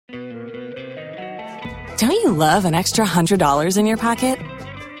Don't you love an extra $100 in your pocket?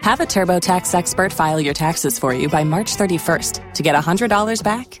 Have a TurboTax expert file your taxes for you by March 31st to get $100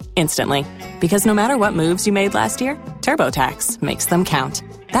 back instantly. Because no matter what moves you made last year, TurboTax makes them count.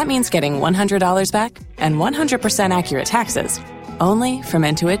 That means getting $100 back and 100% accurate taxes, only from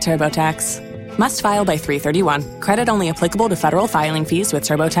Intuit TurboTax. Must file by 3/31. Credit only applicable to federal filing fees with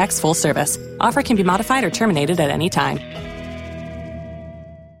TurboTax full service. Offer can be modified or terminated at any time.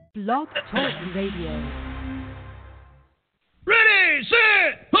 Blog Talk Radio. Ready,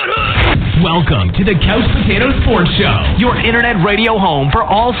 set, hut, hut. Welcome to the Couch Potato Sports Show, your internet radio home for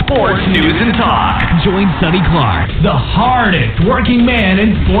all sports news and talk. Join Sonny Clark, the hardest working man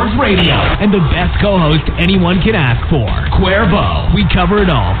in sports radio, and the best co-host anyone can ask for, Cuervo. We cover it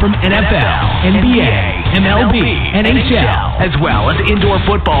all from NFL, NBA, MLB, NHL, as well as indoor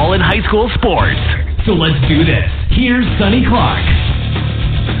football and high school sports. So let's do this. Here's Sonny Clark.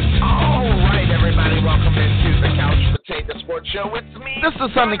 Everybody, welcome into the Couch Potato Sports Show. It's me. This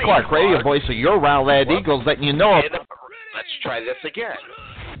is Sonny Clark, radio voice of your Rowlett Eagles, letting you know. Let's try this again.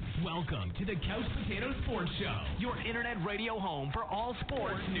 Welcome to the Couch Potato Sports Show, your internet radio home for all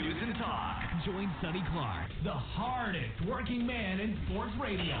sports news and talk. Join Sonny Clark, the hardest working man in sports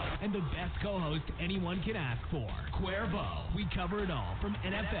radio, and the best co-host anyone can ask for, Cuervo. We cover it all from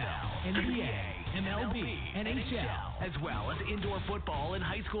NFL, NBA, MLB, NHL, as well as indoor football and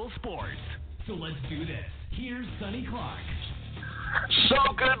high school sports. So let's do this. Here's Sonny Clark. So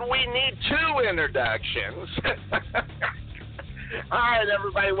good, we need two introductions. All right,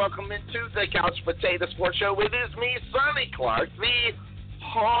 everybody, welcome into the Couch Potato Sports Show. It is me, Sonny Clark, the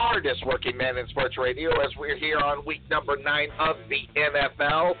hardest working man in sports radio, as we're here on week number 9 of the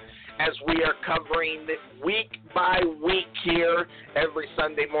NFL, as we are covering week by week here every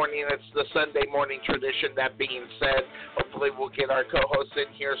Sunday morning. It's the Sunday morning tradition. That being said, hopefully we'll get our co-hosts in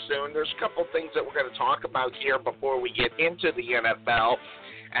here soon. There's a couple things that we're going to talk about here before we get into the NFL,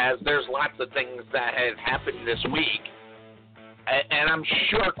 as there's lots of things that have happened this week. And I'm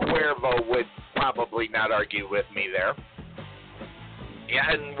sure Cuervo would probably not argue with me there.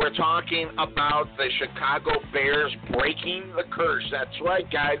 Yeah, and we're talking about the Chicago Bears breaking the curse. That's right,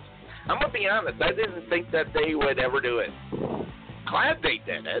 guys. I'm going to be honest. I didn't think that they would ever do it. Glad they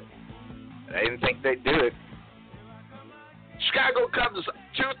did it. I didn't think they'd do it. Chicago Cubs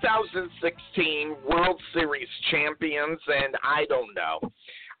 2016 World Series champions, and I don't know.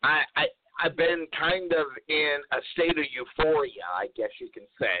 I've been kind of in a state of euphoria, I guess you can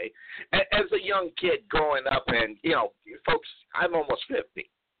say. As a young kid growing up, and, you know, folks, I'm almost 50.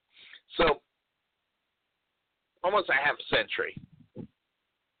 So, almost a half century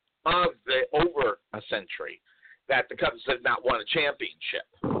of over a century that the Cubs have not won a championship.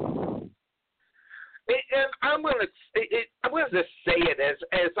 And I'm going to just say it as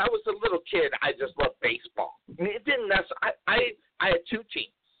I was a little kid, I just loved baseball. It didn't necessarily, I had two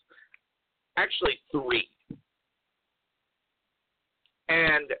teams. Actually, 3.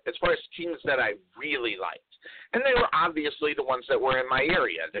 And as far as teams that I really liked, and they were obviously the ones that were in my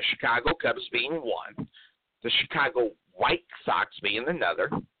area, the Chicago Cubs being one, the Chicago White Sox being another,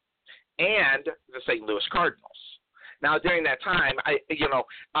 and the St. Louis Cardinals. Now, during that time, I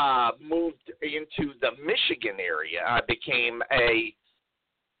moved into the Michigan area. I became a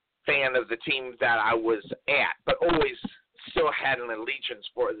fan of the team that I was at, but always still had an allegiance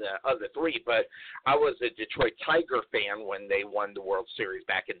for the other 3, but I was a Detroit Tiger fan when they won the World Series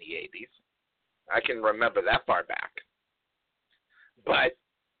back in the 80s. I can remember that far back. But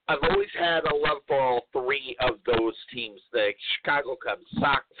I've always had a love for all 3 of those teams, the Chicago Cubs,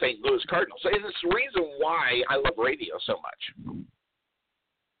 Sox, St. Louis Cardinals. And it's the reason why I love radio so much.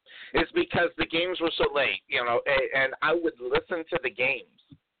 It's because the games were so late, and I would listen to the games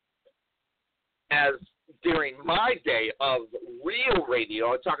as during my day of real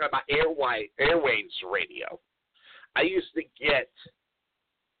radio. I'm talking about airwaves radio. I used to get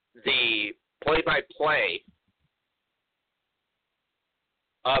the play-by-play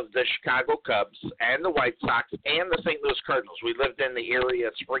of the Chicago Cubs and the White Sox and the St. Louis Cardinals. We lived in the area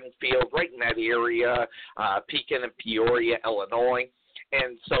of Springfield, right in that area, Pekin and Peoria, Illinois.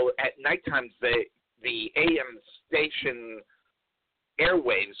 And so at nighttime, the AM station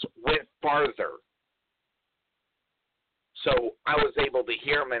airwaves went farther. So I was able to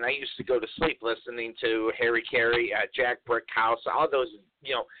hear them, and I used to go to sleep listening to Harry Carey, Jack Brickhouse, all those,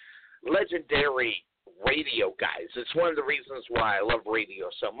 legendary radio guys. It's one of the reasons why I love radio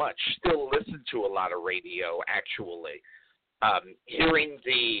so much. Still listen to a lot of radio, actually. Hearing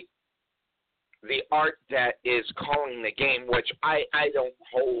the art that is calling the game, which I don't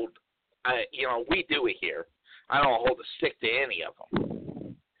hold, we do it here. I don't hold a stick to any of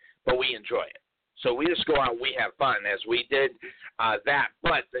them, but we enjoy it. So we just go out and we have fun as we did that.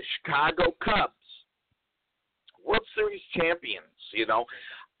 But the Chicago Cubs, World Series champions,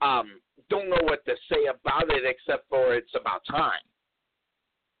 don't know what to say about it except for it's about time.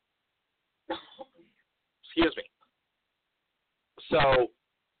 Excuse me. So,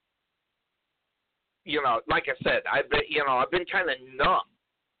 like I said, I've been kind of numb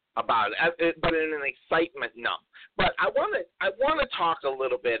about it, but in an excitement numb. But I want to talk a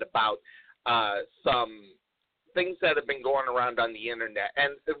little bit about some things that have been going around on the internet,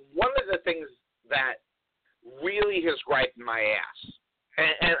 and one of the things that really has griped my ass,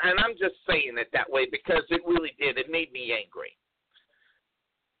 and I'm just saying it that way because it really did. It made me angry.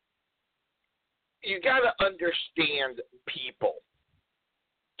 You got to understand people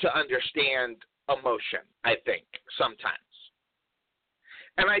to understand emotion, I think, sometimes.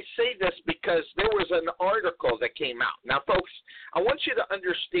 And I say this because there was an article that came out. Now, folks, I want you to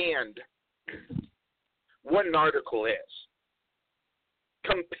understand what an article is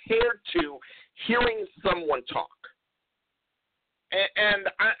compared to hearing someone talk. And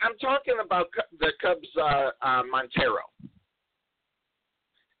I'm talking about the Cubs, Montero.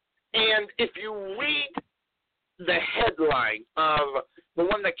 And if you read the headline of the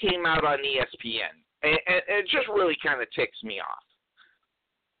one that came out on ESPN, and it just really kind of ticks me off.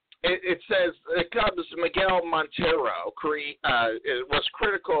 It says the Cubs' Miguel Montero was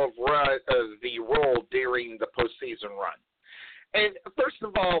critical of the role during the postseason run. And first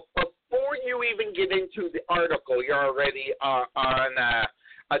of all, before you even get into the article, you're already on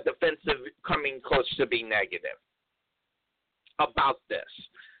a defensive coming close to being negative about this.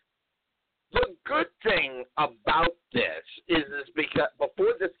 The good thing about this is because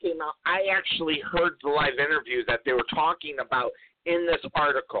before this came out, I actually heard the live interview that they were talking about in this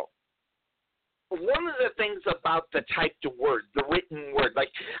article. One of the things about the typed word, the written word, like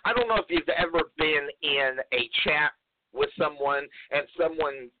I don't know if you've ever been in a chat with someone and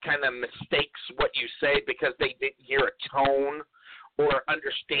someone kind of mistakes what you say because they didn't hear a tone or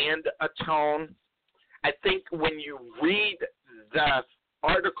understand a tone. I think when you read the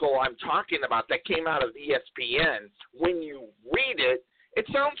article I'm talking about that came out of ESPN, when you read it, it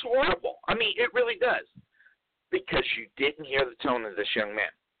sounds horrible. I mean, it really does, because you didn't hear the tone of this young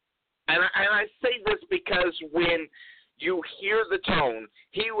man. And I say this because when you hear the tone,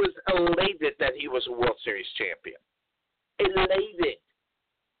 he was elated that he was a World Series champion. Elated.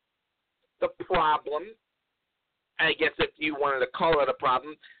 The problem, I guess if you wanted to call it a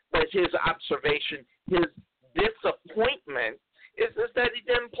problem, but his observation, his disappointment is that he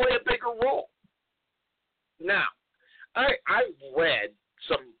didn't play a bigger role. Now, I've read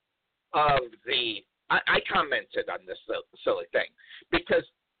some of I commented on this silly thing because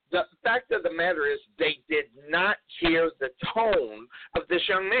the fact of the matter is they did not hear the tone of this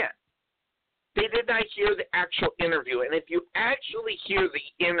young man. They did not hear the actual interview. And if you actually hear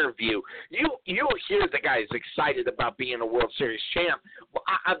the interview, you'll hear the guy is excited about being a World Series champ.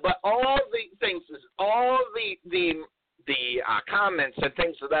 But all the things, all the comments and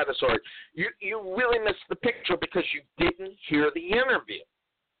things of that sort, you really missed the picture because you didn't hear the interview.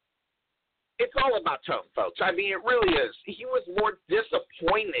 It's all about tone, folks. I mean, it really is. He was more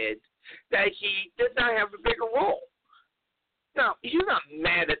disappointed that he did not have a bigger role. Now, he's not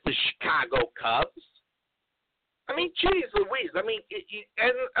mad at the Chicago Cubs. I mean, geez Louise. I mean,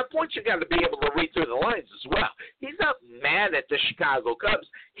 and a point you got to be able to read through the lines as well. He's not mad at the Chicago Cubs.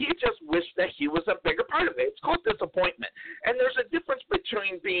 He just wished that he was a bigger part of it. It's called disappointment. And there's a difference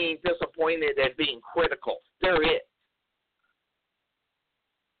between being disappointed and being critical. There is.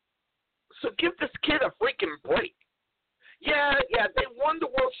 So give this kid a freaking break. Yeah, they won the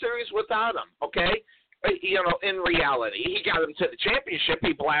World Series without him, okay? In reality, he got him to the championship.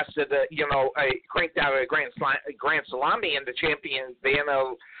 He blasted, cranked out a grand salami in the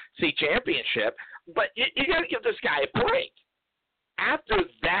NLC championship. But you got to give this guy a break. After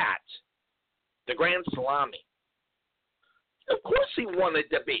that, the grand salami, of course he wanted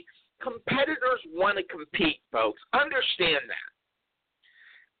to be. Competitors want to compete, folks. Understand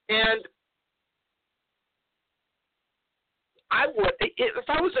that. And I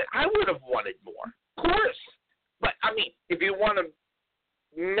would have wanted more. Of course. But, I mean, if you want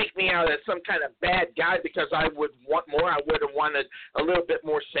to make me out as some kind of bad guy because I would want more, I would have wanted a little bit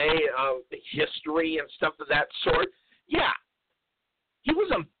more say of the history and stuff of that sort. Yeah. He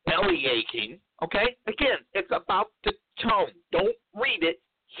wasn't belly aching, okay? Again, it's about the tone. Don't read it,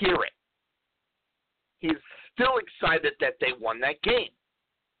 hear it. He's still excited that they won that game.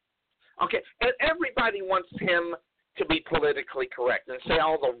 Okay, and everybody wants him to be politically correct and say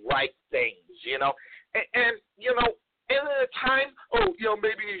all the right things, And And at the time,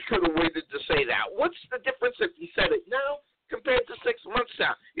 maybe he could have waited to say that. What's the difference if he said it now compared to 6 months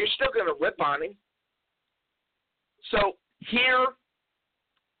now? You're still going to rip on him. So here,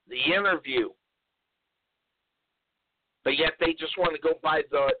 the interview. But yet they just want to go by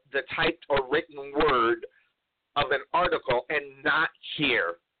the typed or written word of an article and not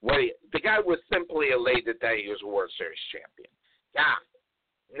hear what the guy was simply elated that he was a World Series champion. Yeah.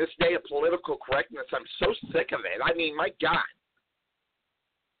 In this day of political correctness, I'm so sick of it. I mean, my God.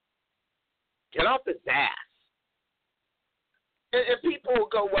 Get off his ass. And people will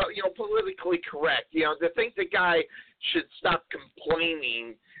go, well, politically correct. To think the guy should stop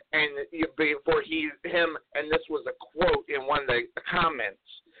complaining and before him, and this was a quote in one of the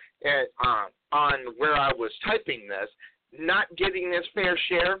comments on where I was typing this, not getting his fair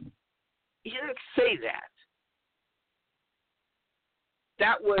share. He didn't say that.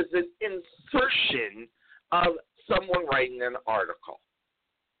 That was an insertion of someone writing an article.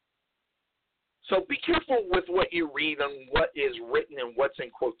 So be careful with what you read and what is written and what's in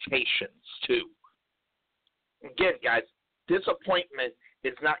quotations, too. Again, guys, disappointment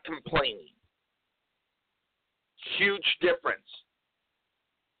is not complaining. Huge difference.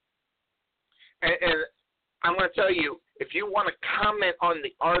 And I'm going to tell you, if you want to comment on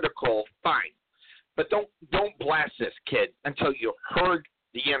the article, fine. But don't blast this kid until you heard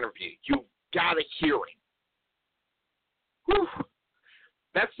the interview. You've got to hear him. Whew.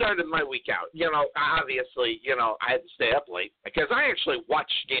 That started my week out. Obviously, I had to stay up late because I actually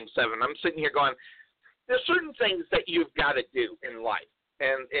watched Game 7. I'm sitting here going, there's certain things that you've got to do in life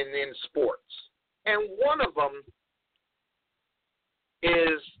and in sports. And one of them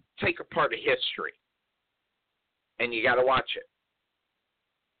is take a part of history. And you got to watch it.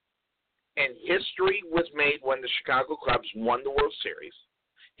 And history was made when the Chicago Cubs won the World Series.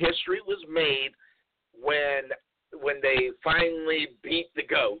 History was made when they finally beat the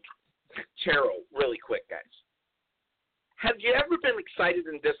GOAT, Terrell, really quick, guys. Have you ever been excited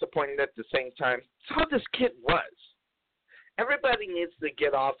and disappointed at the same time? That's how this kid was. Everybody needs to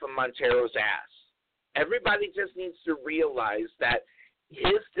get off of Montero's ass. Everybody just needs to realize that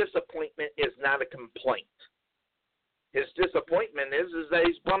his disappointment is not a complaint. His disappointment is that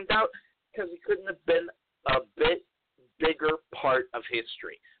he's bummed out because he couldn't have been a bit bigger part of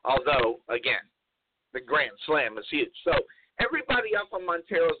history. Although, again, the Grand Slam is huge. So everybody up on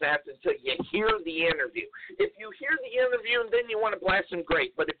Montero's ass until you hear the interview. If you hear the interview and then you want to blast him,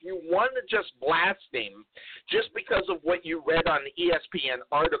 great. But if you want to just blast him just because of what you read on the ESPN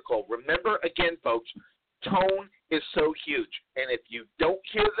article, remember, again, folks, tone is so huge. And if you don't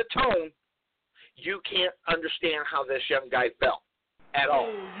hear the tone, you can't understand how this young guy felt at all.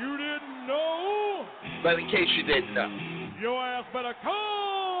 Oh, you didn't know? But in case you didn't know. Your ass better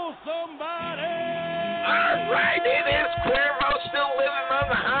call somebody. All right, it is Cuervo still living on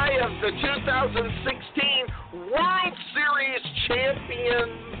the high of the 2016 World Series champion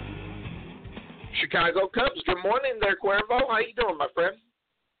Chicago Cubs. Good morning there, Cuervo. How you doing, my friend?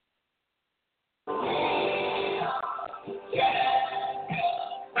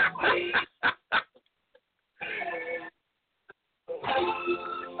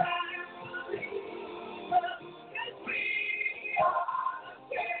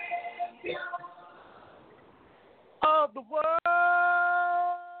 Of the world.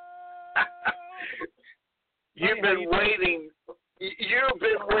 You've been waiting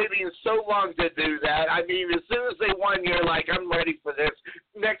so long to do that. I mean, as soon as they won, you're like, I'm ready for this.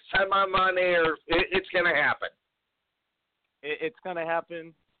 Next time I'm on air, it's going to happen. It's going to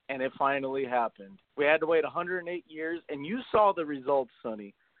happen, and it finally happened. We had to wait 108 years, and you saw the results,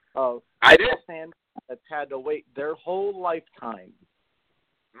 Sonny, of I did. fans that had to wait their whole lifetime.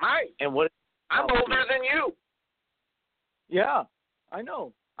 Mike, And what? I'm older than you. Yeah, I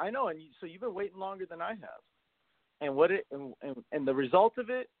know, and so you've been waiting longer than I have. And and the result of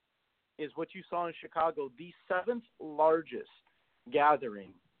it is what you saw in Chicago, the 7th largest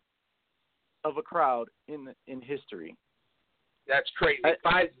gathering of a crowd in history. That's crazy.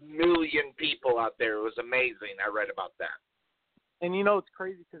 5 million people out there. It was amazing. I read about that. And it's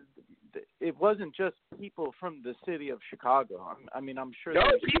crazy because it wasn't just people from the city of Chicago. I mean, I'm sure. No,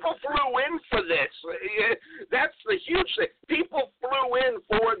 people flew in for this. That's the huge thing. People flew in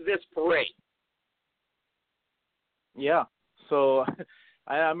for this parade. Yeah. So,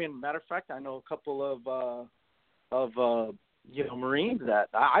 I mean, matter of fact, I know a couple of Marines that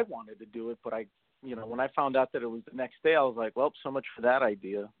I wanted to do it, but when I found out that it was the next day, I was like, well, so much for that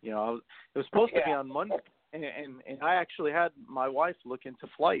idea. It was supposed to be on Monday. And I actually had my wife look into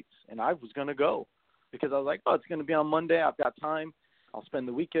flights, and I was going to go because I was like, oh, it's going to be on Monday. I've got time. I'll spend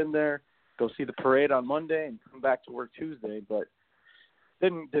the weekend there. go see the parade on Monday and come back to work Tuesday, but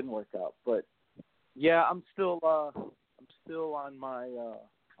didn't work out. But yeah, I'm still on my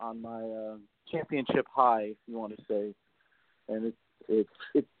championship high, if you want to say, and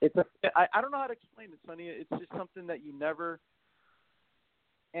I don't know how to explain it, Sonny. It's just something that you never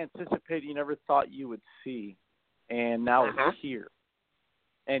anticipated, you never thought you would see, and now it's here,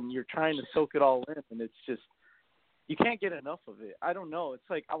 and you're trying to soak it all in, and it's just you can't get enough of it. I don't know. It's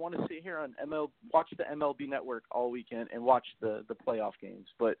like I want to sit here on watch the MLB Network all weekend and watch the playoff games,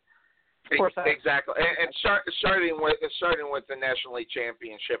 but of course exactly. And starting with the National League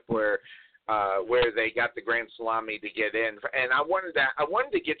Championship where they got the Grand Salami to get in, and I wanted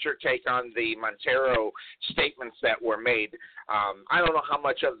to get your take on the Montero statements that were made. I don't know how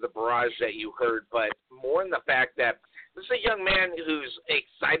much of the barrage that you heard, but more in the fact that this is a young man who's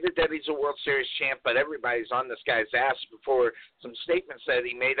excited that he's a World Series champ, but everybody's on this guy's ass for some statements that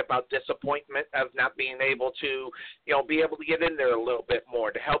he made about disappointment of not being able to, be able to get in there a little bit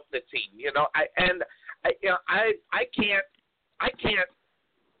more to help the team. I can't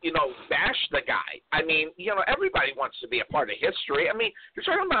bash the guy. I mean, everybody wants to be a part of history. I mean, you're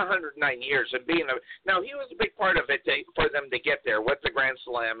talking about 109 years and now he was a big part of it for them to get there with the Grand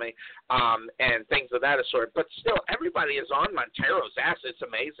Slam and things of that sort. But still, everybody is on Montero's ass. It's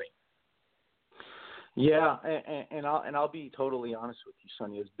amazing. Yeah, and I'll be totally honest with you,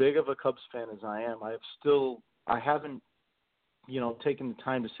 Sonny. As big of a Cubs fan as I am, I haven't taken the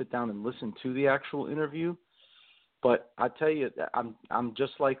time to sit down and listen to the actual interview. But I tell you, I'm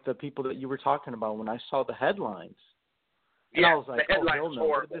just like the people that you were talking about when I saw the headlines. And I was like, the headlines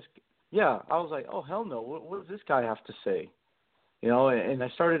horrible. I was like, oh, hell no. What does this guy have to say? And I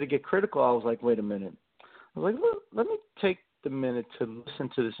started to get critical. I was like, wait a minute. I was like, let me take the minute to listen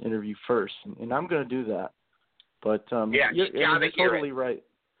to this interview first, and I'm going to do that. But you're totally right.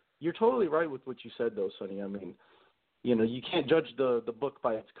 You're totally right with what you said, though, Sonny. I mean, you can't judge the book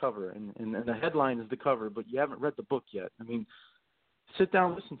by its cover, and the headline is the cover, but you haven't read the book yet. I mean, sit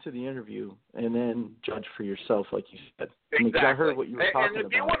down, listen to the interview, and then judge for yourself, like you said. Exactly. I mean, 'cause I heard what you were talking about. And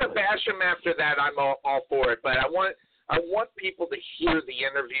if you want to bash him after that, I'm all for it. But I want people to hear the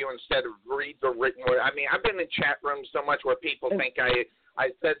interview instead of read the written word. I mean, I've been in chat rooms so much where people think I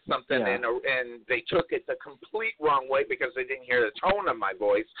said something and they took it the complete wrong way because they didn't hear the tone of my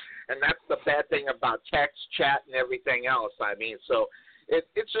voice, and that's the bad thing about text, chat, and everything else. I mean, so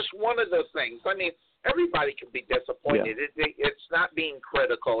it's just one of those things. I mean, everybody can be disappointed. Yeah. It's not being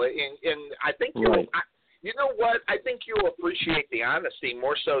critical, and I think you know what? I think you'll appreciate the honesty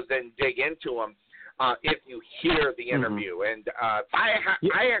more so than dig into them. If you hear the interview, and I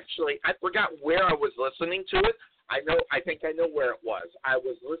forgot where I was listening to it. I think I know where it was. I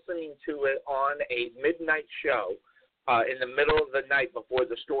was listening to it on a midnight show in the middle of the night before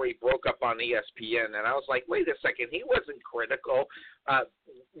the story broke up on ESPN, and I was like, wait a second, he wasn't critical.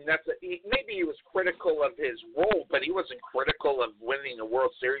 Maybe he was critical of his role, but he wasn't critical of winning the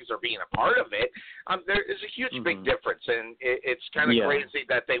World Series or being a part of it. There is a huge, big difference, and it's kind of crazy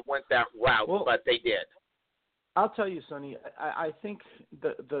that they went that route, but they did. I'll tell you, Sonny, I think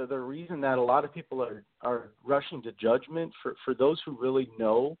the reason that a lot of people are rushing to judgment for those who really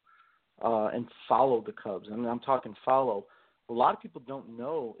know and follow the Cubs, I mean, I'm talking follow, a lot of people don't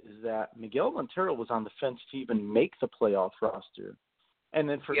know is that Miguel Montero was on the fence to even make the playoff roster. And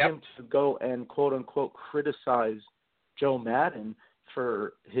then for him to go and, quote-unquote, criticize Joe Maddon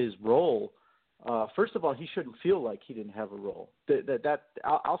for his role, first of all, he shouldn't feel like he didn't have a role.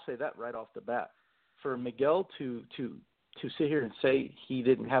 I'll say that right off the bat. For Miguel to sit here and say he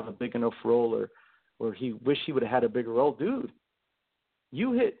didn't have a big enough role or he wished he would have had a bigger role, dude,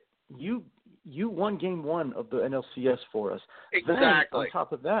 you won game one of the NLCS for us. Exactly.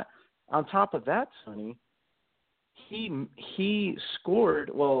 Then, on top of that, Sonny, he scored.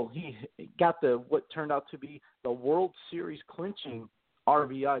 Well, he got what turned out to be the World Series clinching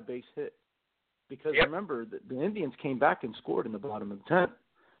RBI base hit. Because remember, the Indians came back and scored in the bottom of the 10th,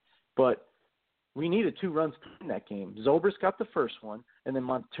 but we needed 2 runs in that game. Zobrist got the first one, and then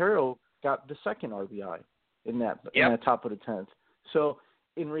Montero got the second RBI in that top of the 10th. So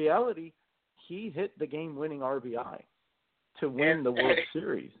in reality, he hit the game-winning RBI to win the World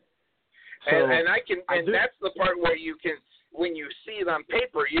Series. So that's the part where you can, when you see it on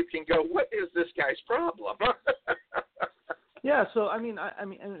paper, you can go, "What is this guy's problem?" Yeah. So I mean,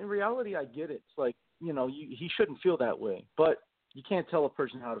 in reality, I get it. It's like he shouldn't feel that way, but you can't tell a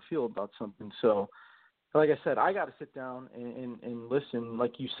person how to feel about something. So, like I said, I got to sit down and listen.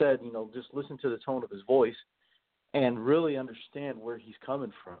 Like you said, just listen to the tone of his voice and really understand where he's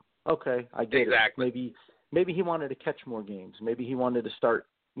coming from. Okay, I get it. Maybe he wanted to catch more games. Maybe he wanted to start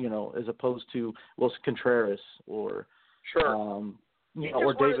as opposed to Wilson Contreras or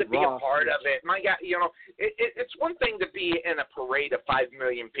or David to be Ross. A part of it. My God, it's one thing to be in a parade of 5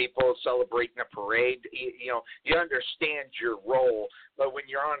 million people celebrating a parade. You understand your role, but when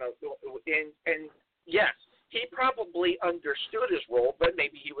you're on and yes, he probably understood his role, but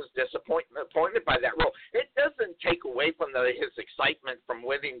maybe he was disappointed by that role. It doesn't take away from his excitement from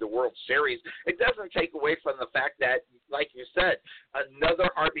winning the World Series. It doesn't take away from the fact that, like you said,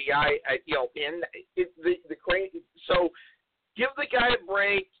 another RBI, the crazy. So give the guy a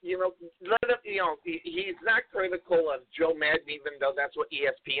break. Let him. He's not critical of Joe Madden, even though that's what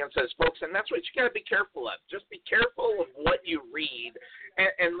ESPN says, folks, and that's what you got to be careful of. Just be careful of what you read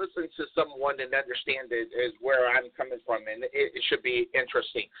and listen to someone and understand it is where I'm coming from, and it should be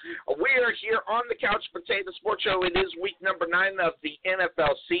interesting. We are here on the Couch Potato Sports Show. It is week number 9 of the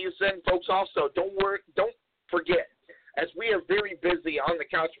NFL season, folks. Also, don't forget, as we are very busy on the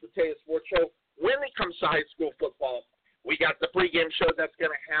Couch Potato Sports Show, when it comes to high school football, we got the pregame show that's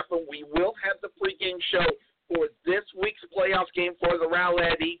going to happen. We will have the pregame show for this week's playoff game for the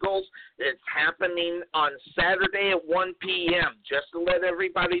Rowlett Eagles. It's happening on Saturday at 1 p.m., just to let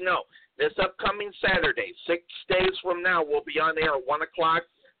everybody know. This upcoming Saturday, 6 days from now, we'll be on air at 1 o'clock,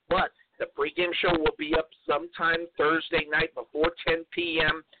 but the pregame show will be up sometime Thursday night before 10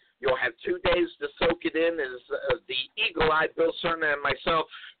 p.m. You'll have 2 days to soak it in as the eagle-eyed Bill Cerna and myself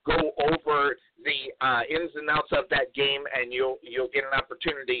go over the ins and outs of that game, and you'll get an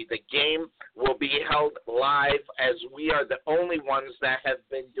opportunity. The game will be held live, as we are the only ones that have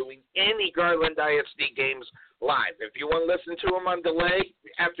been doing any Garland ISD games live. If you want to listen to them on delay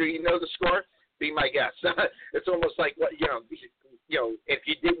after you know the score, be my guest. It's almost like if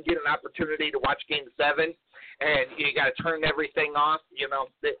you didn't get an opportunity to watch Game 7 and you got to turn everything off,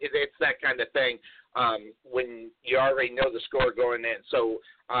 it's that kind of thing. When you already know the score going in. So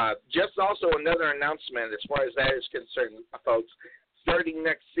just also another announcement as far as that is concerned, folks. Starting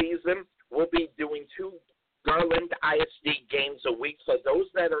next season, we'll be doing 2 Garland ISD games a week. So those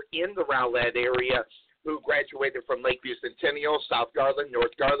that are in the Rowlett area who graduated from Lakeview Centennial, South Garland,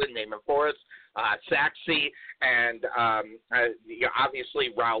 North Garland, Naaman Forest, Saxe, and obviously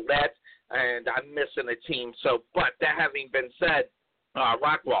Rowlett, and I'm missing a team. So, but that having been said,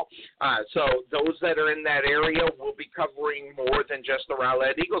 Rockwall. So those that are in that area will be covering more than just the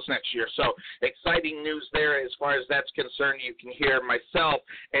Rowlett Eagles next year. So exciting news there as far as that's concerned. You can hear myself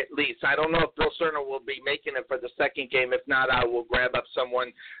at least. I don't know if Bill Cerna will be making it for the second game. If not, I will grab up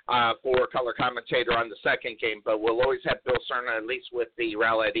someone for color commentator on the second game. But we'll always have Bill Cerna at least with the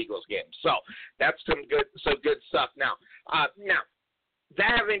Rowlett Eagles game. So that's some good stuff. Now,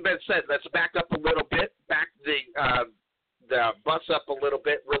 that having been said, let's back up a little bit. Back the bus up a little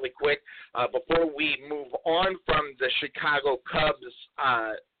bit really quick before we move on from the Chicago Cubs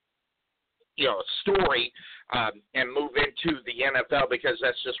story and move into the NFL, because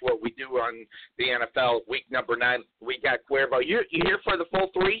that's just what we do on the NFL week number 9. We got Cuervo. You here for the full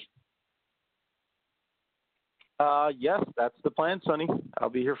 3? Yes, that's the plan, Sonny. I'll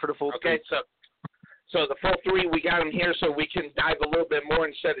be here for the full 3. Okay, so the full 3, we got him here so we can dive a little bit more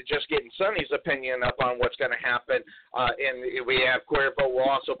instead of just getting Sonny's opinion up on what's going to happen. And we have Cuervo. We'll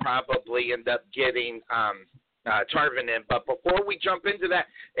also probably end up getting Tarvin in. But before we jump into that,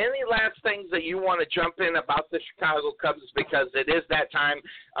 any last things that you want to jump in about the Chicago Cubs? Because it is that time.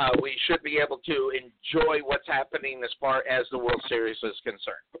 We should be able to enjoy what's happening as far as the World Series is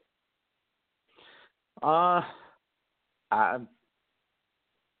concerned. I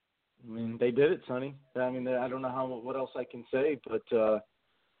mean, they did it, Sonny. I mean, I don't know what else I can say, but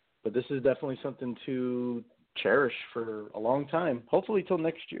this is definitely something to cherish for a long time. Hopefully till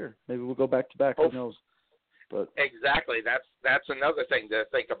next year. Maybe we'll go back to back. Who knows? But exactly. That's another thing to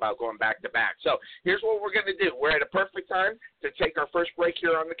think about, going back to back. So here's what we're going to do. We're at a perfect time to take our first break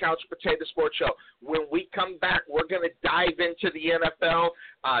here on the Couch Potato Sports Show. When we come back, we're going to dive into the NFL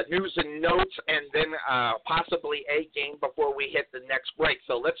news and notes, and then possibly a game before we hit the next break.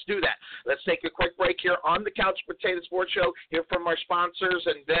 So let's do that. Let's take a quick break here on the Couch Potato Sports Show, hear from our sponsors,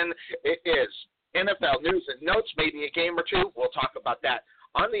 and then it is NFL news and notes, maybe a game or two. We'll talk about that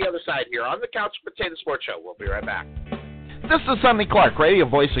on the other side here on the Couch Potato Sports Show. We'll be right back. This is Sonny Clark, radio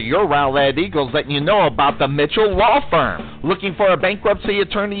voice of your Rowlett Eagles, letting you know about the Mitchell Law Firm. Looking for a bankruptcy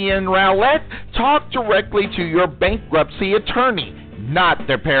attorney in Rowlett? Talk directly to your bankruptcy attorney, not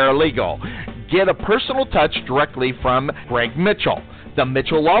their paralegal. Get a personal touch directly from Greg Mitchell. The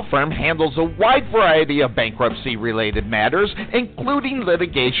Mitchell Law Firm handles a wide variety of bankruptcy-related matters, including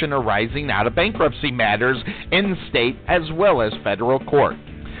litigation arising out of bankruptcy matters in state as well as federal court.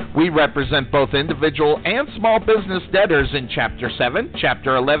 We represent both individual and small business debtors in Chapter 7,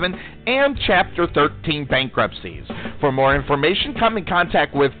 Chapter 11, and Chapter 13 bankruptcies. For more information, come in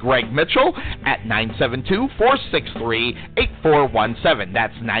contact with Greg Mitchell at 972-463-8417.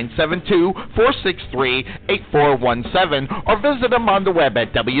 That's 972-463-8417, or visit him on the web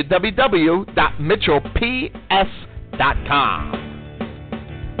at www.mitchellps.com.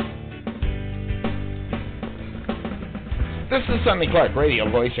 This is Sonny Clark,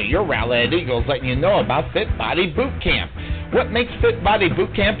 radio voice of your Rowlett Eagles, letting you know about Fit Body Boot Camp. What makes Fit Body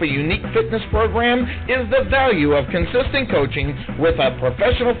Boot Camp a unique fitness program is the value of consistent coaching with a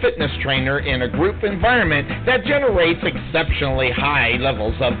professional fitness trainer in a group environment that generates exceptionally high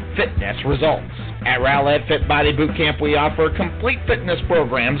levels of fitness results. At Rowlett Fit Body Boot Camp, we offer complete fitness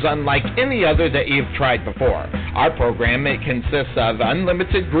programs unlike any other that you've tried before. Our program, it consists of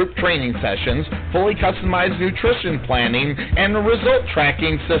unlimited group training sessions, fully customized nutrition planning, and a result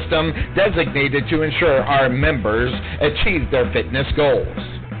tracking system designated to ensure our members achieve their fitness goals.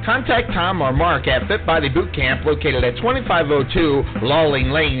 Contact Tom or Mark at Fit Body Boot Camp, located at 2502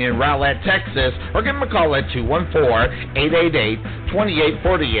 Lawling Lane in Rowlett, Texas, or give them a call at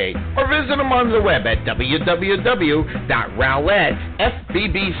 214-888-2848, or visit them on the web at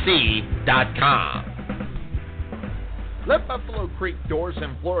www.rowlettfbbc.com. Let Buffalo Creek Doors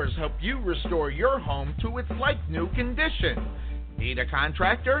and Floors help you restore your home to its like-new condition. Need a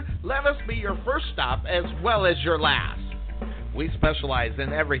contractor? Let us be your first stop as well as your last. We specialize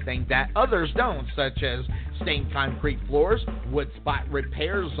in everything that others don't, such as stained concrete floors, wood spot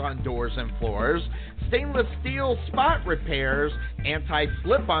repairs on doors and floors, stainless steel spot repairs,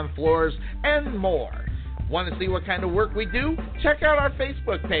 anti-slip-on floors, and more. Want to see what kind of work we do? Check out our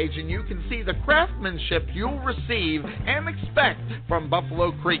Facebook page and you can see the craftsmanship you'll receive and expect from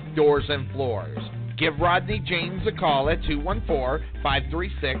Buffalo Creek Doors and Floors. Give Rodney James a call at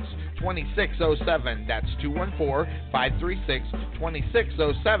 214-536-2607. That's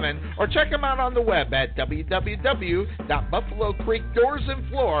 214-536-2607. Or check them out on the web at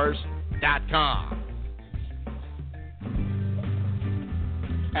www.buffalocreekdoorsandfloors.com.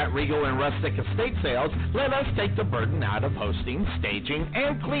 At Regal and Rustic Estate Sales, let us take the burden out of hosting, staging,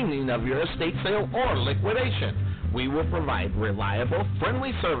 and cleaning of your estate sale or liquidation. We will provide reliable,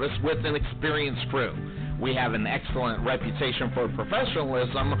 friendly service with an experienced crew. We have an excellent reputation for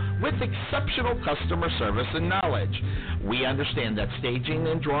professionalism with exceptional customer service and knowledge. We understand that staging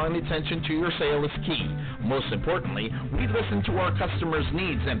and drawing attention to your sale is key. Most importantly, we listen to our customers'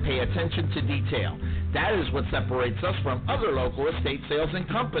 needs and pay attention to detail. That is what separates us from other local estate sales and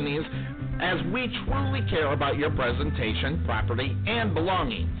companies, as we truly care about your presentation, property, and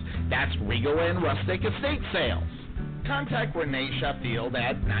belongings. That's Regal and Rustic Estate Sales. Contact Renee Sheffield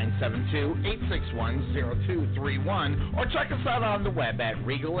at 972-861-0231 or check us out on the web at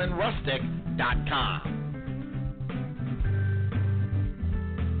regalandrustic.com.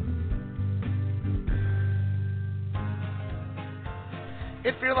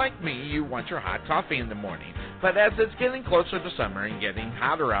 If you're like me, you want your hot coffee in the morning. But as it's getting closer to summer and getting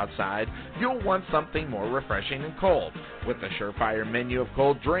hotter outside, you'll want something more refreshing and cold. With a surefire menu of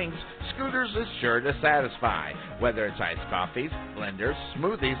cold drinks, Scooters is sure to satisfy. Whether it's iced coffees, blenders,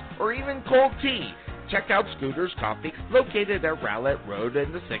 smoothies, or even cold tea, check out Scooters Coffee, located at Rowlett Road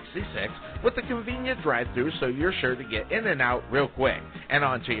in the 66, with a convenient drive-thru so you're sure to get in and out real quick and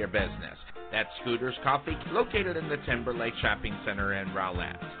onto your business. That's Scooters Coffee, located in the Timberlake Shopping Center in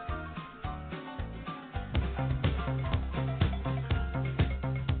Rowlett.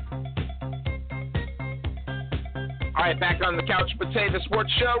 All right, back on the Couch Potato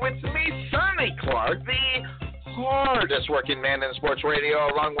Sports Show, it's me, Sonny Clark, the hardest working man in sports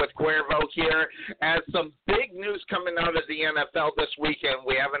radio, along with Cuervo here, as some big news coming out of the NFL this weekend.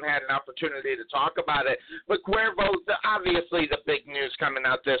 We haven't had an opportunity to talk about it, but Cuervo, obviously the big news coming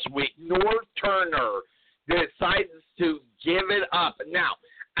out this week, Norv Turner decides to give it up. Now,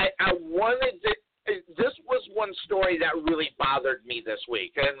 I wanted to. This was one story that really bothered me this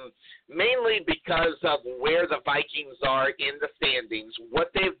week, and mainly because of where the Vikings are in the standings,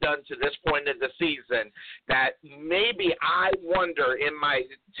 what they've done to this point of the season, that maybe I wonder in my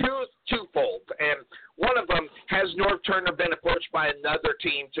twofold, and one of them, has Norv Turner been approached by another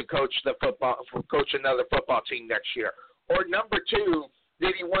team to coach another football team next year? Or number two,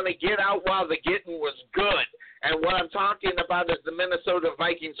 did he want to get out while the getting was good? And what I'm talking about is the Minnesota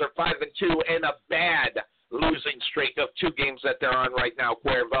Vikings are 5-2 and a bad losing streak of 2 games that they're on right now,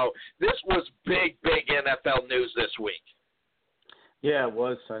 Cuervo. This was big NFL news this week. Yeah, it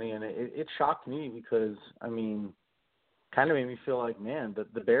was, Sonny, and it shocked me because, I mean, kind of made me feel like, man,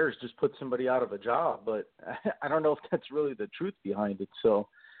 the Bears just put somebody out of a job, but I don't know if that's really the truth behind it. So,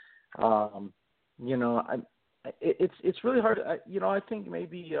 It's really hard. I think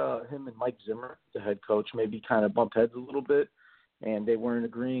maybe him and Mike Zimmer, the head coach, maybe kind of bumped heads a little bit, and they weren't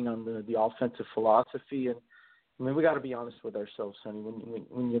agreeing on the offensive philosophy. And I mean, we got to be honest with ourselves, Sonny.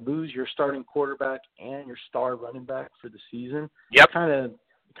 When you lose your starting quarterback and your star running back for the season, yep, it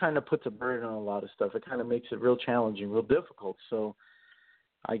kind of puts a burden on a lot of stuff. It kind of makes it real challenging, real difficult. So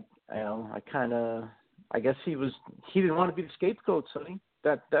I guess he didn't want to be the scapegoat, Sonny.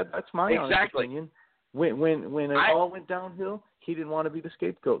 That's my honest opinion. When it all went downhill, he didn't want to be the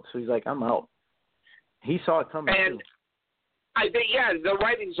scapegoat. So he's like, I'm out. He saw it coming too. I think, the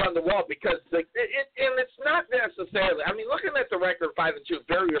writing's on the wall because and it's not necessarily. I mean, looking at the record 5-2,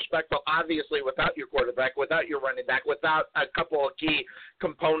 very respectful. Obviously, without your quarterback, without your running back, without a couple of key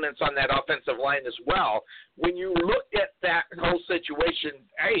components on that offensive line as well. When you look at that whole situation,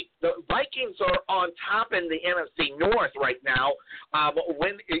 hey, the Vikings are on top in the NFC North right now.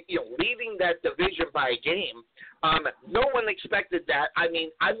 Leading that division by a game. No one expected that. I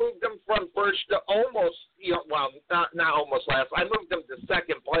mean, I moved them from first to almost, not almost last. I moved them to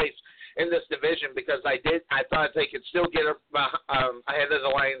second place in this division because I thought they could still get ahead of the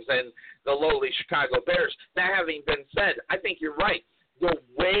Lions and the lowly Chicago Bears. That having been said, I think you're right. The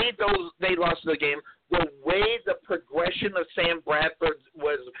way they lost the game, the way the progression of Sam Bradford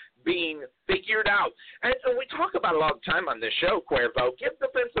was being figured out. And we talk about it all the time on this show, Cuervo. Give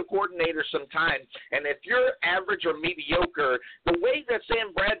defensive coordinators some time. And if you're average or mediocre, the way that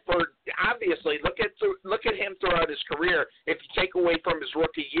Sam Bradford, obviously, look at him throughout his career, if you take away from his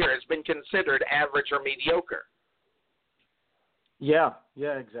rookie year, has been considered average or mediocre. Yeah,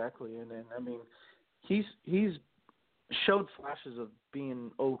 exactly. And I mean, he's showed flashes of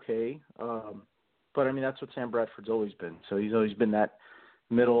being okay. But, I mean, that's what Sam Bradford's always been. So he's always been that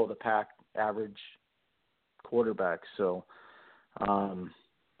middle-of-the-pack average quarterback. So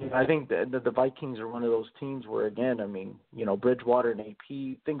I think that the Vikings are one of those teams where, again, I mean, Bridgewater and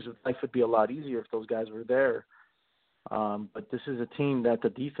AP, things with life would be a lot easier if those guys were there. But this is a team that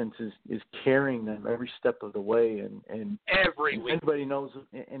the defense is carrying them every step of the way. And every week.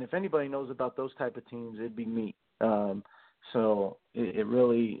 If anybody knows about those type of teams, it'd be me. So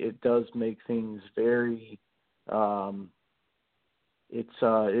it does make things very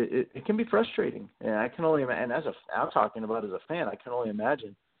it can be frustrating, and I can only imagine. And I'm talking about as a fan, I can only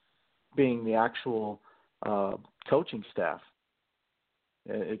imagine being the actual coaching staff.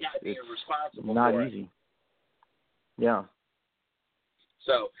 It's responsible not for easy. Yeah.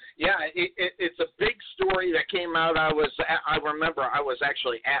 So it's a big story that came out. I remember I was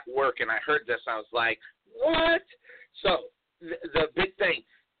actually at work and I heard this. I was like, what? So the big thing,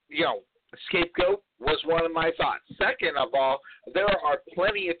 scapegoat was one of my thoughts. Second of all, there are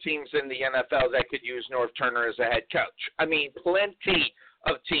plenty of teams in the NFL that could use Norv Turner as a head coach. I mean, plenty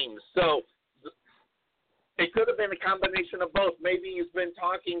of teams. So it could have been a combination of both. Maybe he's been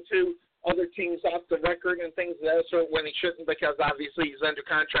talking to other teams off the record and things of that sort when he shouldn't, because obviously he's under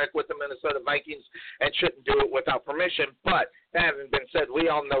contract with the Minnesota Vikings and shouldn't do it without permission. But that having been said, we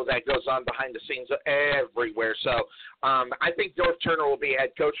all know that goes on behind the scenes everywhere. So I think Norv Turner will be head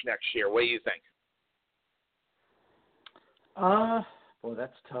coach next year. What do you think? Well,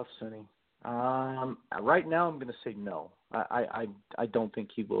 that's tough, Sonny. Right now I'm going to say no. I don't think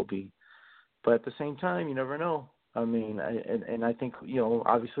he will be. But at the same time, you never know. I mean, I think,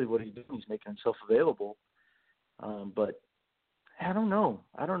 obviously what he's doing, he's making himself available. But I don't know.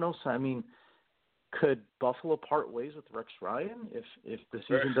 So, I mean, could Buffalo part ways with Rex Ryan if the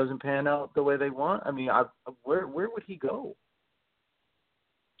season doesn't pan out the way they want? I mean, where would he go?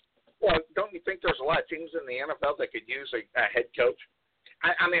 Well, don't you think there's a lot of teams in the NFL that could use a head coach?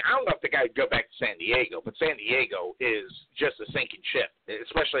 I mean, I don't know if the guy would go back to San Diego, but San Diego is just a sinking ship,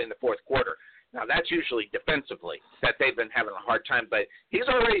 especially in the fourth quarter. Now, that's usually defensively that they've been having a hard time, but he's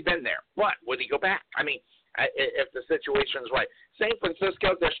already been there. What? Would he go back? I mean, if the situation is right. San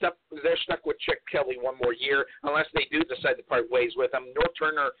Francisco, they're stuck with Chip Kelly one more year unless they do decide to part ways with him. Norv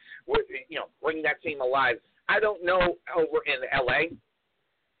Turner would, bring that team alive. I don't know over in L.A.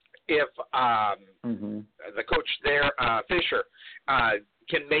 if the coach there, Fisher,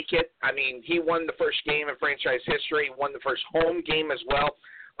 can make it. I mean, he won the first game in franchise history, won the first home game as well.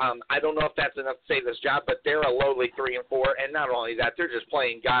 I don't know if that's enough to save his job, but they're a lowly 3-4, and not only that, they're just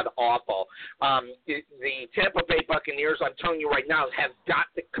playing god awful. The Tampa Bay Buccaneers, I'm telling you right now, have got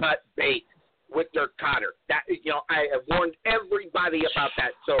to cut bait with Dirk Koetter. That I have warned everybody about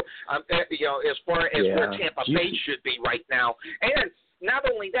that. So as far as where Tampa Bay should be right now, and not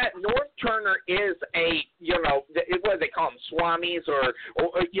only that, North Turner is a, what do they call them, swamis or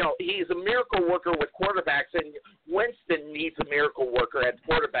he's a miracle worker with quarterbacks, and Winston needs a miracle worker at the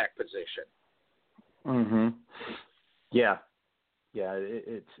quarterback position. Mhm. Yeah. Yeah.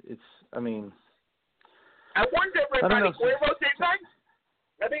 It's. I mean. I warned everybody, Cuervo, didn't I?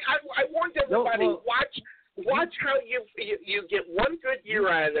 I think I warned everybody. Watch how you get one good year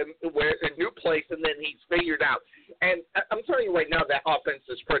out of him, where a new place, and then he's figured out. And I'm telling you right now, that offense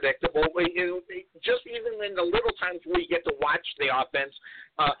is predictable. Just even in the little times where you get to watch the offense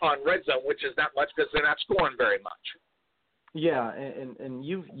on red zone, which is not much because they're not scoring very much. Yeah,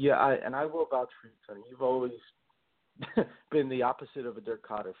 and I will vouch for you, Sonny. You've always been the opposite of a Dirk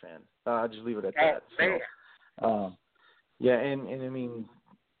Cotter fan. I'll just leave it at that. So, and I mean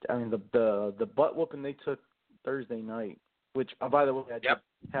the butt whooping they took Thursday night, which by the way I did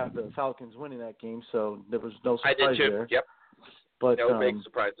have the Falcons winning that game, so there was no surprise there. I did too. Yep. But no big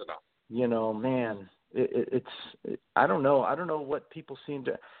surprise at all. Man, it's I don't know. I don't know what people seem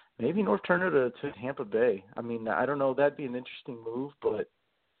to. Maybe North Turner to Tampa Bay. I mean, I don't know. That'd be an interesting move, but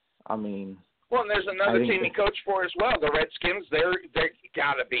I mean. Well, and there's another team he coached for as well. The Redskins. They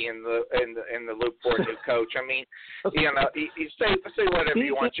got to be in the loop for a new coach. I mean, you say whatever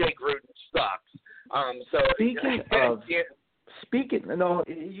you want. Jay Gruden sucks. So speaking, no,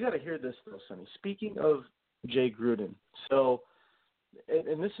 you got to hear this though, Sonny. Speaking of Jay Gruden, so,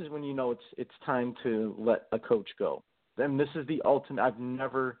 and this is when you know it's time to let a coach go. And this is the ultimate. I've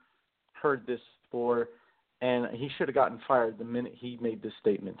never heard this before, and he should have gotten fired the minute he made this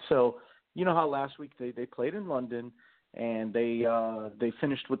statement. So. You know how last week they played in London and they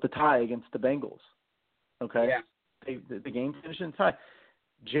finished with the tie against the Bengals. Okay? Yeah. The game finished in tie.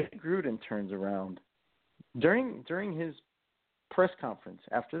 Jay Gruden turns around during his press conference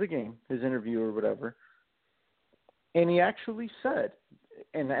after the game, his interview or whatever, and he actually said,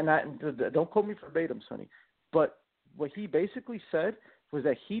 and I don't quote me verbatim, Sonny, but what he basically said was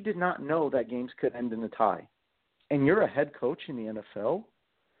that he did not know that games could end in a tie. And you're a head coach in the NFL.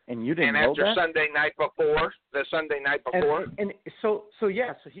 And you didn't know that? And after the Sunday night before. And so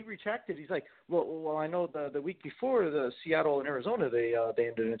he retracted. He's like, well, I know the week before the Seattle and Arizona they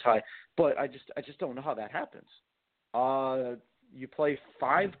ended in a tie, but I just don't know how that happens. You play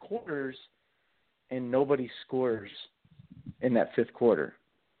 5 quarters and nobody scores in that 5th quarter.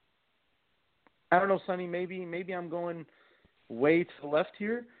 I don't know, Sonny. Maybe I'm going way to the left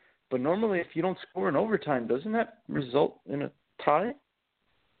here, but normally if you don't score in overtime, doesn't that result in a tie?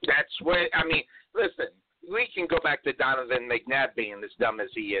 That's what I mean. Listen, we can go back to Donovan McNabb being as dumb as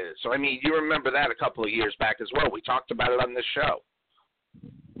he is. So I mean, you remember that a couple of years back as well. We talked about it on this show.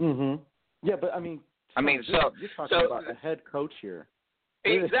 Mhm. Yeah, but I mean, you're talking about a head coach here.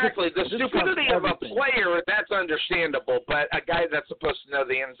 Exactly. The stupidity of a player, that's understandable, but a guy that's supposed to know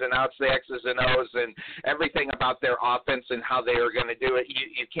the ins and outs, the X's and O's, and everything about their offense and how they are going to do it,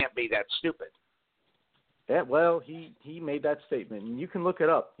 you can't be that stupid. Yeah, well, he made that statement, and you can look it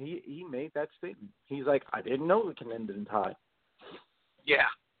up. He made that statement. He's like, I didn't know it can end in tie. Yeah,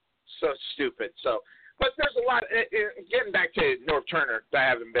 so stupid. So, but there's a lot. Getting back to North Turner, that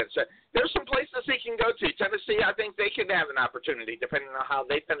haven't been said. There's some places he can go to. Tennessee, I think they could have an opportunity, depending on how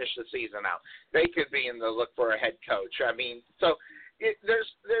they finish the season out. They could be in the look for a head coach. I mean, so.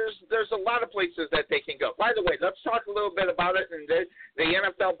 There's a lot of places that they can go. By the way, let's talk a little bit about it. And the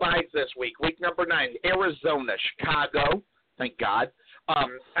NFL buys this week, week number 9. Arizona, Chicago, thank God.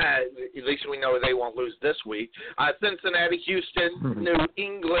 At least we know they won't lose this week. Cincinnati, Houston, New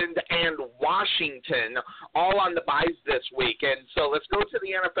England, and Washington, all on the buys this week. And so let's go to the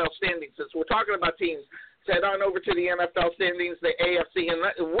NFL standings. Since we're talking about teams, head on over to the NFL standings, the AFC,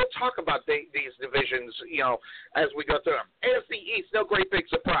 and we'll talk about these divisions, as we go through them. AFC East, no great big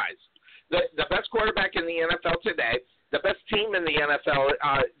surprise. The best quarterback in the NFL today, the best team in the NFL,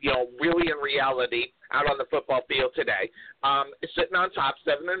 really in reality, out on the football field today, is sitting on top,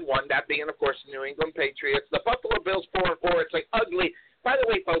 7-1. That being, of course, the New England Patriots. The Buffalo Bills, 4-4. It's like ugly. By the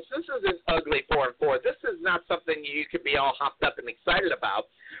way, folks, this is an ugly 4-4. This is not something you could be all hopped up and excited about.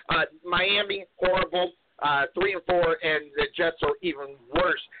 Miami, horrible. 3-4, and the Jets are even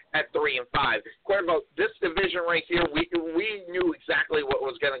worse at 3-5. Cuervo, this division right here, we knew exactly what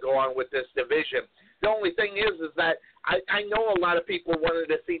was going to go on with this division. The only thing is that I know a lot of people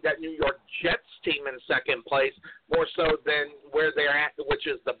wanted to see that New York Jets team in second place more so than where they're at, which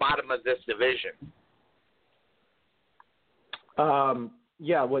is the bottom of this division.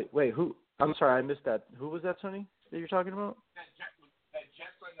 Yeah. Wait. Who? I'm sorry, I missed that. Who was that, Sonny, that you're talking about? The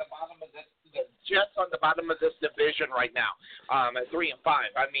Jets on the bottom of this. The Jets on the bottom of this division right now, at 3-5.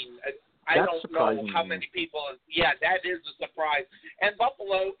 I mean, I don't know how many people. Yeah, that is a surprise. And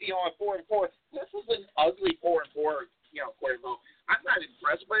Buffalo, at 4-4, this is an ugly 4-4, Cuervo. I'm not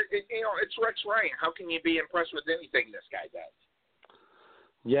impressed, but it's Rex Ryan. How can you be impressed with anything this guy does?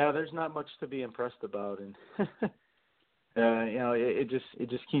 Yeah, there's not much to be impressed about, and it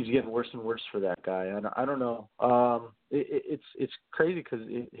just keeps getting worse and worse for that guy. I don't know. It's crazy because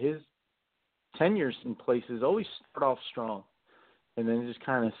his tenures in places always start off strong, and then it just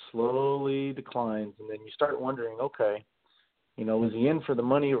kind of slowly declines, and then you start wondering, okay, was he in for the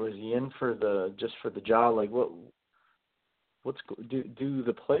money or was he in for the job? Like do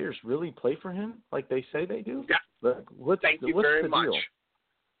the players really play for him like they say they do? Yeah. Like, Thank you very much. Deal?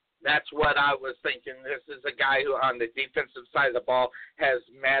 That's what I was thinking. This is a guy who, on the defensive side of the ball, has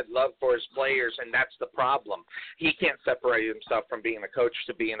mad love for his players, and that's the problem. He can't separate himself from being a coach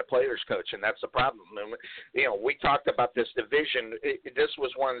to being a player's coach, and that's the problem. And, we talked about this division. This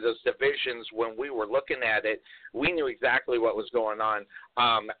was one of those divisions when we were looking at it, we knew exactly what was going on.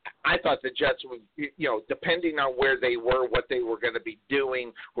 I thought the Jets would, depending on where they were, what they were going to be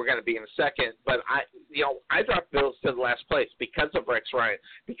doing, were going to be in second. But I dropped Bills to the last place because of Rex Ryan,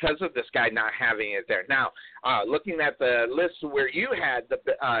 because of this guy not having it there. Now, looking at the list where you had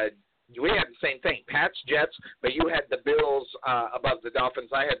we had the same thing, Pats, Jets, but you had the Bills above the Dolphins.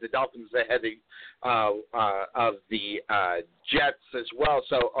 I had the Dolphins ahead of the Jets as well,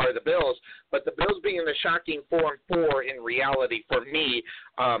 or the Bills. But the Bills being the shocking 4-4 in reality for me,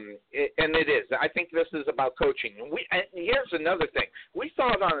 and it is. I think this is about coaching. And here's another thing. We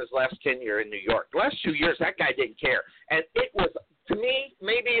saw it on his last tenure in New York. The last 2 years, that guy didn't care. And it was, to me,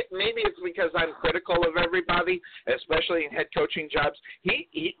 maybe it's because I'm critical of everybody, especially in head coaching jobs.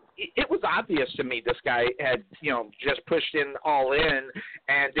 It was obvious to me this guy had, just pushed in all in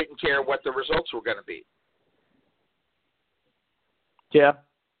and didn't care what the results were going to be. Yeah,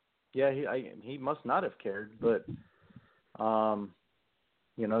 he must not have cared, but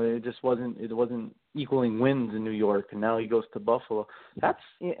it just wasn't equaling wins in New York, and now he goes to Buffalo. And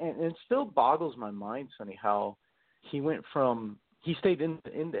it still boggles my mind, Sonny, how he stayed in the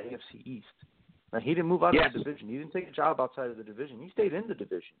AFC East. Right? He didn't move out of the division. He didn't take a job outside of the division. He stayed in the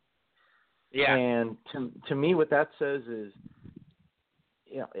division. Yeah. And to me, what that says is,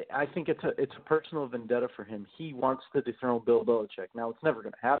 I think it's a personal vendetta for him. He wants to dethrone Bill Belichick. Now, it's never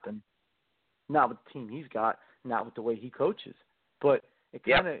going to happen. Not with the team he's got, not with the way he coaches. But it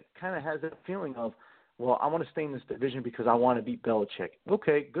kind of has that feeling of, well, I want to stay in this division because I want to beat Belichick.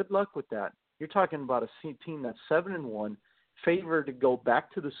 Okay, good luck with that. You're talking about a team that's 7-1, favored to go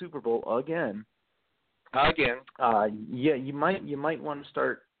back to the Super Bowl again. You might want to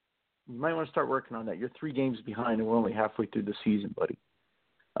start. You might want to start working on that. You're 3 games behind, and we're only halfway through the season, buddy.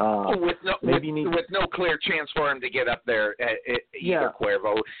 With no clear chance for him to get up there either,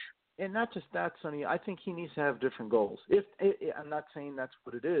 Cuervo. And not just that, Sonny. I think he needs to have different goals. I'm not saying that's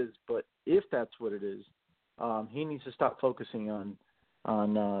what it is, but if that's what it is, he needs to stop focusing on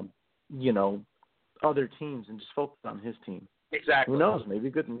other teams and just focus on his team. Exactly. Who knows? Maybe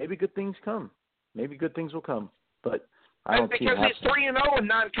good things come. Maybe good things will come. But I don't see it because he's 3-0 in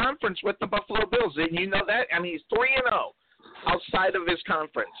non-conference with the Buffalo Bills. Didn't you know that? I mean, he's 3-0 outside of his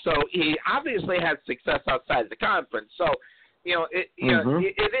conference. So he obviously had success outside the conference. So, it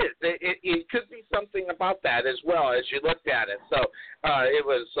is. It could be something about that as well as you looked at it. So it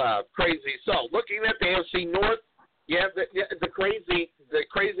was crazy. So looking at the AFC North, the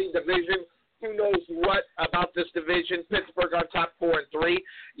crazy division. Who knows what about this division? Pittsburgh on top 4-3.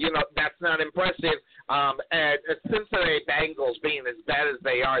 That's not impressive. And Cincinnati Bengals being as bad as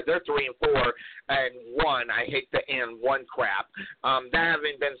they are, they're 3-4 and 1. I hate the and 1 crap. That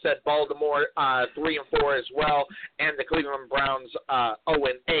having been said, Baltimore 3-4 as well, and the Cleveland Browns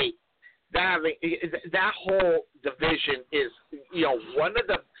 0-8. That whole division is one of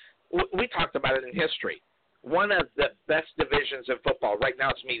the. We talked about it in history. One of the best divisions in football. Right now,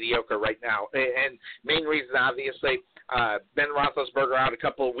 it's mediocre right now. And main reason, obviously, Ben Roethlisberger out a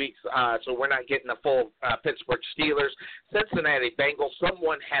couple of weeks, so we're not getting the full Pittsburgh Steelers. Cincinnati Bengals,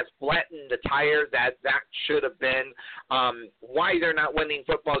 someone has flattened the tire that should have been. Why they're not winning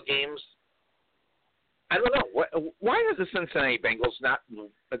football games, I don't know. Why are the Cincinnati Bengals not,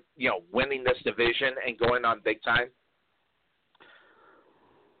 winning this division and going on big time?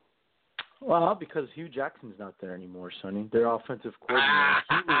 Well, because Hugh Jackson's not there anymore, Sonny. Their offensive coordinator.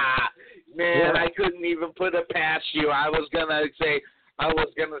 Man, I couldn't even put it past you. I was gonna say,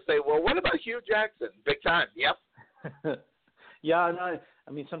 well, what about Hugh Jackson? Big time. Yep. Yeah, no,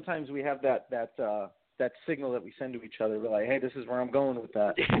 I mean, sometimes we have that signal that we send to each other. We're like, hey, this is where I'm going with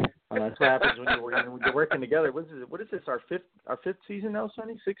that. That's what happens when you're working together. What is this? Our fifth season now,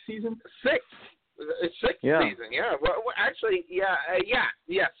 Sonny? 6th season? 6th. Sixth season, yeah. Well, actually,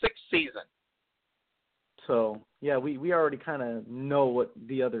 sixth season. So, yeah, we already kind of know what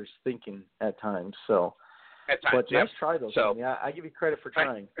the other's thinking at times. So, but nice try, though. So, yeah, I give you credit for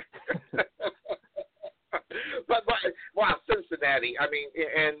trying. But wow, Cincinnati. I mean,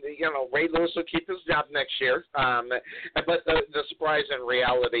 and Ray Lewis will keep his job next year. But the surprise in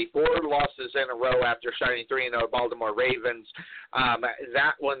reality, 4 losses in a row after shining 3-0 Baltimore Ravens.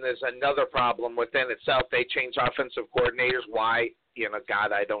 That one is another problem within itself. They changed offensive coordinators. Why?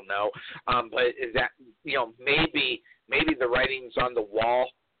 God, I don't know. But is that maybe the writing's on the wall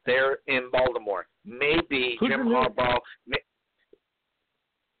there in Baltimore. Maybe Jim Harbaugh.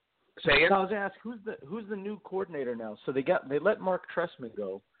 Say it. I was going to ask who's the new coordinator now? So they let Mark Trestman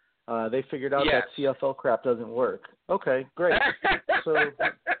go. They figured out that CFL crap doesn't work. Okay, great. So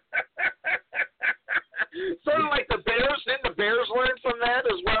sort of like the Bears. Didn't the Bears learn from that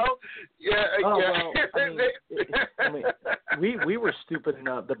as well? Yeah. Well, I mean, we were stupid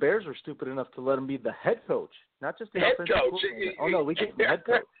enough. The Bears were stupid enough to let him be the head coach, not just the head offensive coach. coordinator. Oh no, we get the head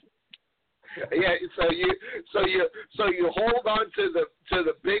coach. Yeah, so you hold on to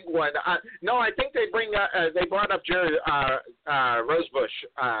the big one. No, I think they brought up Jerry Rosebush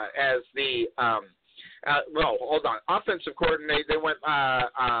as the hold on, offensive coordinator. They went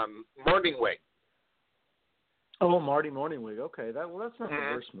Morningwig. Oh, Marty Morningwig. Okay, that's not the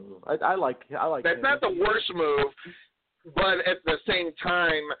worst move. I like. That's him. not the worst move, but at the same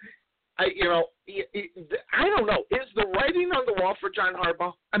time, I don't know. Is the writing on the wall for John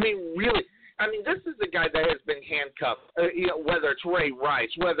Harbaugh? I mean, really. I mean, this is a guy that has been handcuffed, whether it's Ray Rice,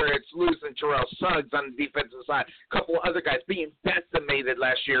 whether it's losing Terrell Suggs on the defensive side, a couple of other guys being decimated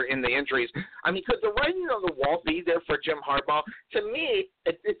last year in the injuries. I mean, could the writing on the wall be there for Jim Harbaugh? To me,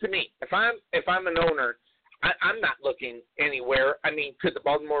 if I'm an owner, I'm not looking anywhere. I mean, could the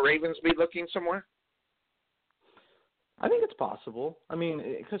Baltimore Ravens be looking somewhere? I think it's possible. I mean,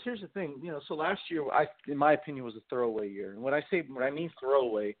 because here's the thing, so last year, in my opinion, was a throwaway year. And when I mean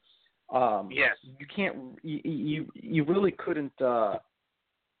throwaway, yes, you can't. You really couldn't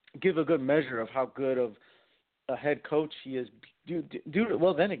give a good measure of how good of a head coach he is.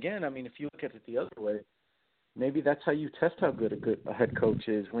 Well, then again, I mean, if you look at it the other way, maybe that's how you test how good a head coach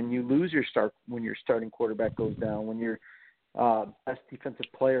is. When you lose when your starting quarterback goes down, when your best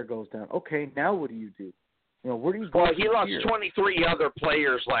defensive player goes down. Okay, now what do you do? Where do you go? Well, he lost 23 other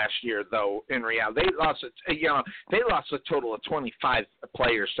players last year, though. In reality, they lost a total of 25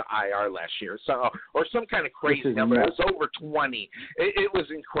 players to IR last year, so or some kind of crazy number. It was over 20. It was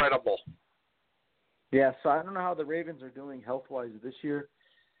incredible. Yeah, so I don't know how the Ravens are doing health-wise this year,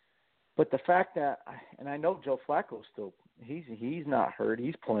 but the fact that, and I know Joe Flacco still, he's not hurt,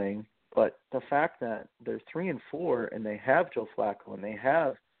 he's playing, but the fact that they're 3-4 and they have Joe Flacco and they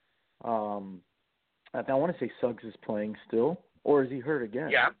have. I want to say Suggs is playing still, or is he hurt again?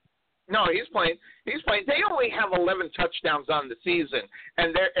 Yeah. No, he's playing. They only have 11 touchdowns on the season,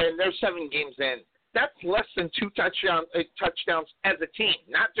 and they're 7 games in. That's less than 2 touchdowns as a team,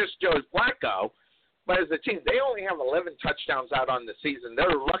 not just Joe Flacco, but as a team. They only have 11 touchdowns out on the season.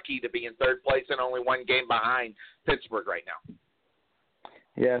 They're lucky to be in 3rd place and only 1 game behind Pittsburgh right now.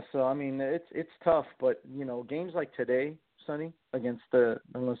 Yeah, so I mean it's tough, but games like today, Sonny, against their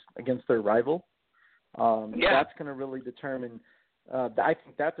rival. That's going to really determine. I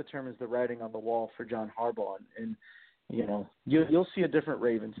think that determines the writing on the wall for John Harbaugh, and you'll see a different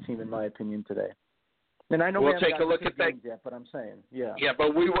Ravens team, in my opinion, today. And I know we'll take a look at that yet, but I'm saying, yeah. Yeah,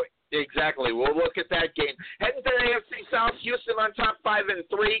 but exactly. We'll look at that game. Heading to the AFC South, Houston on top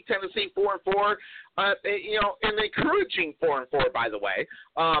 5-3, Tennessee 4-4. An encouraging 4-4, by the way.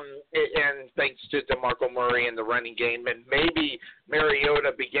 And thanks to DeMarco Murray in the running game, and maybe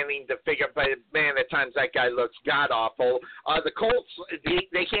Mariota beginning to figure. But man, at times that guy looks god awful. The Colts,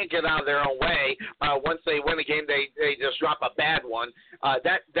 they can't get out of their own way. Once they win a game, they just drop a bad one.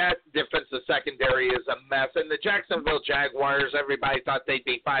 That defensive secondary is a mess. And the Jacksonville Jaguars, everybody thought they'd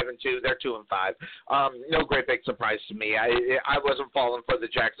be 5-2. They're 2-5. No great big surprise to me. I wasn't falling for the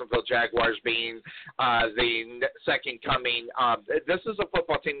Jacksonville Jaguars being the second coming. This is a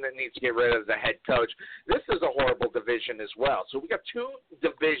football team that needs to get rid of the head coach. This is a horrible division as well. So we got 2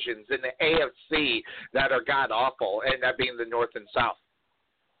 divisions in the AFC that are god awful, and that being the North and South.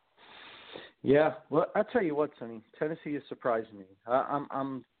 Yeah, well, I'll tell you what, Sonny. Tennessee has surprised me.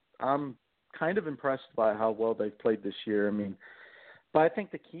 I'm kind of impressed by how well they've played this year. I mean, but I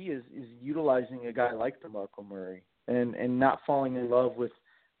think the key is utilizing a guy like DeMarco Murray and not falling in love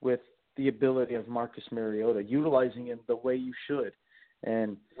with the ability of Marcus Mariota, utilizing him the way you should,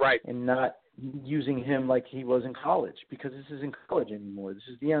 and not using him like he was in college, because this isn't college anymore. This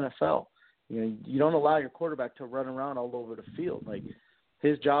is the NFL. You don't allow your quarterback to run around all over the field. Like,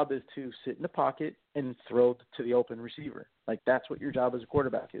 his job is to sit in the pocket and throw to the open receiver. Like, that's what your job as a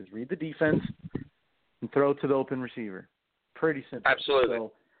quarterback is. Read the defense and throw to the open receiver. Pretty simple. Absolutely.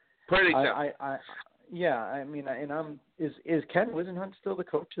 So, pretty simple. Is Ken Wisenhunt still the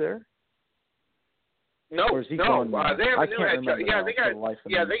coach there? No, or is he no. gone now? They have a I new can't head coach. remember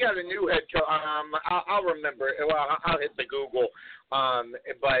They got a new head coach. I'll remember. Well, I'll hit the Google.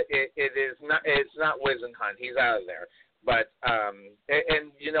 But it is not. It's not Wisenhunt. He's out of there. But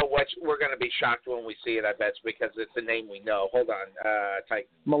and you know what? We're going to be shocked when we see it. I bet, because it's a name we know. Hold on, Titan.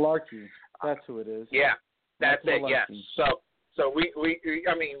 Malarkey. That's who it is. Yeah, that's it. Malarkey. Yeah. So we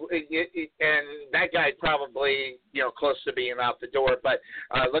I mean, and that guy probably, close to being out the door. But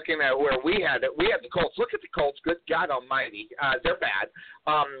looking at where we had the Colts. Look at the Colts. Good God Almighty, they're bad.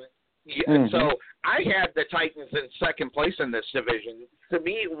 So I had the Titans in second place in this division. To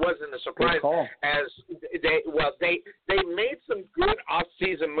me, it wasn't a surprise, as they made some good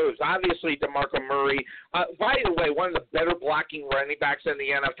off-season moves. Obviously, DeMarco Murray, by the way, one of the better blocking running backs in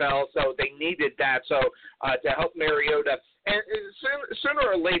the NFL, so they needed that. So to help Mariota. And sooner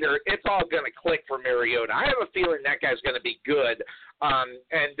or later, it's all going to click for Mariota. I have a feeling that guy's going to be good.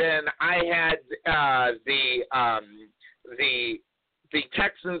 And then I had the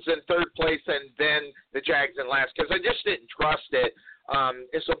Texans in third place, and then the Jags in last, because I just didn't trust it.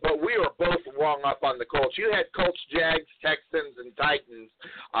 But we were both wrong up on the Colts. You had Colts, Jags, Texans, and Titans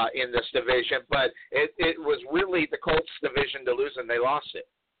in this division, but it was really the Colts division to lose, and they lost it.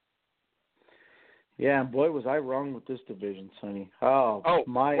 Yeah, boy, was I wrong with this division, Sonny.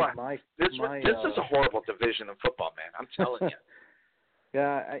 This is a horrible division of football, man. I'm telling you.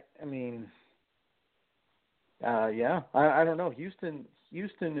 Yeah, I mean, I don't know. Houston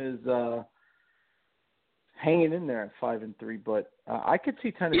is hanging in there at 5-3, but I could see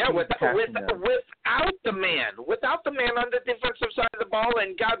Tennessee. Yeah, without the man on the defensive side of the ball,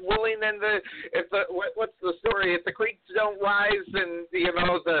 and God willing, what's the story? If the creeks don't rise, and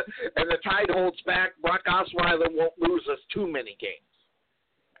the tide holds back, Brock Osweiler won't lose us too many games.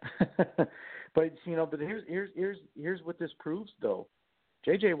 But here's what this proves, though.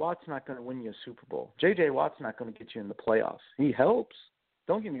 J.J. Watt's not going to win you a Super Bowl. J.J. Watt's not going to get you in the playoffs. He helps.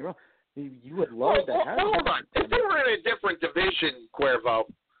 Don't get me wrong. You would love to have him. Hold on. If they were in a different division, Cuervo,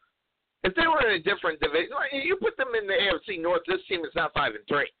 you put them in the AFC North, this team is not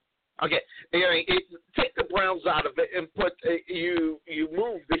 5-3. Okay. Take the Browns out of it and put you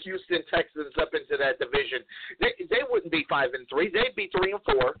move the Houston Texans up into that division. They wouldn't be 5-3. They'd be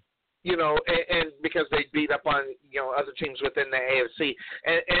 3-4. And because they beat up on, other teams within the AFC.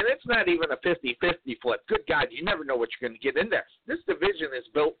 And it's not even a 50-50 flip. Good God, you never know what you're going to get in there. This division is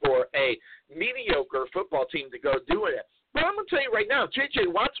built for a mediocre football team to go do it. But I'm going to tell you right now, J.J.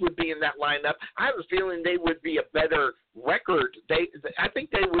 Watts would be in that lineup. I have a feeling they would be a better record. I think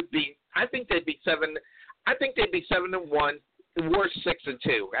they'd be 7. I think they'd be 7-1. Worst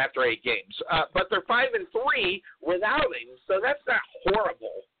 6-2 after 8 games. But they're 5-3 without him, so that's not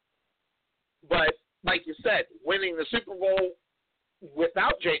horrible. But like you said, winning the Super Bowl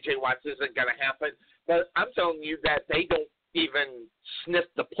without J.J. Watts isn't going to happen. But I'm telling you that they don't even sniff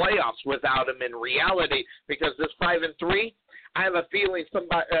the playoffs without him in reality, because this 5-3, I have a feeling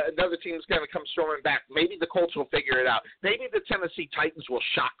another team's going to come storming back. Maybe the Colts will figure it out. Maybe the Tennessee Titans will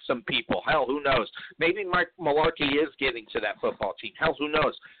shock some people. Hell, who knows? Maybe Mike Malarkey is getting to that football team. Hell, who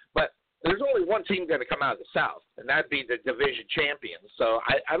knows? But there's only one team going to come out of the South, and that'd be the division champions. So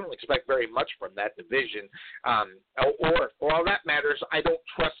I don't expect very much from that division. Or for all that matters, I don't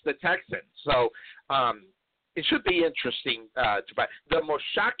trust the Texans. So it should be interesting to buy. The most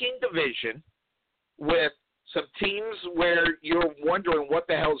shocking division with some teams where you're wondering what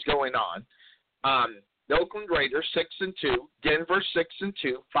the hell's going on. The Oakland Raiders 6-2, Denver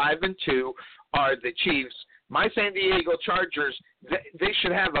 6-2, 5-2 are the Chiefs. My San Diego Chargers, they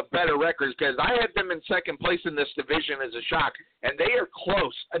should have a better record, because I had them in second place in this division as a shock, and they are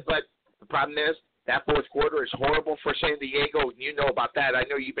close. But the problem is that fourth quarter is horrible for San Diego, and you know about that. I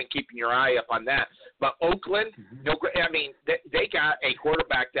know you've been keeping your eye up on that. But Oakland, they got a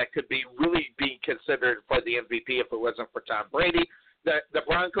quarterback that could be really be considered for the MVP if it wasn't for Tom Brady. The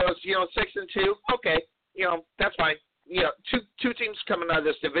Broncos, 6-2, okay, that's fine. Two teams coming out of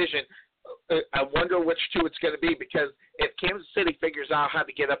this division. I wonder which two it's going to be, because if Kansas City figures out how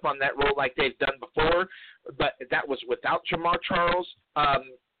to get up on that roll like they've done before, but that was without Jamar Charles,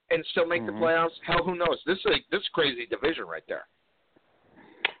 and still make the playoffs, hell, who knows? This is crazy division right there.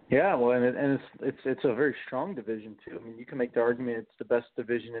 Yeah, well, and it's a very strong division too. I mean, you can make the argument it's the best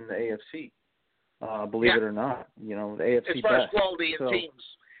division in the AFC. Believe it or not, the AFC as far best. As quality of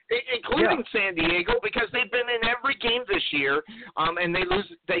teams. including San Diego, because they've been in every game this year, and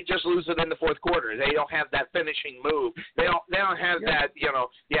they just lose it in the fourth quarter. They don't have that finishing move. They don't have that,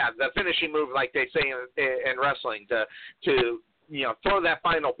 the finishing move like they say in wrestling to throw that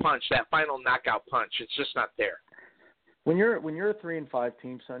final punch, that final knockout punch. It's just not there. When you're a 3-5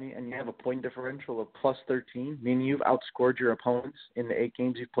 team, Sonny, and you have a point differential of plus 13, meaning you've outscored your opponents in the 8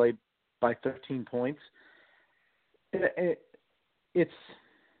 games you've played by 13 points, it's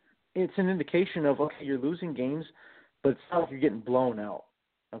an indication of, okay, you're losing games, but it's not like you're getting blown out.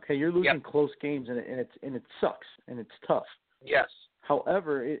 Okay, you're losing close games, and it sucks and it's tough. Yes.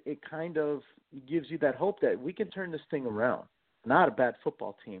 However, it kind of gives you that hope that we can turn this thing around. Not a bad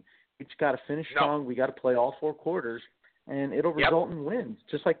football team. We just got to finish strong. We got to play all 4 quarters, and it'll result in wins,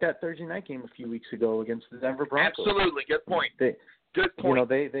 just like that Thursday night game a few weeks ago against the Denver Broncos. Absolutely, good point. Good point.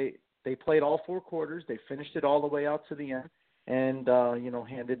 They played all 4 quarters. They finished it all the way out to the end. And,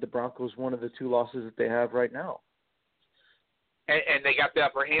 handed the Broncos one of the 2 losses that they have right now. And they got the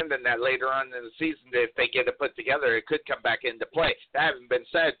upper hand in that later on in the season. If they get it put together, it could come back into play. That having been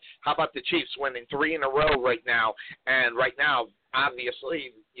said, how about the Chiefs winning 3 in a row right now? And right now,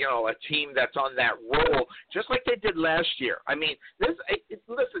 obviously, a team that's on that roll, just like they did last year. I mean,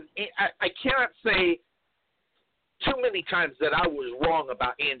 listen, I cannot say too many times that I was wrong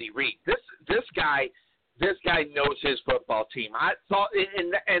about Andy Reid. This guy knows his football team. I thought,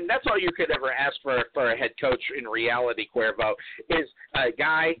 and that's all you could ever ask for a head coach in reality, Cuervo, is a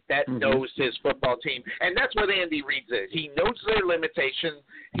guy that knows his football team. And that's what Andy Reid is. He knows their limitations.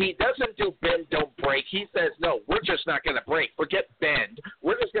 He doesn't do bend, don't break. He says, no, we're just not going to break. Forget bend.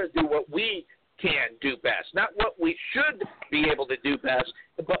 We're just going to do what we can do best. Not what we should be able to do best,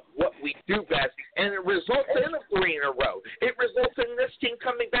 but what we do best. And it results in a 3 in a row. It results in this team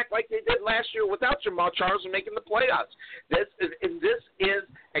coming back like they did last year without Jamal Charles and making the playoffs. This is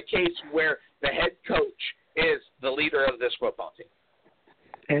a case where the head coach is the leader of this football team.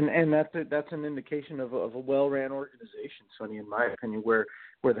 And that's an indication of a well-ran organization, Sonny, in my opinion, where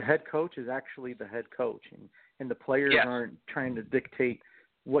the head coach is actually the head coach, and the players aren't trying to dictate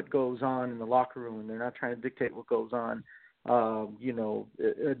what goes on in the locker room. They're not trying to dictate what goes on,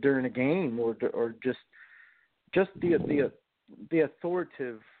 during a game or just the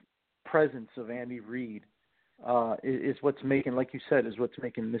authoritative presence of Andy Reid is what's making, like you said, is what's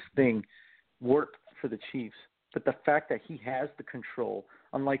making this thing work for the Chiefs. But the fact that he has the control,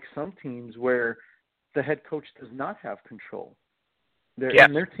 unlike some teams where the head coach does not have control.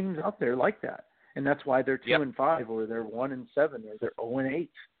 And there are teams out there like that. And that's why they're 2-5, or they're 1-7, or they're 0-8,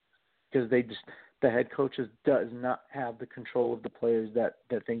 because the head coach does not have the control of the players that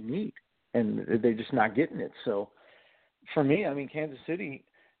they need, and they're just not getting it. So, for me, I mean, Kansas City,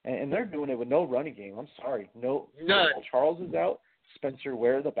 and they're doing it with no running game. I'm sorry, no. Charles is out. Spencer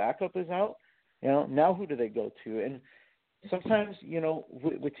Ware, the backup, is out. Now who do they go to? And sometimes,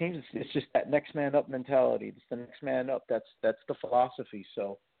 with teams, it's just that next man up mentality. It's the next man up. That's the philosophy.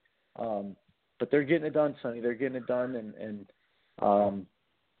 So. But they're getting it done, Sonny. They're getting it done, and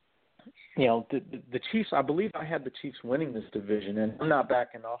the Chiefs. I believe I had the Chiefs winning this division, and I'm not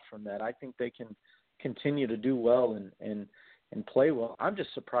backing off from that. I think they can continue to do well and play well. I'm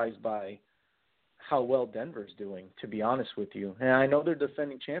just surprised by how well Denver's doing, to be honest with you. And I know they're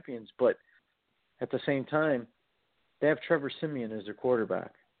defending champions, but at the same time, they have Trevor Siemian as their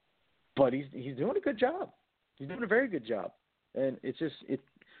quarterback. But he's doing a good job. He's doing a very good job, and it's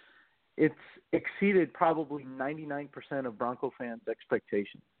exceeded probably 99% of Bronco fans'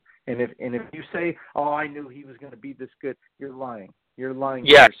 expectations. And if you say, "Oh, I knew he was going to be this good," you're lying. You're lying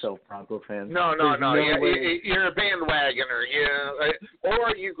to yourself, Bronco fans. No. You're a bandwagoner.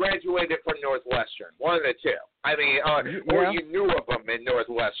 Or you graduated from Northwestern. One of the two. I mean, or you knew of them in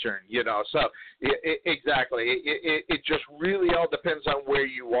Northwestern. So exactly. It just really all depends on where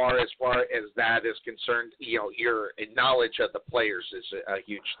you are as far as that is concerned. Your knowledge of the players is a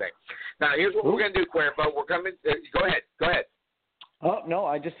huge thing. Now, here's what we're going to do, Cuervo. We're coming. Go ahead. Oh no,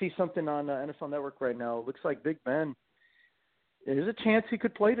 I just see something on NFL Network right now. It looks like Big Ben. There's a chance he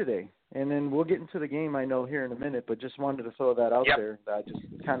could play today, and then we'll get into the game, I know, here in a minute, but just wanted to throw that out there. That just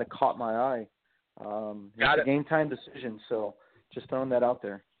kind of caught my eye. It's a game-time decision, so just throwing that out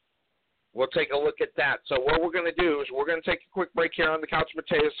there. We'll take a look at that. So what we're going to do is we're going to take a quick break here on the Couch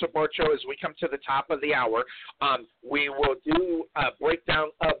Potatoes Support Show as we come to the top of the hour. We will do a breakdown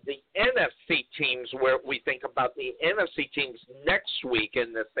of the NFC teams, where we think about the NFC teams next week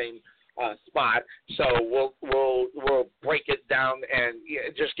in the same spot. So we'll break it down and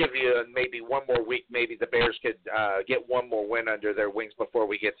just give you maybe one more week. Maybe the Bears could get one more win under their wings before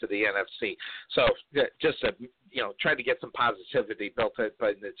we get to the NFC. So just a try to get some positivity built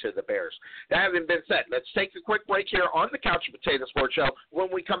into the Bears. That having been said, let's take a quick break here on the Couch Potato Sports Show. When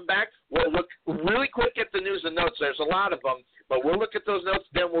we come back, we'll look really quick at the news and notes. There's a lot of them, but we'll look at those notes,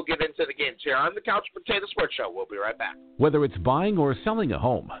 then we'll get into the games here on the Couch Potato Sports Show. We'll be right back. Whether it's buying or selling a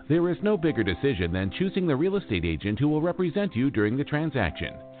home, there is no bigger decision than choosing the real estate agent who will represent you during the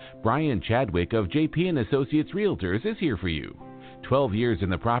transaction. Brian Chadwick of JP & Associates Realtors is here for you. 12 years in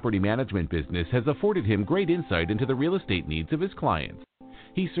the property management business has afforded him great insight into the real estate needs of his clients.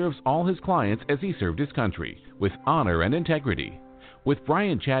 He serves all his clients as he served his country, with honor and integrity. With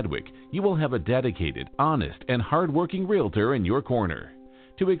Brian Chadwick, you will have a dedicated, honest, and hard-working realtor in your corner.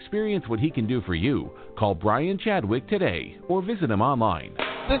 To experience what he can do for you, call Brian Chadwick today or visit him online.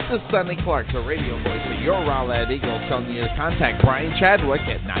 This is Sonny Clark, the radio voice of your Rowlett Eagles, telling you to contact Brian Chadwick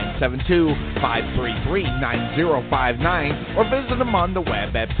at 972-533-9059 or visit him on the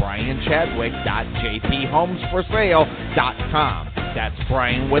web at brianchadwick.jphomesforsale.com. That's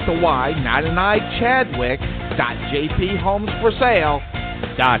Brian with a Y, not an I,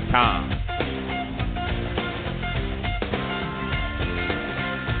 Chadwick.jphomesforsale.com.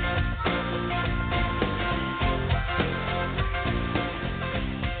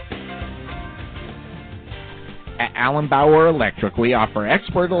 At Allen Bauer Electric, we offer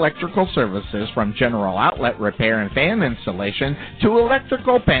expert electrical services from general outlet repair and fan installation to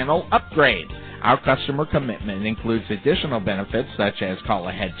electrical panel upgrade. Our customer commitment includes additional benefits such as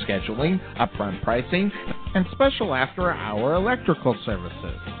call-ahead scheduling, upfront pricing, and special after-hour electrical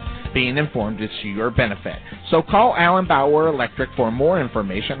services. Being informed is to your benefit. So call Allen Bauer Electric for more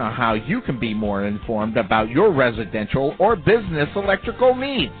information on how you can be more informed about your residential or business electrical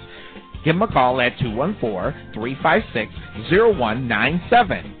needs. Give them a call at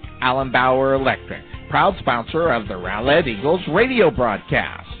 214-356-0197. Allen Bauer Electric, proud sponsor of the Rowlett Eagles radio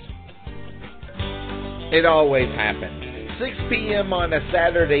broadcast. It always happens. 6 p.m. on a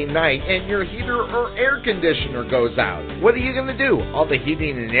Saturday night and your heater or air conditioner goes out. What are you going to do? All the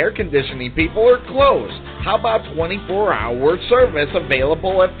heating and air conditioning people are closed. How about 24-hour service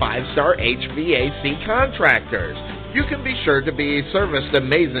available at 5-Star HVAC Contractors? You can be sure to be serviced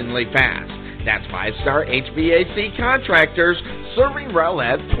amazingly fast. That's 5-Star HVAC Contractors, serving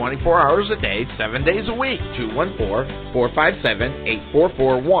Rowlett 24 hours a day, 7 days a week.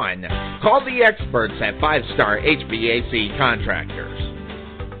 214-457-8441. Call the experts at 5-Star HVAC Contractors.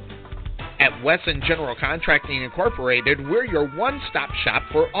 At Wesson General Contracting Incorporated, we're your one-stop shop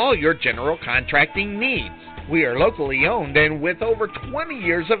for all your general contracting needs. We are locally owned and with over 20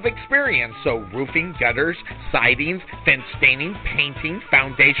 years of experience, so roofing, gutters, sidings, fence staining, painting,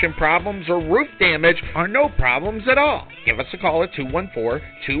 foundation problems, or roof damage are no problems at all. Give us a call at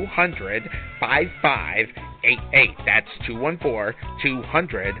 214-200-5588. That's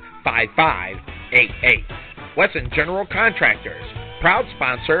 214-200-5588. Wesson General Contractors, proud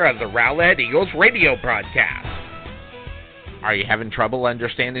sponsor of the Rowlett Eagles radio broadcast. Are you having trouble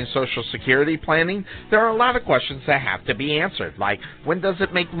understanding Social Security planning? There are a lot of questions that have to be answered, like when does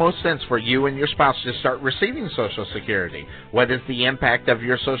it make most sense for you and your spouse to start receiving Social Security? What is the impact of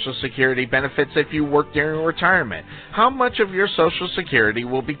your Social Security benefits if you work during retirement? How much of your Social Security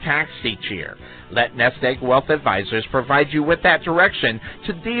will be taxed each year? Let Nest Egg Wealth Advisors provide you with that direction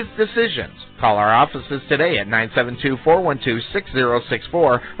to these decisions. Call our offices today at 972-412-6064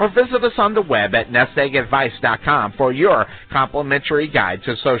 or visit us on the web at nesteggadvice.com for your complimentary guide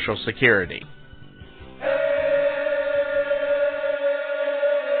to Social Security.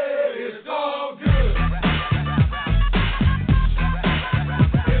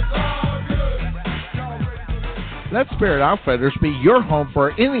 Let Spirit Outfitters be your home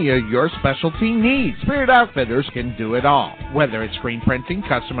for any of your specialty needs. Spirit Outfitters can do it all. Whether it's screen printing,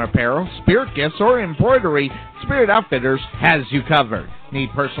 custom apparel, spirit gifts, or embroidery, Spirit Outfitters has you covered.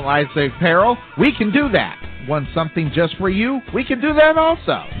 Need personalized apparel? We can do that. Want something just for you? We can do that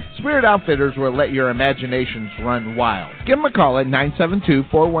also. Spirit Outfitters will let your imaginations run wild. Give them a call at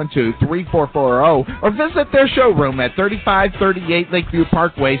 972-412-3440 or visit their showroom at 3538 Lakeview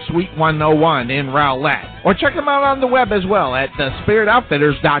Parkway, Suite 101 in Rowlett. Or check them out on the web as well at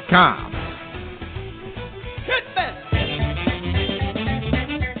thespiritoutfitters.com.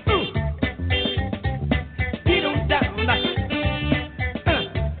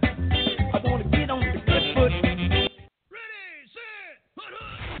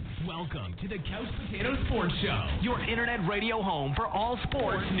 Welcome to the Couch Potato Sports Show, your internet radio home for all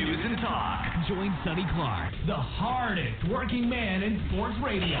sports news and talk. Join Sonny Clark, the hardest working man in sports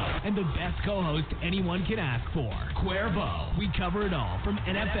radio, and the best co-host anyone can ask for, Cuervo. We cover it all from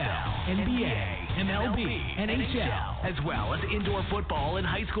NFL, NBA, MLB, NHL, as well as indoor football and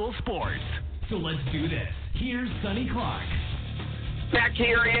high school sports. So let's do this. Here's Sonny Clark. Back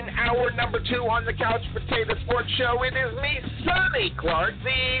here in hour number 2 on the Couch Potato Sports Show, it is me, Sonny Clark,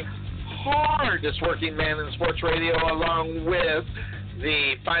 the hardest working man in sports radio, along with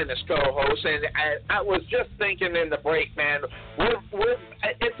the finest co-host. And I was just thinking in the break, man,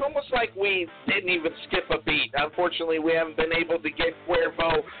 it's almost like we didn't even skip a beat. Unfortunately, we haven't been able to get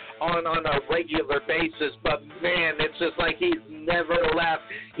Cuervo on a regular basis, but man, it's just like he's never left.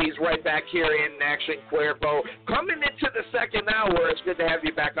 He's right back here in action. Cuervo, coming into the second hour, it's good to have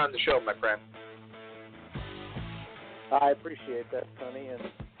you back on the show, my friend. I appreciate that, Sonny, and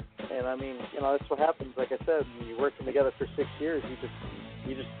I mean, you know, that's what happens. Like I said, when you're working together for 6 years,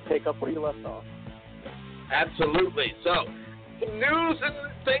 you just take up where you left off. Absolutely. So, news and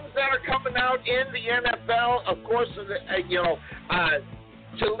things that are coming out in the NFL, of course,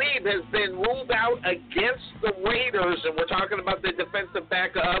 Talib has been ruled out against the Raiders, and we're talking about the defensive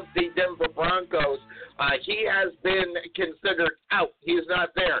back of the Denver Broncos. He has been considered out. He's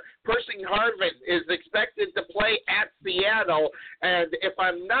not there. Percy Harvin is expected to play at Seattle, and if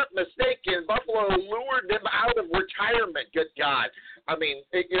I'm not mistaken, Buffalo lured him out of retirement. Good God. I mean,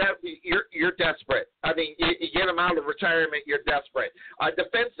 you're desperate. I mean, you get him out of retirement, you're desperate.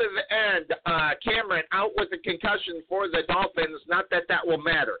 Defensive end, Cameron, out with a concussion for the Dolphins. Not that will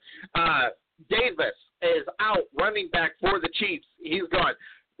matter. Davis is out, running back for the Chiefs. He's gone.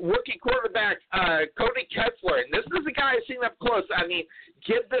 Rookie quarterback, Cody Kessler, and this is a guy I've seen up close. I mean,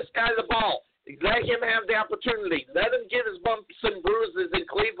 give this guy the ball. Let him have the opportunity. Let him get his bumps and bruises in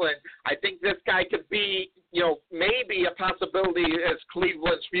Cleveland. I think this guy could be, maybe a possibility as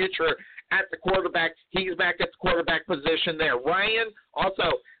Cleveland's future at the quarterback. He's back at the quarterback position there. Ryan,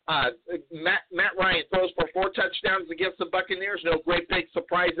 also, Matt Ryan throws for 4 touchdowns against the Buccaneers. No great big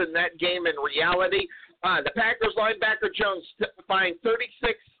surprise in that game in reality. The Packers linebacker Jones fined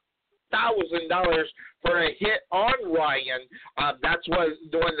 $36,000 for a hit on Ryan. That's one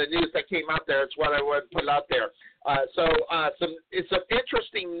of the news that came out there. It's what I would put out there. Some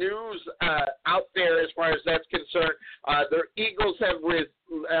interesting news out there as far as that's concerned. The Eagles have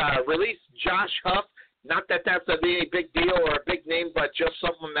released Josh Huff. Not that that's a big deal or a big name, but just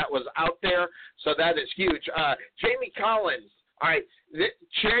someone that was out there. So that is huge. Jamie Collins, all right,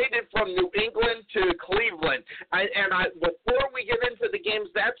 traded from New England to Cleveland. Before we get into the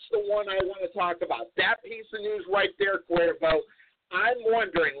games, that's the one I want to talk about. That piece of news right there, Cuervo. I'm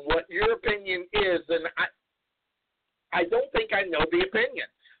wondering what your opinion is, and I don't think I know the opinion.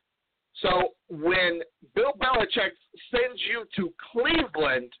 So when Bill Belichick sends you to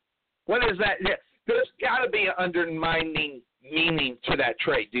Cleveland, what is that? There's got to be an undermining meaning to that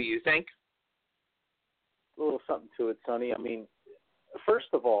trade, do you think? A little something to it, Sonny. I mean,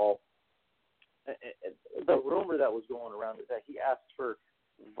 first of all, the rumor that was going around is that he asked for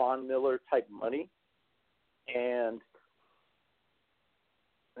Von Miller-type money, and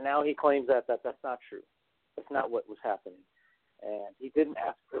now he claims that that's not true. That's not what was happening. And he didn't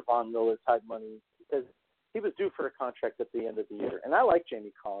ask for Von Miller-type money because he was due for a contract at the end of the year. And I like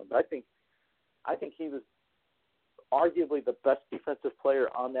Jamie Collins. I think he was arguably the best defensive player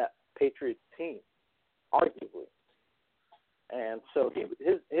on that Patriots team, arguably. And so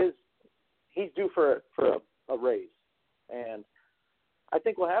he's due for a raise. And I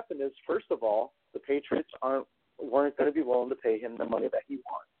think what happened is, first of all, the Patriots weren't going to be willing to pay him the money that he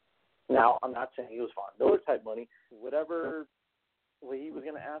wants. Now, I'm not saying he was Von Miller type money. Whatever he was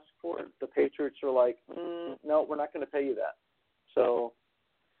going to ask for, the Patriots were like, no, we're not going to pay you that. So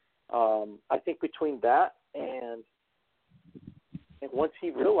I think between that and once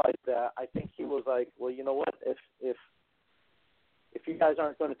he realized that, I think he was like, well, you know what? If you guys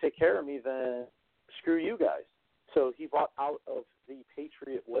aren't going to take care of me, then screw you guys. So he bought out of the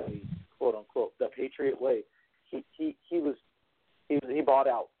Patriot way, quote unquote, the Patriot way. He bought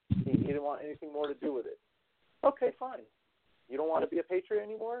out. He didn't want anything more to do with it. Okay, fine. You don't want to be a Patriot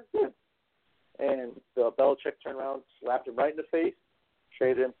anymore? Good. And Belichick turned around, slapped him right in the face,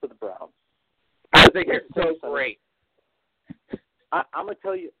 traded him to the Browns. I think it's so great. I'm going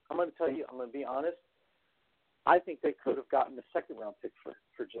to be honest. I think they could have gotten a second-round pick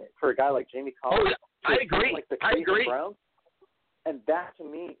for a guy like Jamie Collins. Oh, yeah. I agree. Like the I agree. Browns. And that, to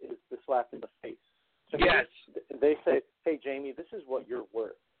me, is the slap in the face. So yes. They say, hey, Jamie, this is what you're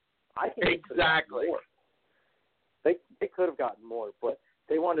worth. I think exactly. They could have gotten more, but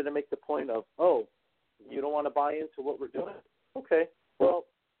they wanted to make the point of, oh, you don't want to buy into what we're doing? Okay, well,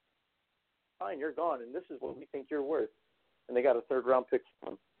 fine, you're gone, and this is what we think you're worth. And they got a third-round pick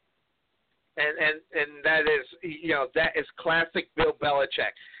from him. And that is classic Bill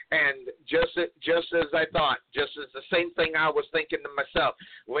Belichick. And just as I thought, just as the same thing I was thinking to myself,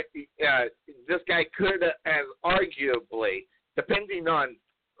 could have arguably, depending on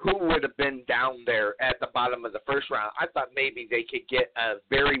who would have been down there at the bottom of the first round, I thought maybe they could get a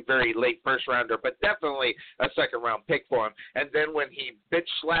very, very late first rounder, but definitely a second-round pick for him. And then when he bitch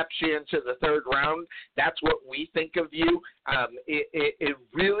slaps you into the third round, that's what we think of you. It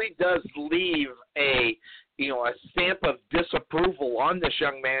really does leave a stamp of disapproval on this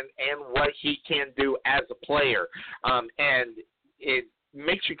young man and what he can do as a player. And it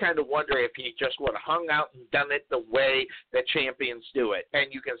makes you kind of wonder if he just would have hung out and done it the way that champions do it. And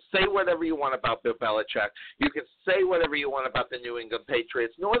you can say whatever you want about Bill Belichick. You can say whatever you want about the New England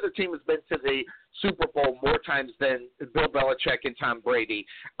Patriots. No other team has been to the Super Bowl more times than Bill Belichick and Tom Brady.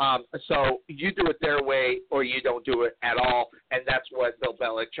 So you do it their way or you don't do it at all, and that's what Bill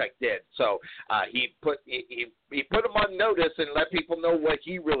Belichick did. So he put them on notice and let people know what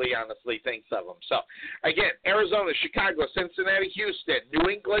he really honestly thinks of them. So, again, Arizona, Chicago, Cincinnati, Houston, New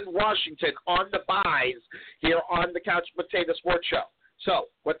England, Washington on the buys here on the Couch Potato Sports Show. So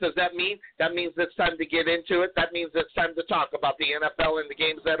what does that mean? That means it's time to get into it. That means it's time to talk about the NFL and the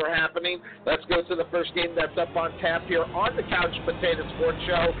games that are happening. Let's go to the first game that's up on tap here on the Couch Potato Sports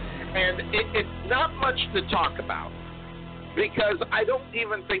Show. And it's not much to talk about because I don't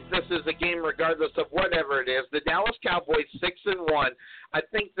even think this is a game regardless of whatever it is. The Dallas Cowboys 6-1. I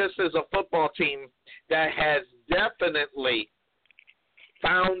think this is a football team that has definitely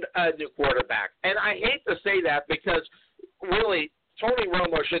found a new quarterback. And I hate to say that because really Tony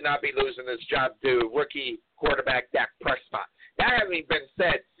Romo should not be losing his job to rookie quarterback Dak Prescott. That having been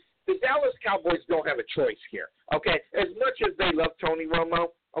said, the Dallas Cowboys don't have a choice here, okay? As much as they love Tony Romo,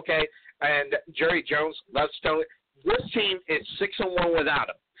 okay, and Jerry Jones loves Tony, this team is 6-1 without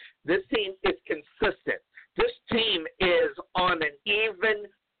him. This team is consistent. This team is on an even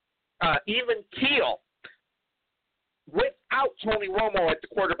keel without Tony Romo at the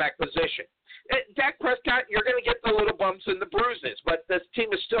quarterback position. Dak Prescott, you're going to get the little bumps and the bruises, but this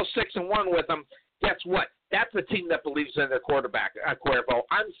team is still 6-1 with him. Guess what? That's a team that believes in their quarterback, Cuervo.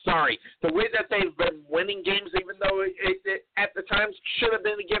 I'm sorry. The way that they've been winning games, even though it at the times should have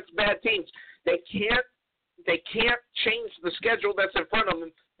been against bad teams, they can't change the schedule that's in front of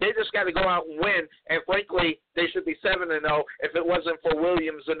them. They just got to go out and win, and frankly, they should be 7-0 if it wasn't for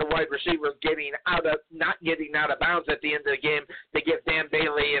Williams and the wide receiver not getting out of bounds at the end of the game to give Dan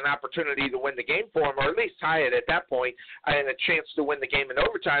Bailey an opportunity to win the game for him, or at least tie it at that point, and a chance to win the game in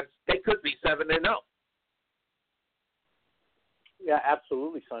overtime. They could be 7-0. Yeah,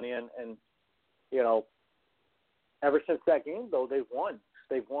 absolutely, Sonny, and ever since that game though, they've won.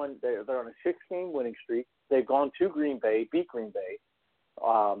 They're on a 6-game winning streak. They've gone to Green Bay, beat Green Bay.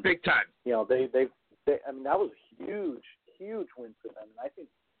 Big time. They I mean, that was a huge win for them, and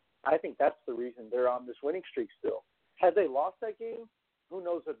I think that's the reason they're on this winning streak still. Had they lost that game, who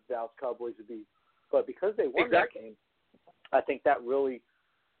knows what the Dallas Cowboys would be? But because they won that game, I think that really,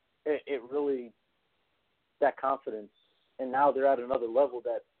 that confidence, and now they're at another level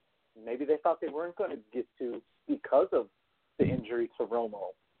that maybe they thought they weren't going to get to because of the injury to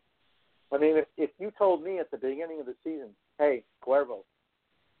Romo. I mean, if you told me at the beginning of the season, hey, Cuervo,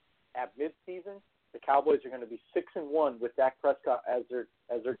 at midseason, the Cowboys are going to be 6-1 with Dak Prescott as their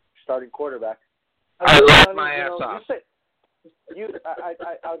starting quarterback, I laughed my ass off.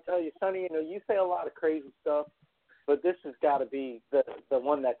 I'll tell you, Sonny, you say a lot of crazy stuff, but this has got to be the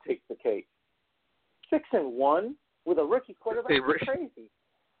one that takes the cake. 6-1 with a rookie quarterback is crazy.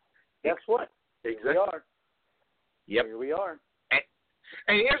 Guess what? Exactly. Here we are. Yep. Here we are.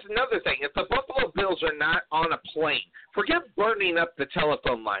 And here's another thing. If the Buffalo Bills are not on a plane, forget burning up the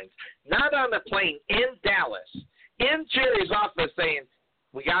telephone lines, not on a plane in Dallas, in Jerry's office saying,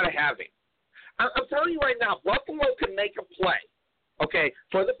 we got to have him. I'm telling you right now, Buffalo can make a play, okay,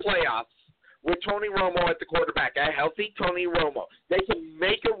 for the playoffs with Tony Romo at the quarterback, a healthy Tony Romo. They can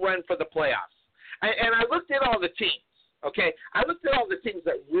make a run for the playoffs. And I looked at all the teams. Okay, I looked at all the teams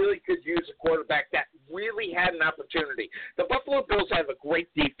that really could use a quarterback that really had an opportunity. The Buffalo Bills have a great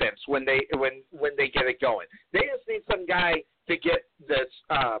defense when they get it going. They just need some guy to get the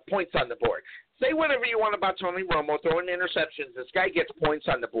points on the board. Say whatever you want about Tony Romo throwing interceptions. This guy gets points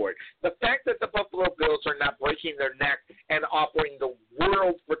on the board. The fact that the Buffalo Bills are not breaking their neck and offering the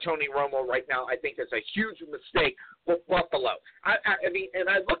world for Tony Romo right now, I think is a huge mistake for Buffalo. I mean, and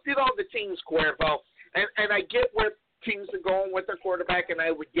I looked at all the teams, Cuervo, and I get where teams are going with their quarterback, and I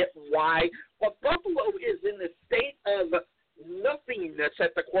would get why. But Buffalo is in a state of nothingness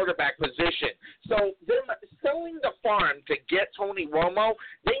at the quarterback position. So they're selling the farm to get Tony Romo.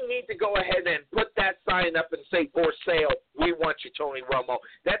 They need to go ahead and put that sign up and say, for sale, we want you, Tony Romo.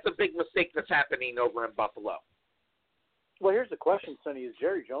 That's a big mistake that's happening over in Buffalo. Well, here's the question, Sonny. Is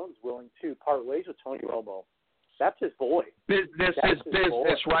Jerry Jones willing to part ways with Tony Romo? That's his boy. Business is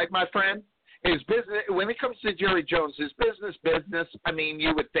business, right, my friend? Is business when it comes to Jerry Jones, is business? I mean,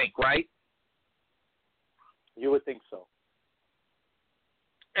 you would think, right? You would think so.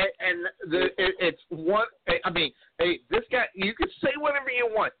 And it's one. I mean, hey, this guy. You can say whatever you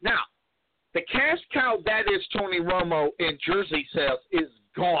want. Now, the cash cow that is Tony Romo in jersey sales is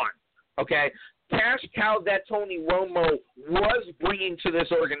gone. Okay, cash cow that Tony Romo was bringing to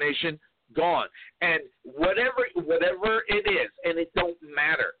this organization, gone. And whatever it is, and it don't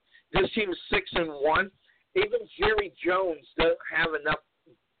matter. This team's 6-1. Even Jerry Jones doesn't have enough.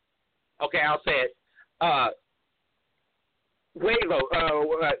 Okay, I'll say it. They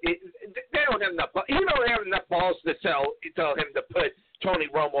don't have enough. He don't have enough balls to tell him to put Tony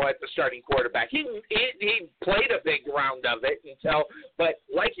Romo at the starting quarterback. He played a big round of it but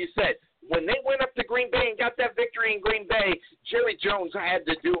like you said, when they went up to Green Bay and got that victory in Green Bay, Jerry Jones had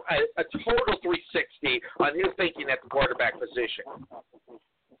to do a total 360 on his thinking at the quarterback position.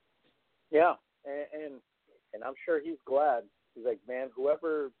 Yeah, and I'm sure he's glad. He's like, man,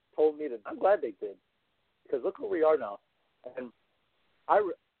 whoever told me to, I'm glad they did, because look where we are now. And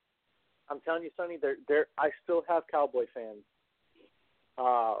I'm telling you, Sonny, I still have Cowboy fans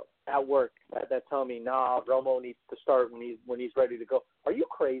at work that tell me, nah, Romo needs to start when he's ready to go. Are you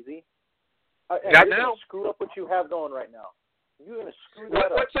crazy? You're going to screw up what you have going right now. You're going to screw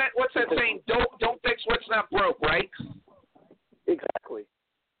that up. What's that saying? Don't fix what's not broke, right? Exactly.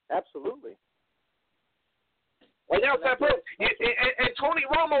 Absolutely. Well, now it's not broke. And Tony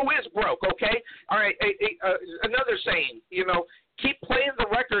Romo is broke, okay? All right, another saying, keep playing the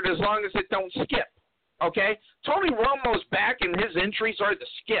record as long as it don't skip, okay? Tony Romo's back and his injuries are the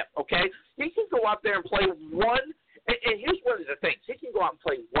skip, okay? He can go out there and play one, and here's one of the things. He can go out and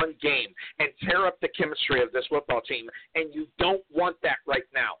play one game and tear up the chemistry of this football team, and you don't want that right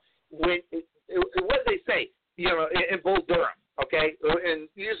now. What do they say, in Bull Durham, okay, and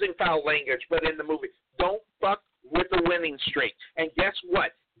using foul language, but in the movie, don't fuck with the winning streak. And guess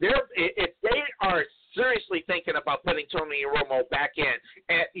what? If they are seriously thinking about putting Tony Romo back in,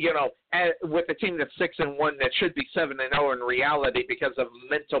 with a team that's 6-1 that should be 7-0 in reality because of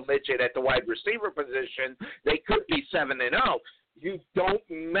mental midget at the wide receiver position, they could be 7-0. You don't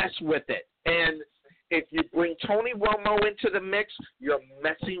mess with it. And if you bring Tony Romo into the mix, you're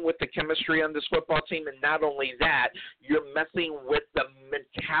messing with the chemistry on this football team. And not only that, you're messing with the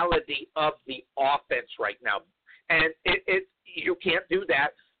mentality of the offense right now. And you can't do that,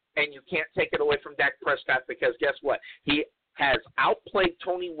 and you can't take it away from Dak Prescott, because guess what? He has outplayed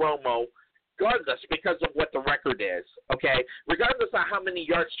Tony Romo regardless because of what the record is, okay? Regardless of how many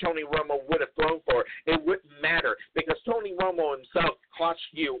yards Tony Romo would have thrown for, it wouldn't matter, because Tony Romo himself cost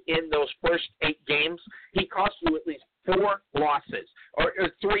you in those first 8 games, he cost you at least 4 losses, or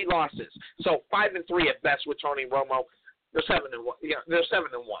 3 losses. So 5-3 at best with Tony Romo. They're 7-1. Yeah, they're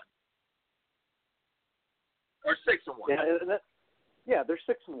 7-1. Or 6-1. Yeah, they're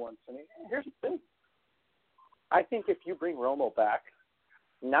 6-1. I mean, here's the thing. I think if you bring Romo back,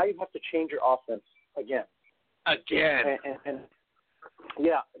 now you have to change your offense again. And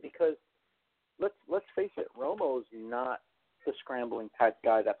yeah, because let's face it, Romo's not the scrambling type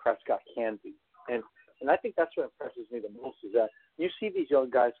guy that Prescott can be. And I think that's what impresses me the most, is that you see these young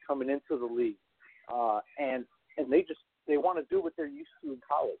guys coming into the league, and they want to do what they're used to in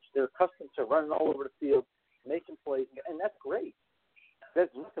college. They're accustomed to running all over the field, making plays, and that's great. There's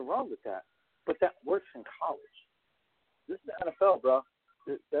nothing wrong with that. But that works in college. This is the NFL, bro.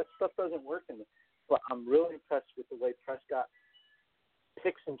 That stuff doesn't work in it. But I'm really impressed with the way Prescott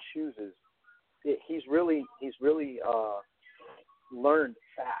picks and chooses. He's really learned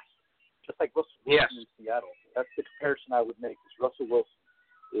fast, just like Russell Wilson in Seattle. That's the comparison I would make. Is Russell Wilson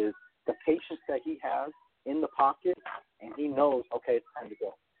is the patience that he has in the pocket, and he knows, okay, it's time to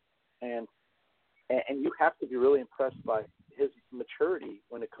go. And you have to be really impressed by his maturity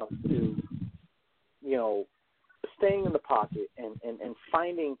when it comes to, staying in the pocket and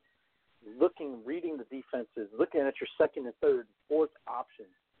finding, reading the defenses, looking at your second and third and fourth options,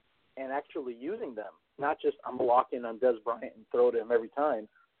 and actually using them. Not just, I'm going to lock in on Des Bryant and throw to him every time.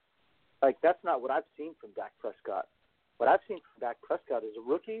 Like, that's not what I've seen from Dak Prescott. What I've seen from Dak Prescott is a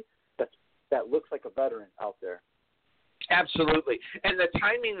rookie that looks like a veteran out there. Absolutely. And the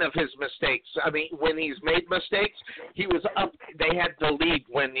timing of his mistakes, I mean, when he's made mistakes, he was up. They had the lead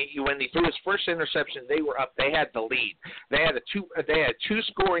when he threw his first interception. They were up. They had the lead. They had a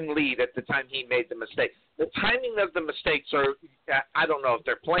 2-scoring lead at the time he made the mistake. The timing of the mistakes are, I don't know if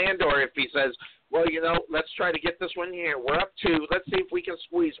they're planned or if he says, well, let's try to get this one here. We're up 2. Let's see if we can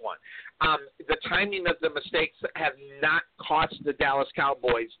squeeze one. The timing of the mistakes have not cost the Dallas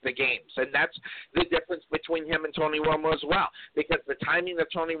Cowboys the games, and that's the difference between him and Tony Romo as well, because the timing of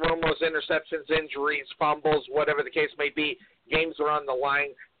Tony Romo's interceptions, injuries, fumbles, whatever the case may be, games are on the line,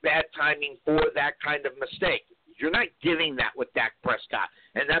 bad timing for that kind of mistake. You're not getting that with Dak Prescott.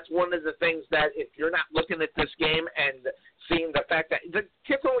 And that's one of the things that if you're not looking at this game and seeing the fact that the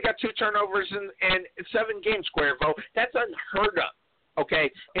kid's only got 2 turnovers in 7 games, Cuervo, that's unheard of, okay,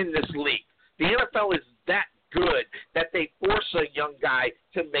 in this league. The NFL is that good that they force a young guy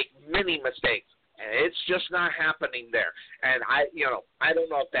to make many mistakes. And it's just not happening there. And I don't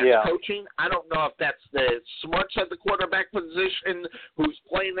know if that's coaching. I don't know if that's the smarts of the quarterback position who's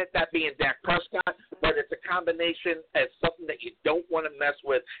playing it, that being Dak Prescott. But it's a combination as something that you don't want to mess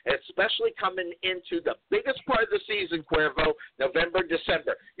with, especially coming into the biggest part of the season, Cuervo, November,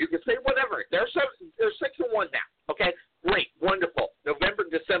 December. You can say whatever. They're 6-1 now. Okay, great, wonderful. November,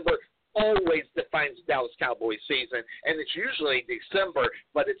 December always defines Dallas Cowboys season, and it's usually December,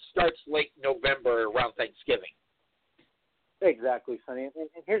 but it starts late November around Thanksgiving. Exactly, Sonny. And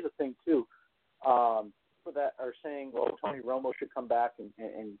here's the thing, too. For that are saying, well, Tony Romo should come back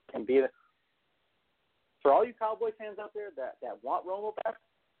and be there. For all you Cowboy fans out there that want Romo back,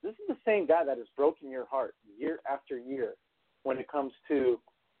 this is the same guy that has broken your heart year after year when it comes to,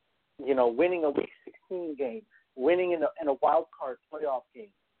 winning a Week 16 game, winning in a wild card playoff game.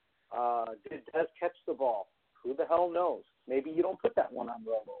 Did Dez catch the ball? Who the hell knows? Maybe you don't put that one on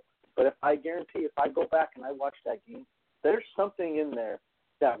Romo. But I guarantee if I go back and I watch that game, there's something in there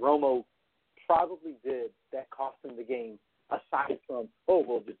that Romo probably did that cost him the game, aside from,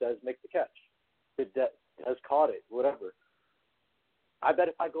 did Dez make the catch? Did Dez caught it? Whatever. I bet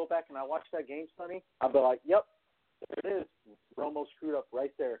if I go back and I watch that game, Sonny, I'll be like, yep, there it is. Romo screwed up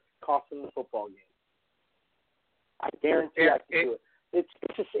right there, cost him the football game. I guarantee I can do it.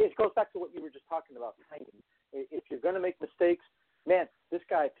 It goes back to what you were just talking about, timing. If you're going to make mistakes, man, this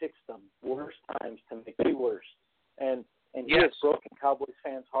guy picks the worst times to make the worst. And he has broken Cowboys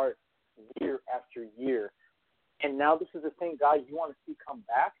fans' heart year after year. And now this is the same guy you want to see come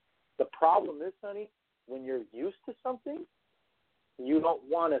back. The problem is, Sonny, when you're used to something, you don't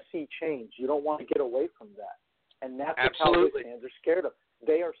want to see change. You don't want to get away from that. And that's what Cowboys fans are scared of.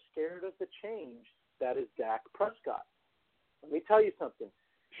 They are scared of the change that is Dak Prescott. Let me tell you something.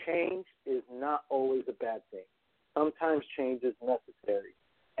 Change is not always a bad thing. Sometimes change is necessary.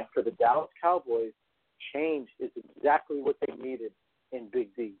 And for the Dallas Cowboys, change is exactly what they needed in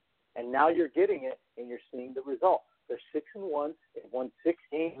Big D. And now you're getting it, and you're seeing the result. They're 6-1. They've won 6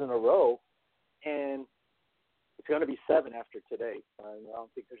 games in a row, and it's going to be 7 after today. I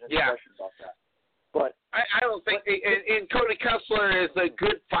don't think there's any question about that. But I don't think, and Cody Kessler is a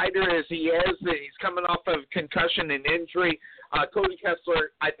good fighter as he is. He's coming off of concussion and injury. Cody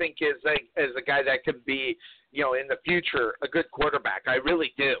Kessler, I think, is a guy that could be, in the future, a good quarterback. I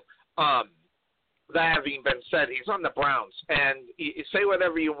really do. That having been said, he's on the Browns, and you say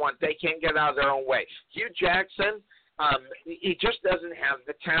whatever you want. They can't get out of their own way. Hugh Jackson, he just doesn't have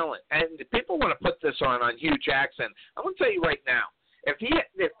the talent. And people want to put this on Hugh Jackson. I'm going to tell you right now, if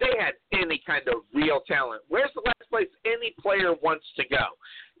they had any kind of real talent, where's the last place any player wants to go?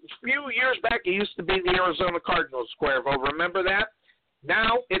 A few years back, it used to be the Arizona Cardinals, Cuervo. Remember that?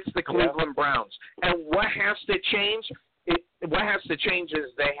 Now it's the Cleveland Browns. And what has to change? What has to change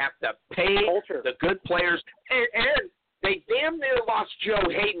is they have to pay the good players. And they damn near lost Joe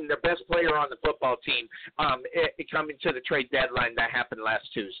Hayden, the best player on the football team, coming to the trade deadline that happened last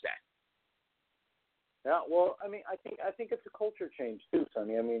Tuesday. Yeah, well, I mean, I think it's a culture change too,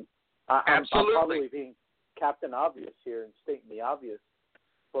 Sonny. I mean, I'm probably being Captain Obvious here and stating the obvious,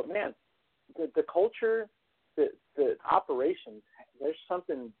 but man, the culture, the operations, there's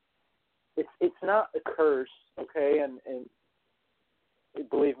something. It's not a curse, okay? And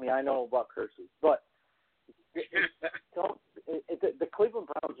believe me, I know about curses, but the Cleveland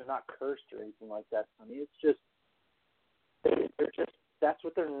Browns are not cursed or anything like that, Sonny. It's just they're just that's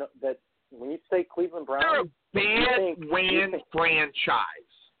what they're that. When you say Cleveland Browns, they're a bad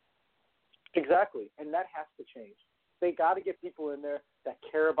franchise. Exactly, and that has to change. They got to get people in there that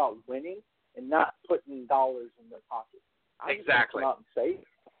care about winning and not putting dollars in their pockets. I'm just going to come out and say it.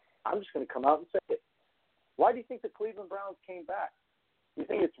 I'm just going to come out and say it. Why do you think the Cleveland Browns came back? You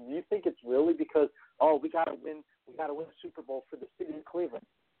think it's really because we got to win a Super Bowl for the city of Cleveland?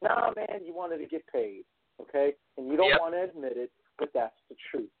 No, man, you wanted to get paid, okay? And you don't want to admit it, but that's the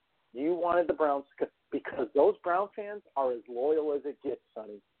truth. You wanted the Browns because those Brown fans are as loyal as it gets,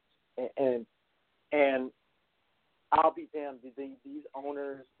 Sonny. And I'll be damned. These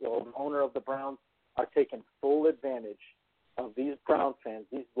owners, the owner of the Browns,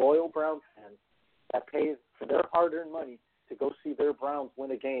 Browns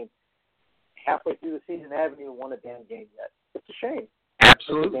win a game halfway through the season, haven't even won a damn game yet. It's a shame.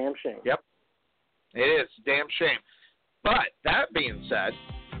 Absolutely. It's a damn shame. Yep. It is a damn shame. But that being said,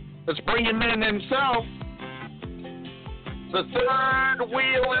 let's bring him in himself. The third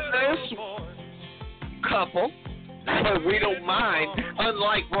wheel in this couple. But we don't mind.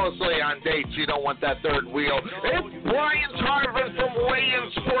 Unlike mostly on dates, you don't want that third wheel. It's Brian Tarvin from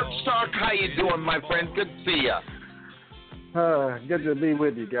Weigh-In Sports Talk. How you doing, my friend? Good to see you. Good to be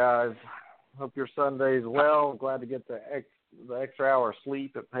with you guys. Hope your Sunday's well. Glad to get the extra hour of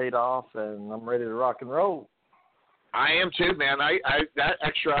sleep. It paid off, and I'm ready to rock and roll. I am too, man. I that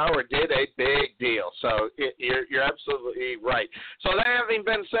extra hour did a big deal. So you're absolutely right. So that having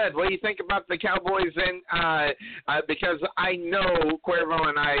been said, what do you think about the Cowboys? And because I know Cuervo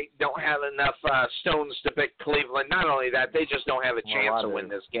and I don't have enough stones to pick Cleveland. Not only that, they just don't have a chance to win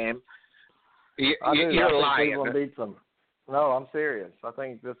this game. You're lying. Cleveland beats them. No, I'm serious. I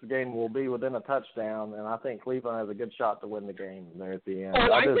think this game will be within a touchdown, and I think Cleveland has a good shot to win the game there at the end.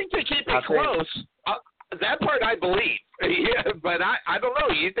 Oh, I think they keep it close. That part I believe. Yeah, but I don't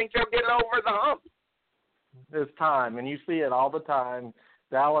know. You think they'll get over the hump? It's time, and you see it all the time.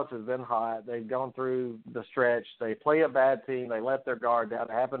 Dallas has been hot. They've gone through the stretch. They play a bad team. They let their guard down.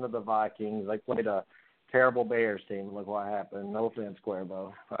 It happened to the Vikings. They played a terrible Bears team. Look what happened. No offense,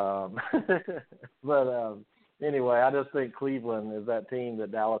 Cuervo. But anyway, I just think Cleveland is that team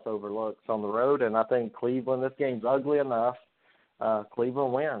that Dallas overlooks on the road, and I think Cleveland, this game's ugly enough.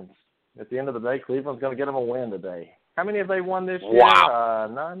 Cleveland wins. At the end of the day, Cleveland's going to get them a win today. How many have they won this year? Wow.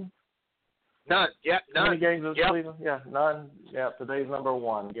 None? None. Yeah, none. How many games is Cleveland? Yeah, none. Yeah, today's number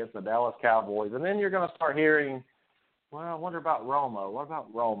one against the Dallas Cowboys. And then you're going to start hearing, well, I wonder about Romo. What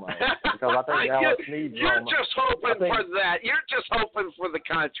about Romo? Because I think Dallas needs Romo. You're just hoping for that. You're just hoping for the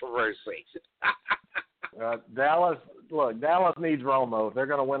controversy. Dallas needs Romo. If they're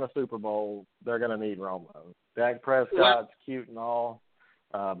going to win a Super Bowl, they're going to need Romo. Dak Prescott's cute and all.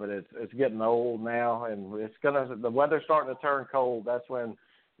 But it's getting old now, and the weather's starting to turn cold. That's when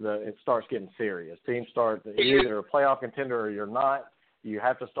it starts getting serious. Teams start you're either a playoff contender or you're not. You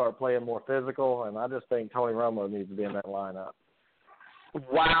have to start playing more physical, and I just think Tony Romo needs to be in that lineup.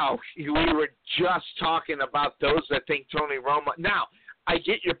 Wow, we were just talking about those that think Tony Romo. Now, I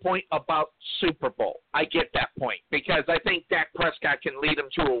get your point about Super Bowl. I get that point because I think Dak Prescott can lead them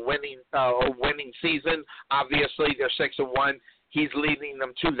to a winning season. Obviously, they're 6-1. He's leading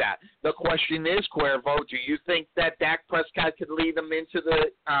them to that. The question is, Cuervo, do you think that Dak Prescott can lead them into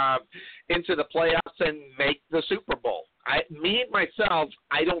the playoffs and make the Super Bowl? Myself,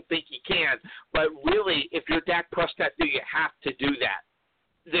 I don't think he can. But really, if you're Dak Prescott, do you have to do that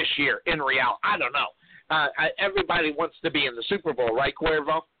this year in reality? I don't know. Everybody wants to be in the Super Bowl, right,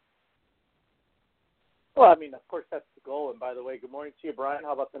 Cuervo? Well, I mean, of course, that's the goal. And by the way, good morning to you, Brian.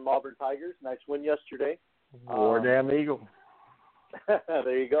 How about the Auburn Tigers? Nice win yesterday. War damn Eagle.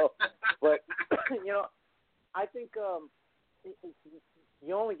 There you go. But I think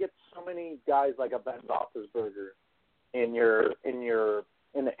you only get so many guys like a Ben Roethlisberger in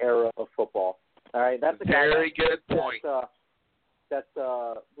the era of football. All right, that's a very good point. I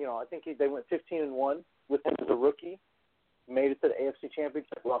think they went 15-1 with him as a rookie, made it to the AFC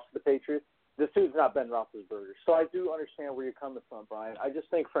Championship, lost to the Patriots. This dude's not Ben Roethlisberger, so I do understand where you're coming from, Brian. I just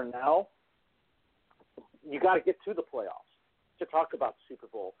think for now, you got to get to the playoffs to talk about the Super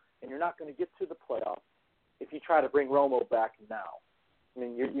Bowl, and you're not going to get to the playoffs if you try to bring Romo back now. I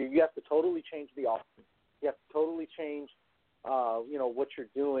mean, you have to totally change the offense. You have to totally change, what you're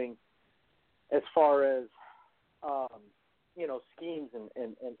doing as far as, schemes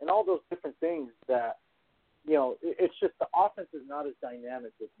and all those different things that, it's just the offense is not as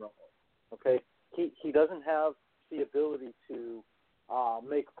dynamic with Romo. Okay, he doesn't have the ability to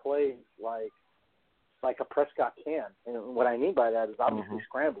make plays like a Prescott can. And what I mean by that is obviously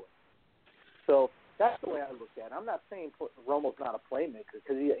scrambling. So that's the way I look at it. I'm not saying Romo's not a playmaker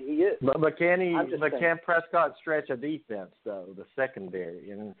because he is. But can Prescott stretch a defense, though, the secondary?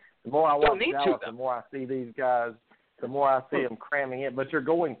 And the more I watch Dallas, the more I see these guys, the more I see them cramming in. But you're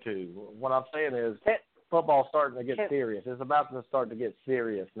going to. What I'm saying is football's starting to get serious. It's about to start to get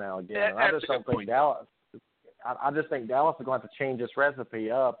serious now again. I just don't think Dallas – I just think Dallas is going to have to change this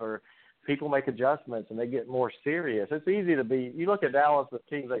recipe up, or people make adjustments and they get more serious. It's easy to be – you look at Dallas, the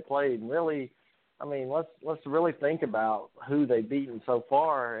teams they played, and really – I mean, let's really think about who they've beaten so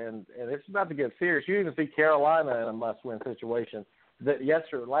far, and it's about to get serious. You even see Carolina in a must-win situation.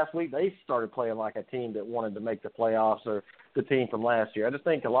 Last week they started playing like a team that wanted to make the playoffs, or the team from last year. I just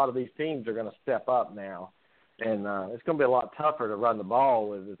think a lot of these teams are going to step up now, And it's going to be a lot tougher to run the ball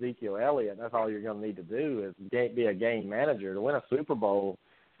with Ezekiel Elliott. That's all you're going to need to do is be a game manager. To win a Super Bowl,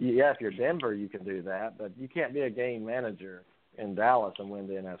 if you're Denver, you can do that, but you can't be a game manager in Dallas and win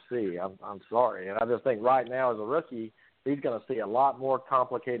the NFC. I'm sorry. And I just think right now as a rookie, he's going to see a lot more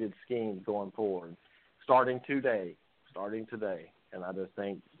complicated schemes going forward, starting today. And I just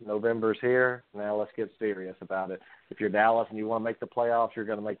think November's here. Now let's get serious about it. If you're Dallas and you want to make the playoffs, you're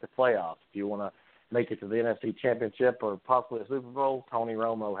going to make the playoffs. If you want to make it to the NFC Championship or possibly a Super Bowl, Tony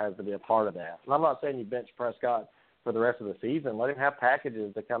Romo has to be a part of that. And I'm not saying you bench Prescott for the rest of the season. Let him have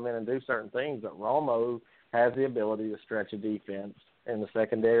packages to come in and do certain things, but Romo has the ability to stretch a defense in the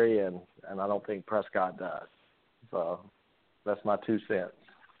secondary, and I don't think Prescott does. So that's my 2 cents.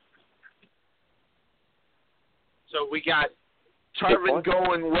 So we got Tarvin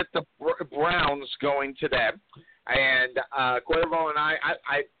going with the Browns going to them, and Cuervo and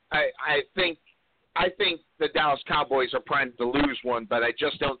I think the Dallas Cowboys are primed to lose one, but I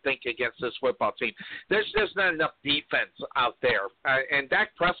just don't think against this football team. There's just not enough defense out there. And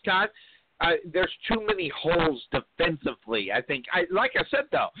Dak Prescott, there's too many holes defensively. I think, like I said,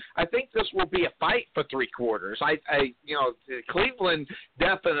 though, I think this will be a fight for 3 quarters. Cleveland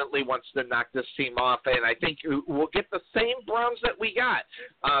definitely wants to knock this team off, and I think we'll get the same Browns that we got.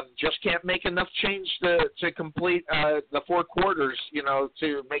 Just can't make enough change to complete the 4 quarters,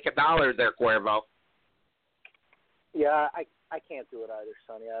 to make $1 there, Cuervo. Yeah, I can't do it either,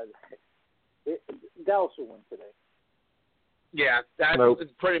 Sonny. Dallas will win today. Yeah, that's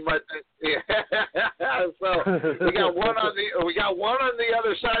pretty much. Yeah. So we got one on the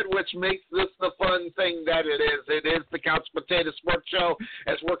other side, which makes this the fun thing that it is. It is the Couch Potato Sports Show.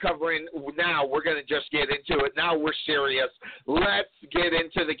 As we're covering now, we're going to just get into it. Now we're serious. Let's get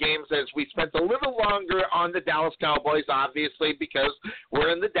into the games as we spent a little longer on the Dallas Cowboys, obviously, because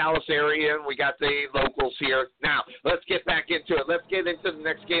we're in the Dallas area and we got the locals here. Now let's get back into it. Let's get into the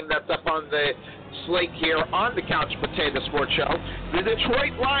next game that's up on the slate here on the Couch Potato Sports Show. The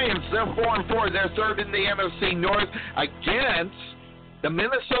Detroit Lions, they're 4-4. They're third in the NFC North against the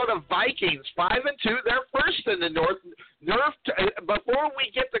Minnesota Vikings, 5-2. They're first in the North. Before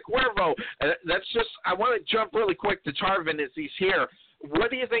we get to Cuervo, I want to jump really quick to Tarvin as he's here. What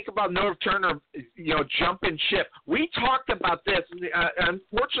do you think about Norv Turner, jumping ship? We talked about this.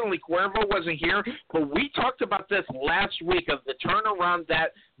 Unfortunately, Cuervo wasn't here, but we talked about this last week of the turnaround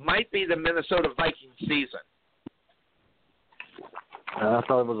that might be the Minnesota Vikings season. I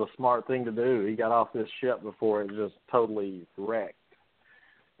thought it was a smart thing to do. He got off this ship before it just totally wrecked.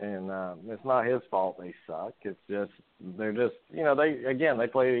 And it's not his fault they suck. It's just they're just they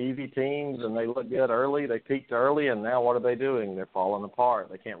play easy teams and they look good early. They peaked early, and now what are they doing? They're falling apart.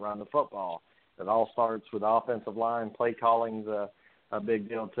 They can't run the football. It all starts with offensive line. Play calling's a big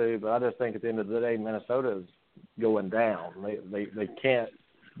deal too. But I just think at the end of the day, Minnesota's going down. They can't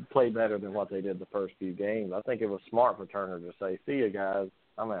play better than what they did the first few games. I think it was smart for Turner to say, "See you guys,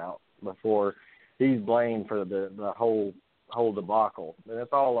 I'm out," before he's blamed for the whole debacle. And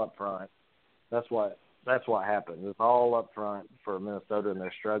it's all up front. That's what happens. It's all up front for Minnesota, and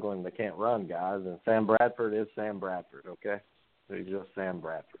they're struggling. They can't run, guys. And Sam Bradford is Sam Bradford, okay? He's just Sam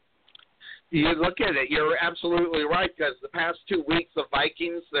Bradford. You look at it, you're absolutely right, because the past 2 weeks, the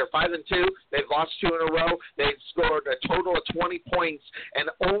Vikings, they're 5-2. They've lost 2 in a row. They've scored a total of 20 points and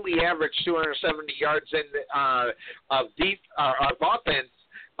only averaged 270 yards of offense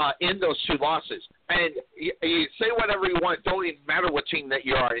in those 2 losses. And you say whatever you want. It don't even matter what team that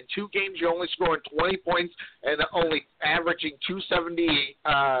you are. In 2 games, you're only scoring 20 points and only averaging 270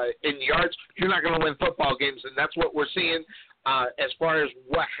 in yards. You're not going to win football games, and that's what we're seeing. As far as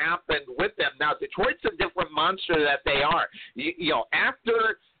what happened with them. Now, Detroit's a different monster that they are.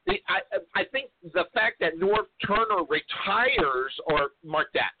 I think the fact that Norv Turner retires, or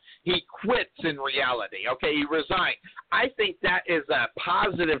mark that, he quits in reality, okay, he resigned. I think that is a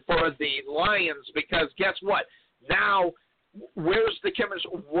positive for the Lions because guess what? Now, where's the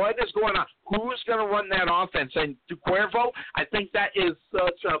chemistry? What is going on? Who's going to run that offense? And Cuervo, I think that is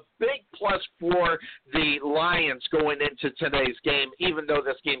such a big plus for the Lions going into today's game, even though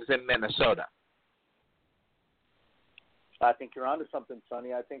this game's in Minnesota. I think you're onto something,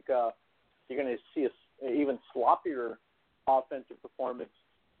 Sonny. I think you're going to see an even sloppier offensive performance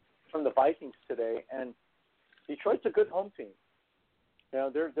from the Vikings today. And Detroit's a good home team.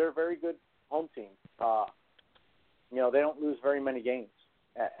 They're a very good home team. They don't lose very many games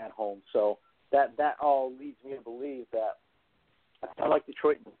at home. So that all leads me to believe that I like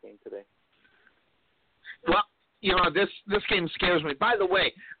Detroit in this game today. Well, this game scares me. By the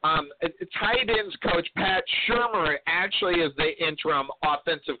way, tight ends coach Pat Shurmur actually is the interim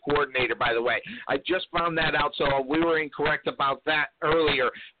offensive coordinator, by the way. I just found that out, so we were incorrect about that earlier.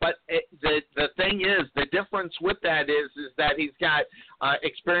 But the thing is, the difference with that is that he's got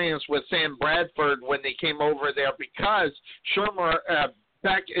experience with Sam Bradford when they came over there, because Shurmur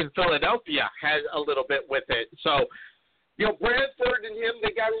back in Philadelphia had a little bit with it. So, Bradford and him,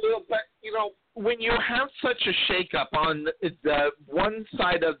 they got a little bit, when you have such a shakeup on the one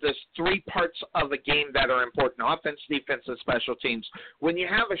side of this three parts of a game that are important, offense, defense, and special teams, when you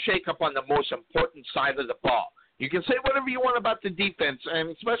have a shakeup on the most important side of the ball, you can say whatever you want about the defense,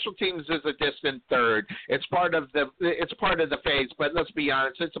 and special teams is a distant third. It's part of the phase, but let's be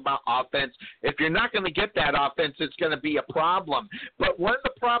honest, it's about offense. If you're not going to get that offense, it's going to be a problem. But one of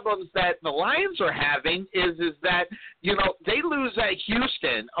the problems that the Lions are having is that, they lose at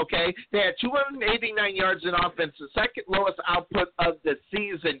Houston, okay? They had 289 yards in offense, the second lowest output of the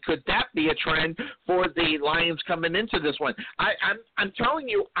season. Could that be a trend for the Lions coming into this one? I'm telling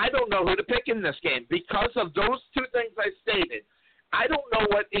you, I don't know who to pick in this game because of those two things I stated. I don't know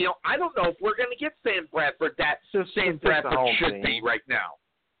I don't know if we're going to get Sam Bradford that Sam Bradford should be right now.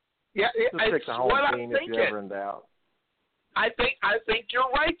 Yeah, it's what I'm thinking. I think you're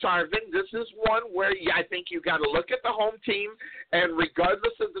right, Tarvin. This is one where I think you got to look at the home team, and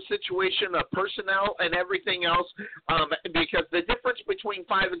regardless of the situation of personnel and everything else, because the difference between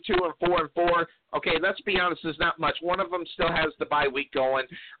 5-2 and 4-4, okay, let's be honest, is not much. One of them still has the bye week going.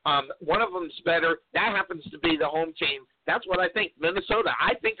 One of them's better. That happens to be the home team. That's what I think. Minnesota.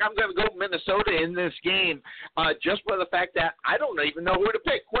 I think I'm going to go Minnesota in this game, just for the fact that I don't even know who to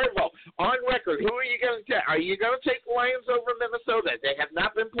pick. Cuervo, on record, who are you going to take? Are you going to take the Lions over Minnesota? They have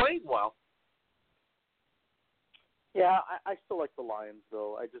not been playing well. Yeah, I still like the Lions,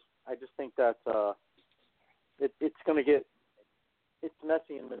 though. I just think that it's going to get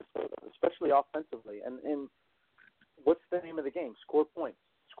messy in Minnesota, especially offensively. And what's the name of the game? Score points.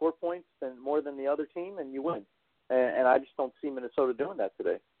 Score points and more than the other team, and you win. And I just don't see Minnesota doing that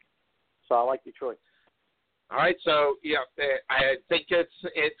today. So I like Detroit. All right, so I think it's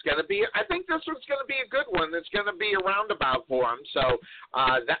going to be. I think this one's going to be a good one. It's going to be a roundabout for them. So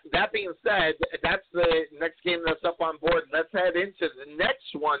that being said, that's the next game that's up on board. Let's head into the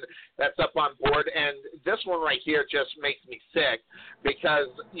next one that's up on board, and this one right here just makes me sick because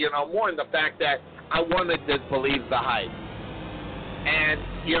more in the fact that I wanted to believe the hype. And,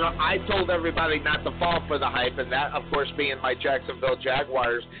 I told everybody not to fall for the hype, and that, of course, being my Jacksonville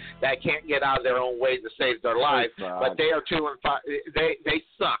Jaguars that can't get out of their own way to save their life. But they are 2-5. They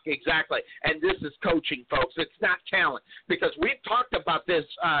suck, exactly. And this is coaching, folks. It's not talent. Because we've talked about this,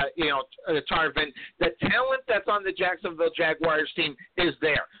 Tarvin. The talent that's on the Jacksonville Jaguars team is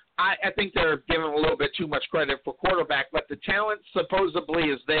there. I think they're giving a little bit too much credit for quarterback, but the talent supposedly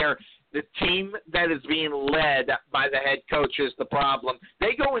is there. The team that is being led by the head coach is the problem.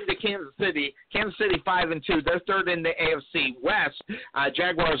 They go into Kansas City 5-2. They're third in the AFC West.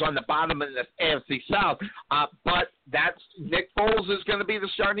 Jaguars on the bottom in the AFC South. But that's Nick Foles is going to be the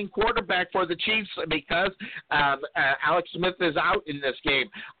starting quarterback for the Chiefs because Alex Smith is out in this game.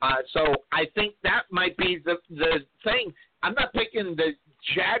 So I think that might be the thing. I'm not picking the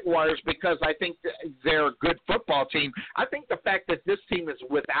Jaguars because I think they're a good football team. I think the fact that this team is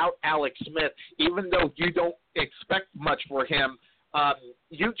without Alex Smith, even though you don't expect much for him,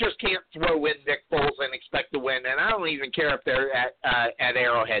 you just can't throw in Nick Foles and expect to win. And I don't even care if they're at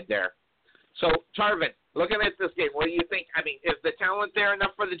Arrowhead there. So, Tarvin, looking at this game, what do you think? I mean, is the talent there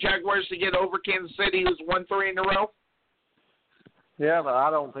enough for the Jaguars to get over Kansas City, who's won 3 in a row? Yeah, but I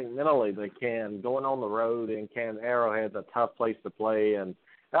don't think mentally they can. Going on the road in Arrowhead's a tough place to play. And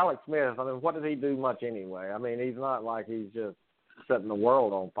Alex Smith, I mean, what did he do much anyway? I mean, he's not like he's just setting the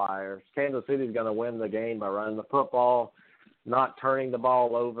world on fire. Kansas City's going to win the game by running the football, not turning the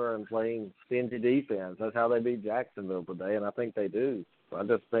ball over, and playing stingy defense. That's how they beat Jacksonville today, and I think they do. So I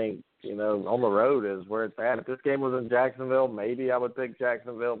just think, on the road is where it's at. If this game was in Jacksonville, maybe I would pick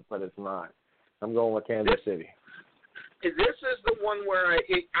Jacksonville, but it's not. I'm going with Kansas City. This is the one where I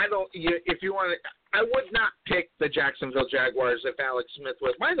would not pick the Jacksonville Jaguars if Alex Smith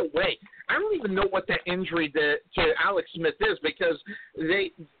was. By the way, I don't even know what the injury to Alex Smith is because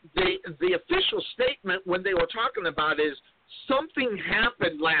the official statement when they were talking about is something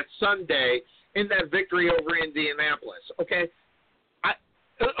happened last Sunday in that victory over Indianapolis. Okay,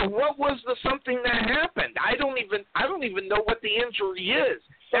 what was the something that happened? I don't even know what the injury is.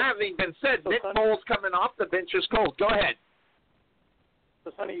 That having been said, Nick Foles coming off the bench is cold. Go ahead.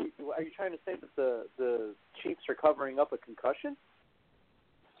 So, Sonny, are you trying to say that the Chiefs are covering up a concussion?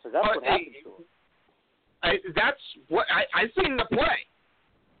 Because that's what happened to him. that's what I seen the play.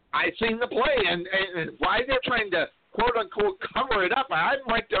 And why they're trying to quote unquote cover it up. I'm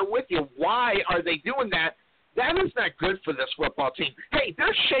right there with you. Why are they doing that? That is not good for this football team. Hey,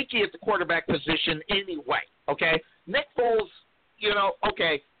 they're shaky at the quarterback position anyway. Okay, Nick Foles.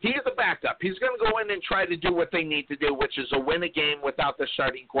 Okay, he's a backup. He's going to go in and try to do what they need to do, which is to win a game without the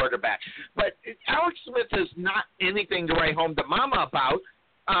starting quarterback. But Alex Smith is not anything to write home to mama about.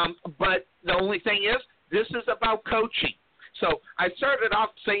 But the only thing is, this is about coaching. So I started off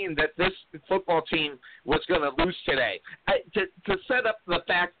saying that this football team was going to lose today. To set up the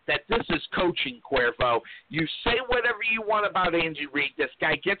fact that this is coaching, Cuervo, you say whatever you want about Andy Reid. This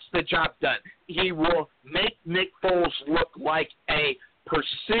guy gets the job done. He will make Nick Foles look like a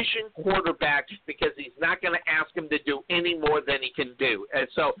precision quarterback because he's not going to ask him to do any more than he can do. And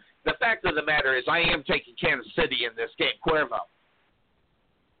so the fact of the matter is I am taking Kansas City in this game. Cuervo.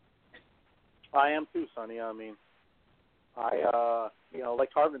 I am too, Sonny. I mean,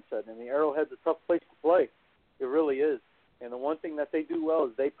 like Tarvin said, and the Arrowhead's a tough place to play. It really is. And the one thing that they do well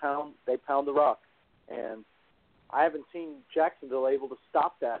is they pound the rock. And I haven't seen Jacksonville able to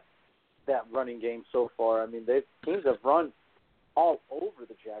stop that running game so far. I mean, teams have run all over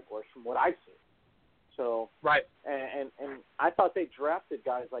the Jaguars from what I've seen. So right. And I thought they drafted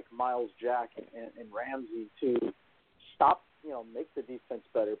guys like Miles Jack and Ramsey to stop, make the defense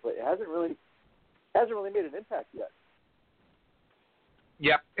better, but it hasn't really made an impact yet.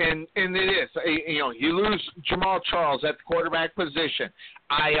 Yep, and it is. You lose Jamal Charles at the quarterback position,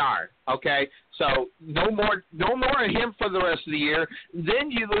 IR. Okay, so no more of him for the rest of the year. Then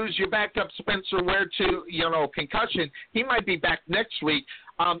you lose your backup Spencer Ware to concussion. He might be back next week.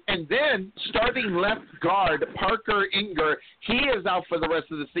 And then starting left guard Parker Inger, he is out for the rest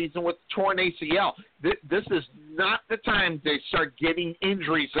of the season with torn ACL. This is not the time to start getting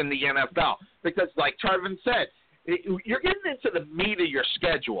injuries in the NFL because, like Tarvin said, you're getting into the meat of your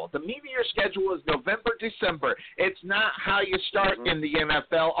schedule. The meat of your schedule is November, December. It's not how you start in the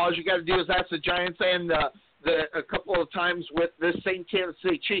NFL. All you got to do is ask the Giants and a couple of times with this same Kansas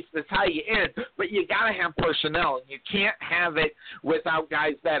City Chiefs. That's how you end. But you got to have personnel, and you can't have it without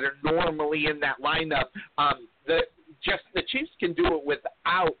guys that are normally in that lineup. The Chiefs can do it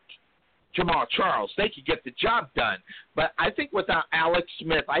without Jamal Charles. They could get the job done. But I think without Alex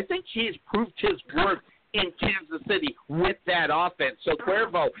Smith, I think he's proved his worth in Kansas City with that offense. So,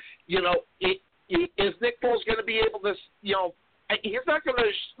 Cuervo, is Nick Foles going to be able to, he's not going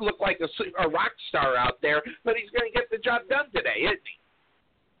to look like a rock star out there, but he's going to get the job done today, isn't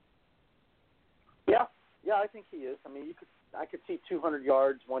he? Yeah, I think he is. I mean, I could see 200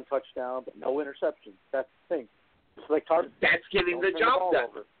 yards, 1 touchdown, but no interceptions. That's the thing. It's like that's getting the job done.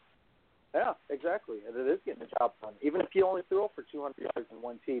 Over. Yeah, exactly. And it is getting the job done. Even if you only throw for 200 yards and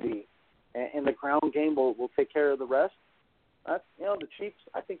 1 TD. And the ground game will take care of the rest. That's the Chiefs.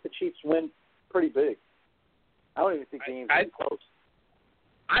 I think the Chiefs win pretty big. I don't even think the game's close.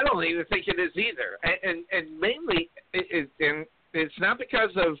 I don't even think it is either. And mainly, it's not because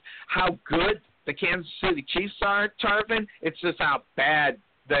of how good the Kansas City Chiefs are, Tarvin. It's just how bad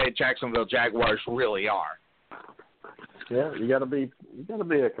the Jacksonville Jaguars really are. Yeah, you got to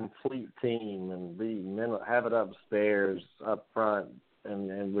be a complete team and have it upstairs, up front.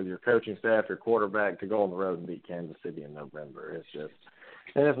 And with your coaching staff, your quarterback, to go on the road and beat Kansas City in November,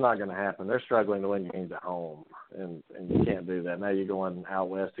 it's not going to happen. They're struggling to win games at home, and you can't do that. Now you're going out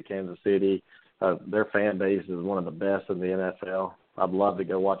west to Kansas City. Their fan base is one of the best in the NFL. I'd love to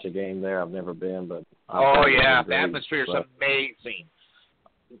go watch a game there. I've never been, but the atmosphere is amazing.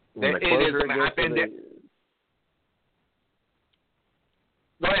 It is. I've been there.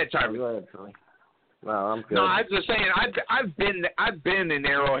 Go ahead, Charlie. Go ahead, Charlie. No, I'm good. No, I was just saying I've been in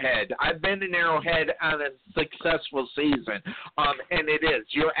Arrowhead. I've been in Arrowhead on a successful season, and it is.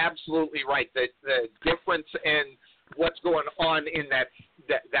 You're absolutely right. The difference in what's going on in that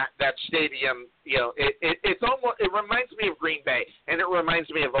stadium, it's almost. It reminds me of Green Bay, and it reminds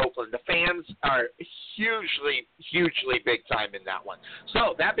me of Oakland. The fans are hugely big time in that one.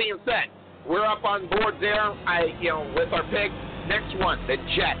 So that being said, we're up on board there. With our pick. Next one, the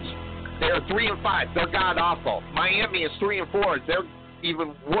Jets. They're 3-5. They're god awful. Miami is 3-4. They're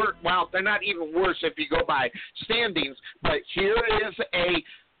even worse. Well, they're not even worse if you go by standings. But here is a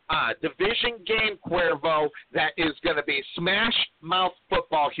division game, Cuervo, that is going to be smash mouth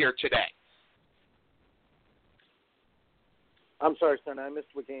football here today. I'm sorry, son. I missed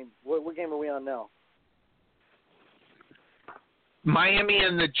what game. What game are we on now? Miami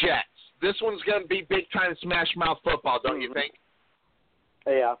and the Jets. This one's going to be big time smash mouth football, don't you think?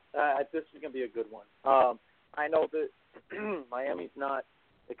 Yeah, this is going to be a good one. I know that Miami's not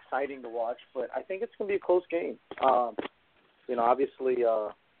exciting to watch, but I think it's going to be a close game. Obviously,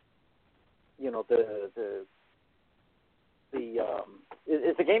 is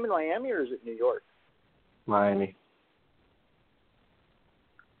the game in Miami or is it New York? Miami.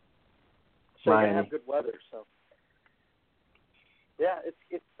 So you're going to have good weather. So, yeah,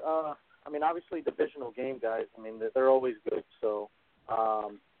 it's obviously divisional game, guys. I mean, they're always good. So,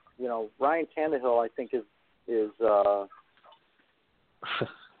 Ryan Tannehill, I think is I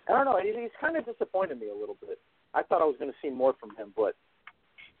don't know. He's kind of disappointed me a little bit. I thought I was going to see more from him, but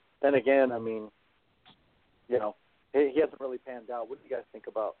then again, I mean, he hasn't really panned out. What do you guys think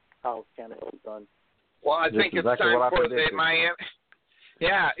about how Tannehill's done? Well, I think it's time for the Miami.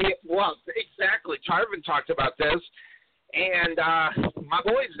 Yeah, exactly. Tarvin talked about this, and my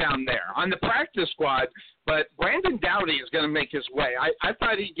boy's down there on the practice squad, but Brandon Doughty is going to make his way. I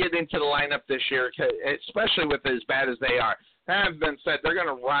thought he'd get into the lineup this year, especially with as bad as they are. That has been said, they're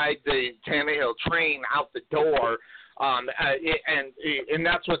going to ride the Tannehill train out the door, and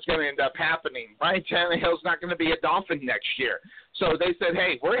that's what's going to end up happening. Ryan Tannehill's not going to be a Dolphin next year. So they said,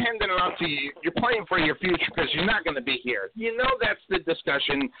 hey, we're handing it off to you. You're playing for your future because you're not going to be here. That's the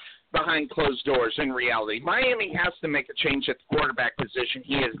discussion behind closed doors in reality. Miami has to make a change at the quarterback position.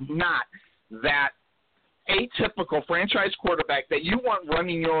 He is not that atypical franchise quarterback that you want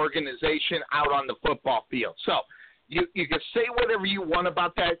running your organization out on the football field. So you can say whatever you want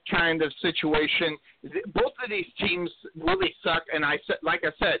about that kind of situation. Both of these teams really suck, and like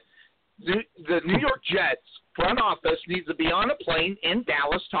I said, the New York Jets front office needs to be on a plane in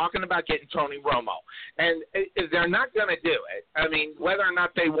Dallas talking about getting Tony Romo, and they're not going to do it. I mean, whether or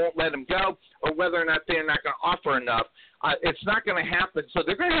not they won't let him go or whether or not they're not going to offer enough, it's not going to happen. So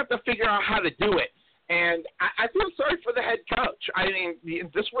they're going to have to figure out how to do it. And I feel sorry for the head coach. I mean,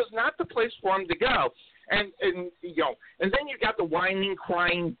 this was not the place for him to go. And then you got the whining,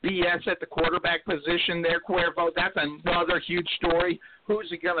 crying BS at the quarterback position there, Cuervo. That's another huge story.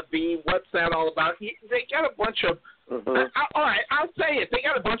 Who's it going to be? What's that all about? They got a bunch of all right, I'll say it. They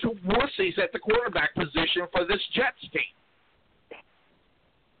got a bunch of wussies at the quarterback position for this Jets team.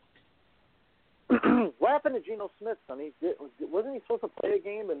 What happened to Geno Smith, Sonny? Wasn't he supposed to play a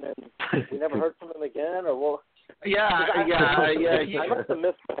game and then we never heard from him again? Or what? Yeah. I must have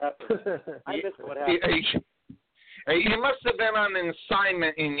missed what happened. He must have been on an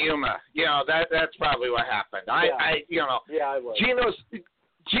assignment in Yuma. That's probably what happened. I was.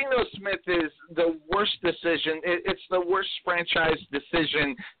 Geno Smith is the worst decision. It's the worst franchise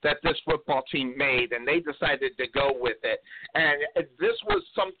decision that this football team made, and they decided to go with it. And this was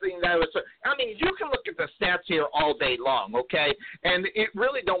something that was – I mean, you can look at the stats here all day long, okay? And it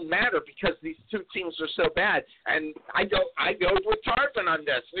really don't matter because these two teams are so bad. And I go with Tarvin on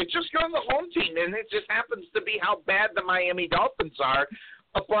this. It's just go to the home team, and it just happens to be how bad the Miami Dolphins are.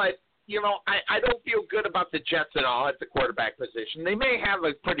 But – I don't feel good about the Jets at all at the quarterback position. They may have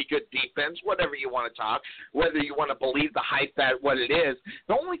a pretty good defense, whatever you want to talk, whether you want to believe the hype that what it is.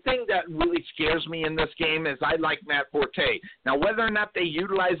 The only thing that really scares me in this game is I like Matt Forte. Now, whether or not they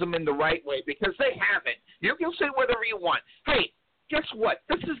utilize him in the right way, because they haven't. You can say whatever you want. Hey, guess what?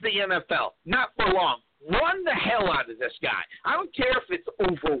 This is the NFL. Not for long. Run the hell out of this guy. I don't care if it's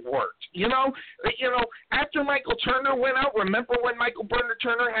overworked. After Michael Turner went out, remember when Michael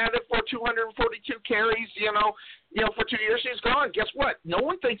Turner had it for 242 carries, for 2 years? He's gone. Guess what? No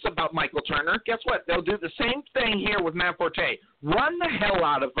one thinks about Michael Turner. Guess what? They'll do the same thing here with Matt Forte. Run the hell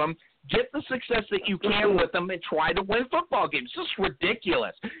out of him. Get the success that you can with them and try to win football games. It's just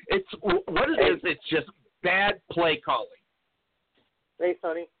ridiculous. It's what it is. It's just bad play calling. Hey,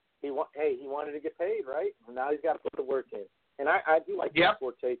 Sonny. He wanted to get paid, right? And now he's got to put the work in. And I do like Matt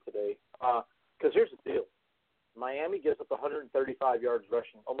Forte today because here's the deal. Miami gives up 135 yards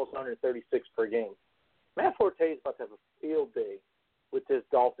rushing, almost 136 per game. Matt Forte is about to have a field day with this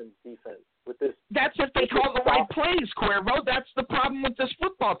Dolphins defense. That's if they call the right plays, Cuervo. That's the problem with this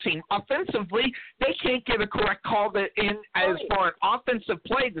football team. Offensively, they can't get a correct call as for an offensive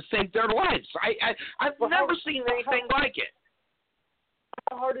play to save their lives. I've never seen anything like it.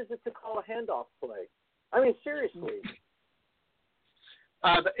 How hard is it to call a handoff play? I mean, seriously.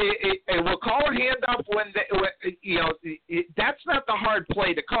 It will call a handoff when that's not the hard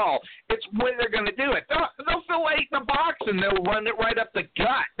play to call. It's when they're going to do it. They'll fill 8 in the box and they'll run it right up the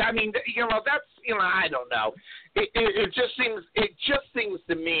gut. I mean, I don't know. It just seems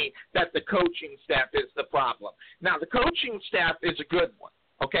to me that the coaching staff is the problem. Now, the coaching staff is a good one.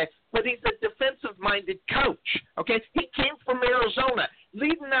 Okay, but he's a defensive-minded coach. Okay, he came from Arizona,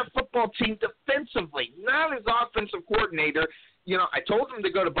 leading that football team defensively, not as offensive coordinator. I told him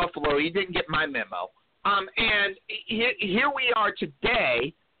to go to Buffalo. He didn't get my memo. And here we are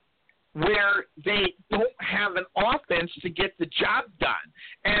today, where they don't have an offense to get the job done.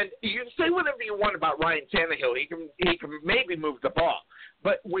 And you can say whatever you want about Ryan Tannehill. He can maybe move the ball.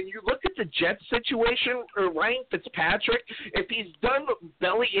 But when you look at the Jets situation, or Ryan Fitzpatrick, if he's done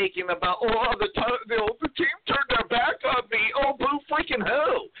belly aching about, the team turned their back on me, boo freaking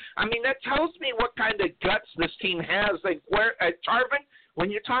who? I mean, that tells me what kind of guts this team has. Tarvin,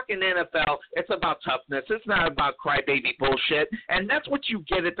 when you're talking NFL, it's about toughness. It's not about crybaby bullshit. And that's what you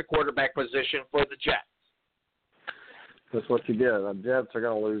get at the quarterback position for the Jets. That's what you get. The Jets are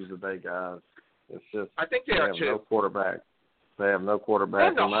going to lose today, guys. It's just I think they are too. No quarterback. They have no quarterback. They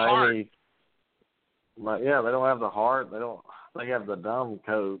have no heart. Yeah, they don't have the heart. They have the dumb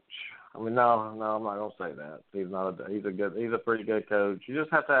coach. I mean, no, I'm not going to say that. He's a pretty good coach. You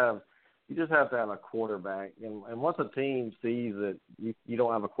just have to have a quarterback. And once a team sees that you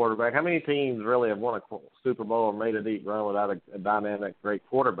don't have a quarterback, how many teams really have won a Super Bowl or made a deep run without a dynamic, great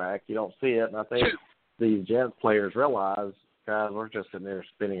quarterback? You don't see it. And I think these Jets players realize, guys, we're just sitting there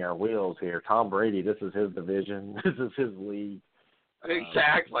spinning our wheels here. Tom Brady, this is his division. This is his league.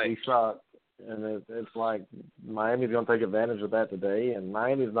 Exactly. He sucks. And it's like Miami's going to take advantage of that today. And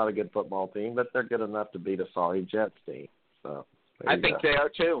Miami's not a good football team, but they're good enough to beat a sorry Jets team. So I think they are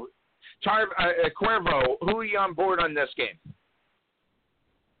too. Cuervo, who are you on board on this game?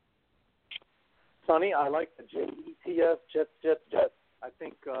 Sonny, I like the Jets, Jets. I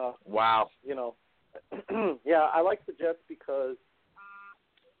think. Wow. Yeah, I like the Jets because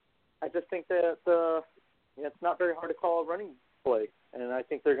I just think that it's not very hard to call a running play, and I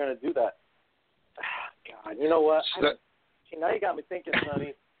think they're going to do that. God, you know what? Now you got me thinking,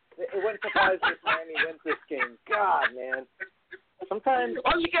 Sonny. It wouldn't surprise me if Miami wins this game. God, man. Sometimes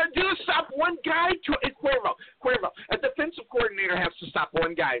all you got to do is stop one guy. Cuervo, a defensive coordinator has to stop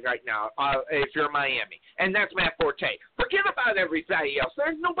one guy right now if you're Miami, and that's Matt Forte. Forget about everybody else.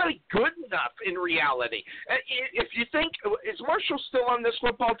 There's nobody good enough in reality. If you think, is Marshall still on this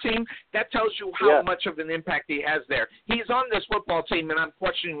football team? That tells you how much of an impact he has there. He's on this football team, and I'm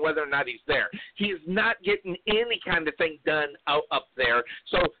questioning whether or not he's there. He's not getting any kind of thing done up there.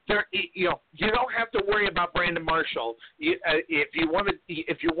 So you don't have to worry about Brandon Marshall. If you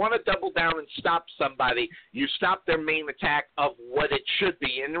want to double down and stop somebody, you stop their main attack of what it should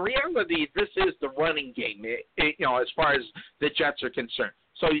be. In reality, this is the running game, as far as the Jets are concerned.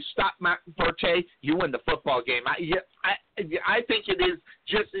 So you stop Matt Forte, you win the football game. I think it is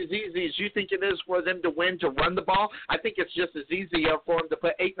just as easy as you think it is for them to win, to run the ball. I think it's just as easy for them to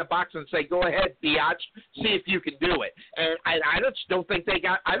put 8 in the box and say, go ahead, biatch, see if you can do it. And I don't think they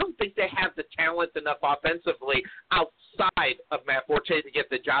have the talent enough offensively outside of Matt Forte to get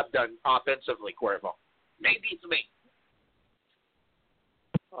the job done offensively, Cuervo. Maybe it's me.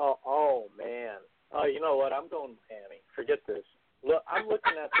 Oh man. Oh, you know what? I'm going Miami. Forget this. Look, I'm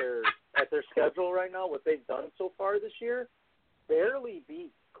looking at their schedule right now. What they've done so far this year, barely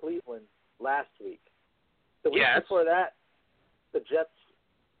beat Cleveland last week. The week before that, the Jets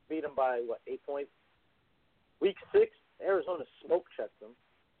beat them by 8 points. Week 6, Arizona smoke checked them.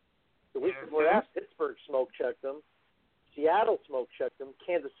 The week before that, Pittsburgh smoke checked them. Seattle smoke checked them.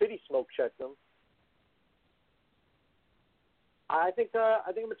 Kansas City smoke checked them. I think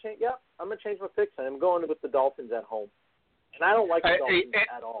I'm gonna change. Yeah, I'm gonna change my picks. I'm going with the Dolphins at home. And I don't like the Dolphins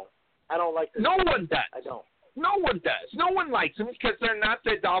at all. I don't like them. No one does. I don't. No one does. No one likes them because they're not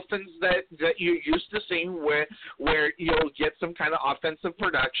the Dolphins that you're used to seeing where you'll get some kind of offensive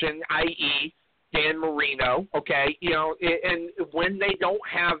production, i.e., Dan Marino, okay? And when they don't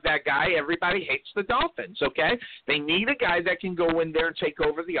have that guy, everybody hates the Dolphins, okay? They need a guy that can go in there and take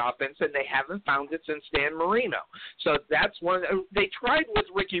over the offense, and they haven't found it since Dan Marino. So that's one. They tried with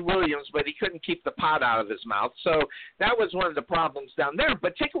Ricky Williams, but he couldn't keep the pot out of his mouth. So that was one of the problems down there.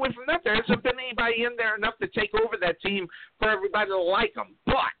 But take away from that, there hasn't been anybody in there enough to take over that team for everybody to like them.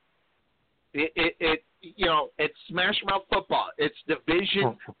 But it's smash mouth football. It's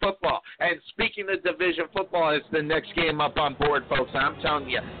division football. And speaking of division football, it's the next game up on board, folks. I'm telling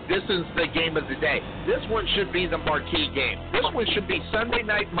you, this is the game of the day. This one should be the marquee game. This one should be Sunday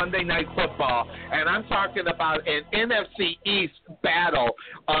night, Monday night football. And I'm talking about an NFC East battle.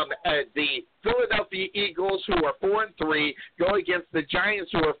 The Philadelphia Eagles, who are 4-3, go against the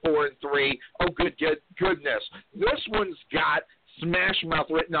Giants, who are 4-3. Oh, goodness. This one's got smash mouth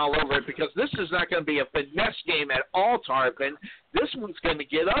written all over it because this is not going to be a finesse game at all, Tarvin. This one's going to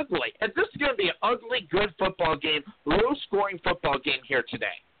get ugly. And this is going to be an ugly, good football game, low-scoring football game here today.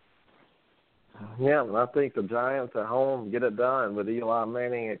 Yeah, I think the Giants at home get it done with Eli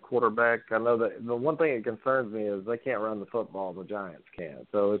Manning at quarterback. I know that the one thing that concerns me is they can't run the football. The Giants can.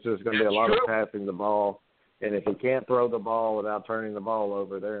 So it's just going to be a lot of passing the ball. And if he can't throw the ball without turning the ball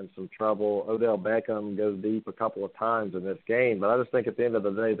over, they're in some trouble. Odell Beckham goes deep a couple of times in this game. But I just think at the end of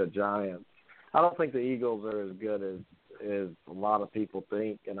the day, the Giants, I don't think the Eagles are as good as a lot of people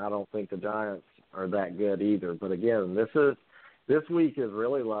think, and I don't think the Giants are that good either. But, again, this week is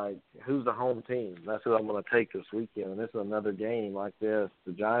really like who's the home team. That's who I'm going to take this weekend. And this is another game like this,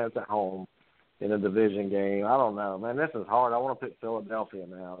 the Giants at home in a division game. I don't know, man. This is hard. I want to pick Philadelphia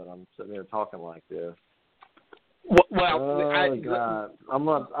now that I'm sitting here talking like this. Well, I'm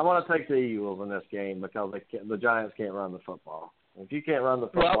going to take the Eagles in this game because the Giants can't run the football. If you can't run the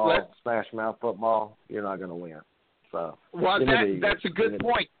football, smash mouth football, you're not going to win. So, that's a good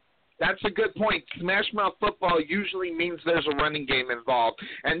point. That's a good point. Smash mouth football usually means there's a running game involved.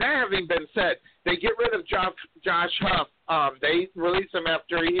 And that having been said, they get rid of Josh Huff. They release him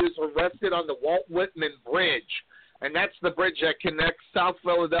after he was arrested on the Walt Whitman Bridge. And that's the bridge that connects South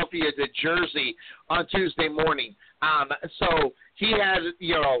Philadelphia to Jersey on Tuesday morning. So he had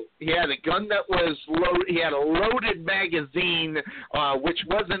a gun that was loaded. He had a loaded magazine, which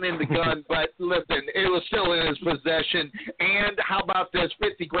wasn't in the gun, but listen, it was still in his possession. And how about this,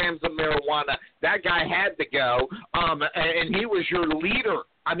 50 grams of marijuana? That guy had to go, and he was your leader.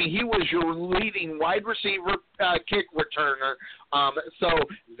 I mean, he was your leading wide receiver, kick returner. So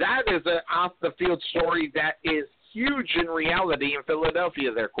that is an off-the-field story that is huge in reality in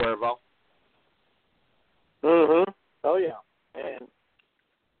Philadelphia there, Cuervo. Mm-hmm. Oh, yeah. And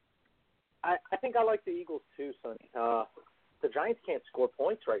I think I like the Eagles too, Sonny. The Giants can't score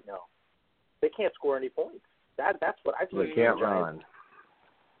points right now. They can't score any points. That's what I think. They can't run.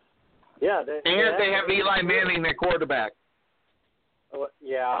 Yeah. They have Eli Manning, their quarterback. Oh,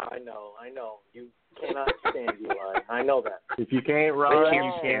 yeah, I know. You cannot stand Eli. I know that. If you can't run,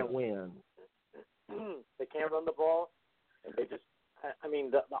 you can't win. They can't run the ball, and they just. I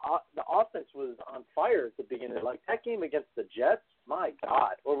mean, the offense was on fire at the beginning. Like that game against the Jets, my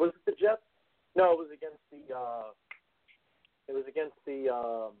God. Or was it the Jets? No, it was against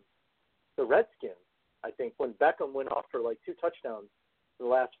the Redskins. I think when Beckham went off for like 2 touchdowns in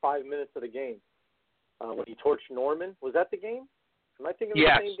the last 5 minutes of the game. When he torched Norman, was that the game? Am I thinking of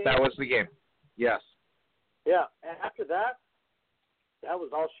the same game? Yes, that was the game. Yes. Yeah, and after that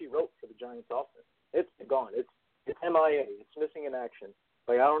was all she wrote for the Giants offense. It's gone. It's MIA. It's missing in action.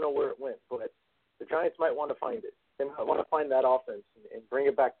 Like, I don't know where it went, but the Giants might want to find it. They might want to find that offense and bring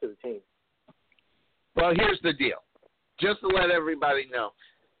it back to the team. Well, here's the deal. Just to let everybody know,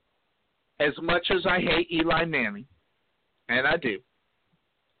 as much as I hate Eli Manning, and I do,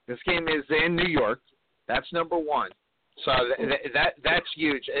 this game is in New York. That's number one. So that's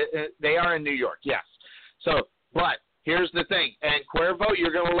huge. They are in New York, yes. So, but here's the thing, and Cuervo,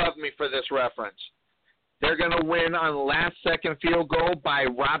 you're going to love me for this reference. They're going to win on the last-second field goal by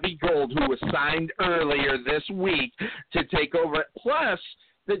Robbie Gould, who was signed earlier this week to take over. Plus,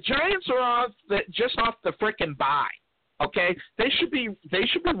 the Giants are just off the frickin' bye. Okay, they should be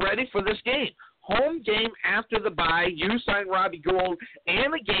ready for this game. Home game after the bye, you sign Robbie Gould,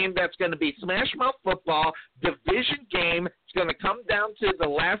 and a game that's going to be smash mouth football, division game. It's going to come down to the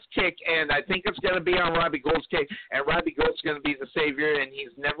last kick, and I think it's going to be on Robbie Gould's kick, and Robbie Gould's going to be the savior, and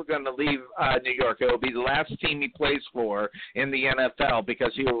he's never going to leave New York. It will be the last team he plays for in the NFL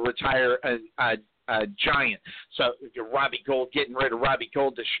because he will retire a Giant. So Robbie Gould, getting rid of Robbie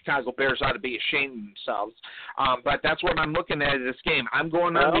Gould, the Chicago Bears ought to be ashamed of themselves. But that's what I'm looking at in this game. I'm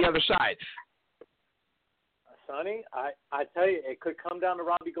going on the other side. Sonny, I tell you, it could come down to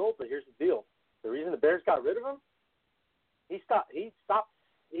Robbie Gould, but here's the deal. The reason the Bears got rid of him, he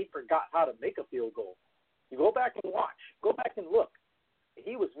forgot how to make a field goal. You go back and watch. Go back and look.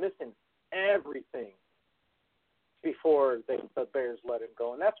 He was missing everything before the Bears let him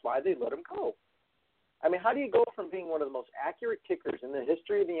go, and that's why they let him go. I mean, how do you go from being one of the most accurate kickers in the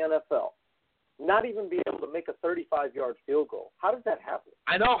history of the NFL, not even be able to make a 35-yard field goal? How does that happen?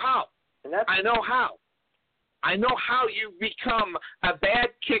 I know how. I know how you become a bad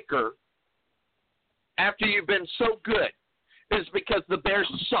kicker after you've been so good. Is because the Bears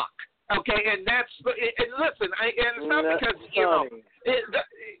suck. Okay, and listen, it's not because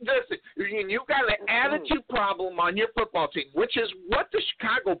listen, you got an attitude problem on your football team, which is what the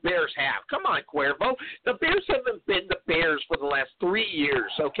Chicago Bears have. Come on, Cuervo. The Bears haven't been the Bears for the last 3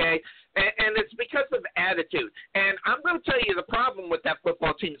 years, okay? And it's because of attitude. And I'm going to tell you the problem with that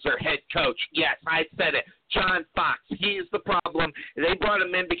football team is their head coach. Yes, I said it. John Fox. He's the problem. They brought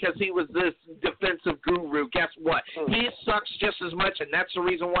him in because he was this defensive guru. Guess what? He sucks just as much, and that's the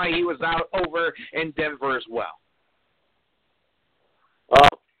reason why he was out over in Denver as well.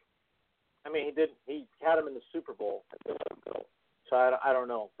 I mean, he had him in the Super Bowl. So I don't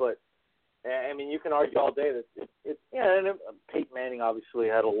know. But, I mean, you can argue all day that and Peyton Manning obviously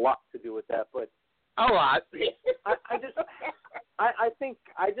had a lot to do with that. But a lot. I think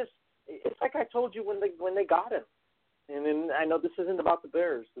it's like I told you when they got him. And then I know this isn't about the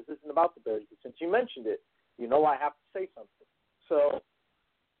Bears. This isn't about the Bears. But since you mentioned it, you know I have to say something. So,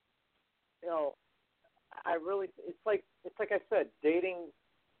 I really it's like I said, dating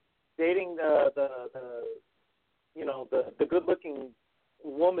the good-looking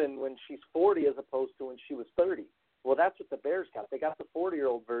woman when she's 40 as opposed to when she was 30. Well, that's what the Bears got. They got the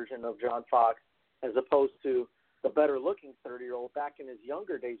 40-year-old version of John Fox as opposed to the better-looking 30-year-old back in his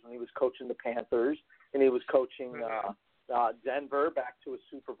younger days when he was coaching the Panthers and he was coaching Denver back to a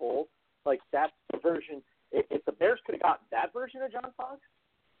Super Bowl. Like, that's the version. If the Bears could have gotten that version of John Fox,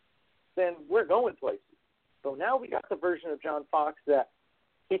 then we're going places. So now we got the version of John Fox that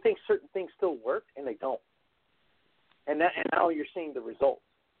he thinks certain things still work and they don't. And now you're seeing the results.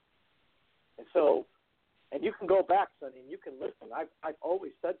 And so, and you can go back, Sonny, and you can listen. I've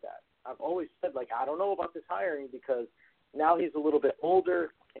always said that. I've always said, like, I don't know about this hiring because now he's a little bit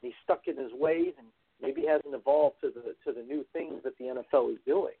older and he's stuck in his ways and maybe hasn't evolved to the new things that the NFL is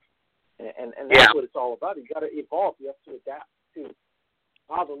doing. And that's what it's all about. You got to evolve. You have to adapt to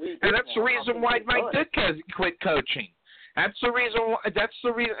how the league. And that's the reason why Mike Ditka quit coaching. That's the reason.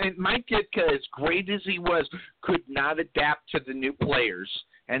 And Mike Ditka, as great as he was, could not adapt to the new players,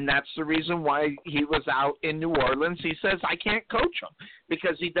 and that's the reason why he was out in New Orleans. He says, "I can't coach them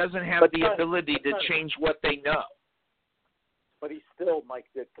because he doesn't have the ability to change what they know." But he's still Mike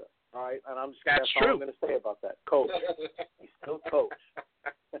Ditka, all right. And I'm just that's all true. I'm going to say about that, coach. He's still coach.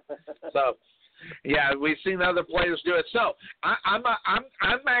 So. Yeah, we've seen other players do it. So I'm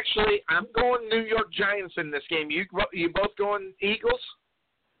going New York Giants in this game. You both going Eagles?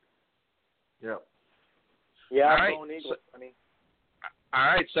 Yeah. Yeah, all I'm right. going Eagles. All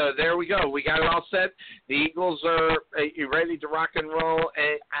right, so there we go. We got it all set. The Eagles are ready to rock and roll,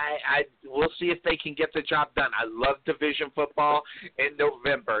 and we'll see if they can get the job done. I love division football in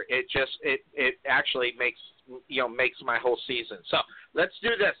November. It actually makes my whole season. So let's do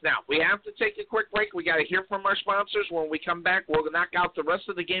this now. We have to take a quick break. We got to hear from our sponsors. When we come back, we'll knock out the rest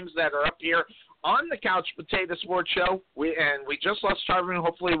of the games that are up here on the Couch Potato Sports Show. We just lost Tarvin.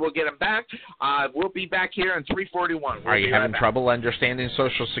 Hopefully we'll get him back. We'll be back here in 341. Are you having trouble understanding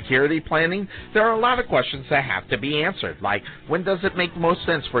Social Security planning? There are a lot of questions that have to be answered, like when does it make most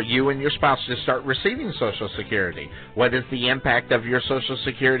sense for you and your spouse to start receiving Social Security? What is the impact of your Social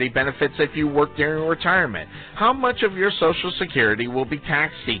Security benefits if you work during retirement? How much of your Social Security will be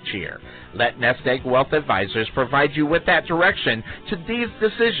taxed each year? Let Nest Egg Wealth Advisors provide you with that direction to these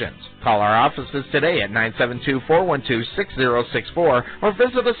decisions. Call our offices today at 972-412-6064 or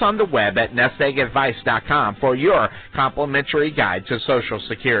visit us on the web at nesteggadvice.com for your complimentary guide to Social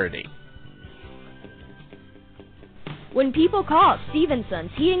Security. When people call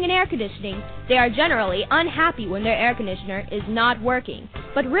Stevenson's Heating and Air Conditioning, they are generally unhappy when their air conditioner is not working.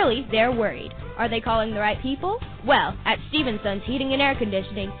 But really, they're worried. Are they calling the right people? Well, at Stevenson's Heating and Air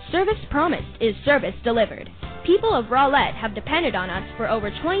Conditioning, service promised is service delivered. People of Rowlett have depended on us for over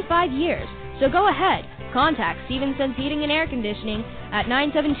 25 years, so go ahead, contact Stevenson's Heating and Air Conditioning at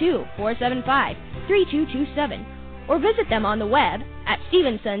 972-475-3227 or visit them on the web at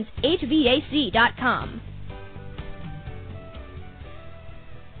stevensonshvac.com.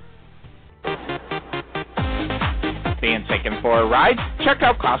 Being taken for a ride? Check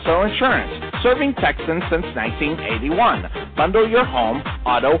out Casso Insurance, serving Texans since 1981. Bundle your home,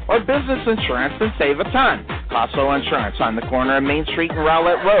 auto, or business insurance and save a ton. Casso Insurance on the corner of Main Street and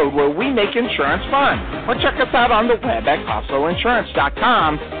Rowlett Road, where we make insurance fun. Or check us out on the web at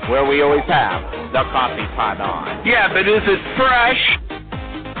CassoInsurance.com, where we always have the coffee pot on. Yeah, but is it fresh?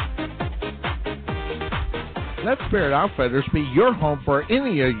 Let Spirit Outfitters be your home for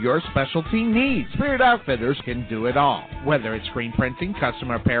any of your specialty needs. Spirit Outfitters can do it all. Whether it's screen printing, custom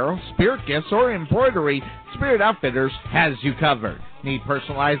apparel, spirit gifts, or embroidery, Spirit Outfitters has you covered. Need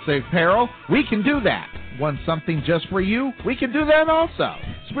personalized apparel? We can do that. Want something just for you? We can do that also.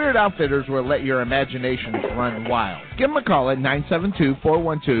 Spirit Outfitters will let your imaginations run wild. Give them a call at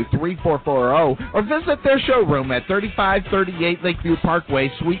 972-412-3440 or visit their showroom at 3538 Lakeview Parkway,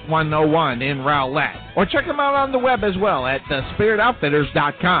 Suite 101 in Rowlett. Or check them out on the web as well at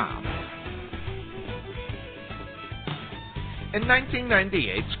thespiritoutfitters.com. In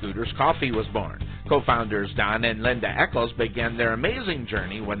 1998, Scooters Coffee was born. Co-founders Don and Linda Eccles began their amazing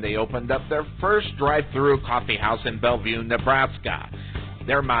journey when they opened up their first drive-through coffee house in Bellevue, Nebraska.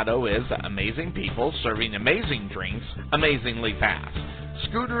 Their motto is amazing people serving amazing drinks amazingly fast.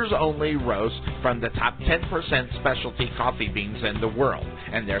 Scooters only roast from the top 10% specialty coffee beans in the world,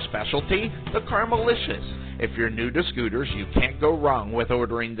 and their specialty, the Caramelicious. If you're new to Scooters, you can't go wrong with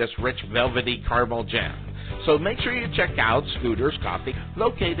ordering this rich velvety caramel gem. So make sure you check out Scooters Coffee,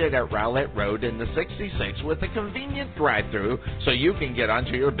 located at Rowlett Road in the 66 with a convenient drive-thru so you can get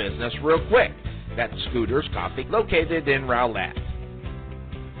onto your business real quick. That's Scooters Coffee, located in Rowlett.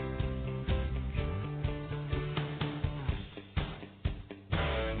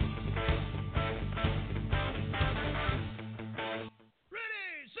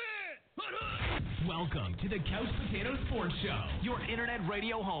 Welcome to the Couch Potato Sports Show, your internet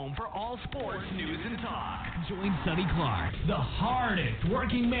radio home for all sports news and talk. Join Sonny Clark, the hardest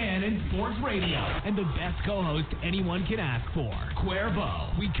working man in sports radio, and the best co-host anyone can ask for,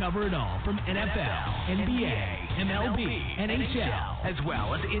 Cuervo. We cover it all from NFL, NBA, MLB, NHL, as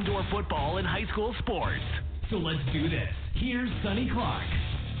well as indoor football and high school sports. So let's do this. Here's Sonny Clark.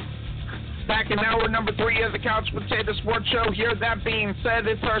 Back in hour number 3 of the Couch Potato Sports Show here. That being said,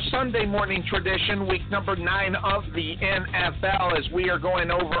 it's our Sunday morning tradition, week number 9 of the NFL, as we are going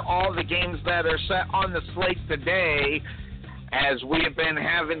over all the games that are set on the slate today, as we have been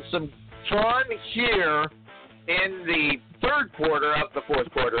having some fun here in the third quarter of the fourth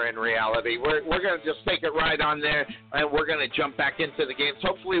quarter. In reality, we're going to just take it right on there, and we're going to jump back into the games.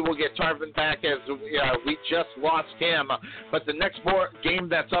 Hopefully we'll get Tarvin back, as we just lost him. But the next game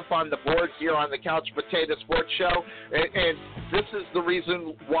that's up on the board here on the Couch Potato Sports Show, and this is the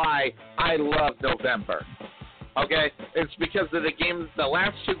reason why I love November. Okay, it's because of the games, the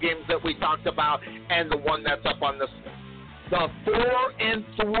last 2 games that we talked about, and the one that's up on the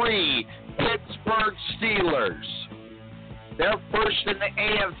 4-3 Pittsburgh Steelers. They're first in the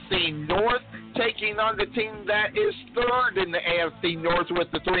AFC North, taking on the team that is third in the AFC North with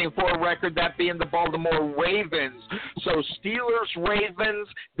the 3-4 record, that being the Baltimore Ravens. So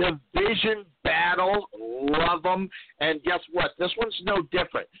Steelers-Ravens division battle, love them. And guess what? This one's no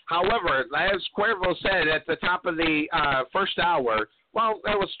different. However, as Cuervo said at the top of the first hour, well,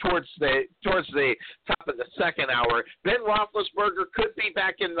 that was towards the top of the second hour, Ben Roethlisberger could be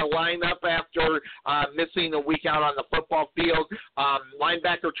back in the lineup after missing a week out on the football field.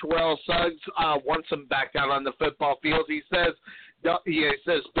 Linebacker Terrell Suggs wants him back out on the football field. He says,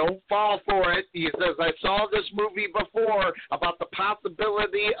 don't fall for it. He says, I saw this movie before about the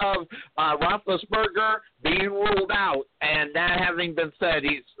possibility of Roethlisberger being ruled out. And that having been said,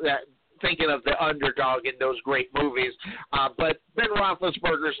 he's thinking of the underdog in those great movies. But Ben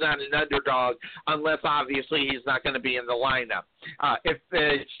Roethlisberger's not an underdog unless, obviously, he's not going to be in the lineup. If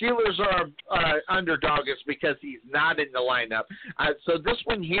the Steelers are underdog, it's because he's not in the lineup. So this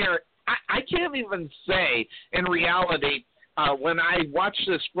one here, I can't even say, in reality, when I watched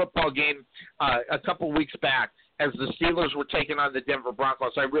this football game a couple weeks back, as the Steelers were taking on the Denver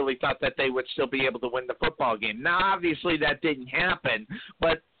Broncos, I really thought that they would still be able to win the football game. Now, obviously, that didn't happen,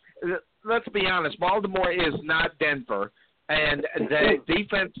 but let's be honest, Baltimore is not Denver, and the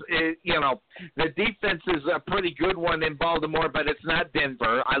defense is, the defense is a pretty good one in Baltimore, but it's not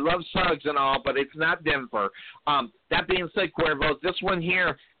Denver. I love Suggs and all, but it's not Denver. That being said, Cuervo, this one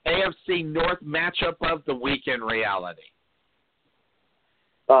here, AFC North matchup of the week in reality.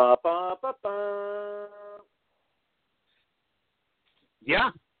 Yeah.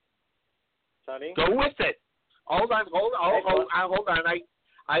 Sonny? Go with it. Hold on.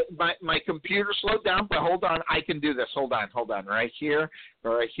 My computer slowed down, but hold on. I can do this. Hold on. Right here.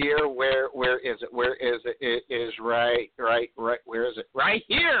 Where is it? It is right. Where is it? Right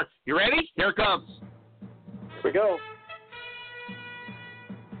here. You ready? Here it comes. Here we go.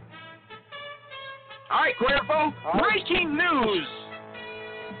 All right, Cuervo. Breaking news.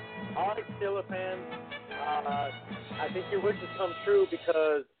 All right, Steelers fans. I think your wish has come true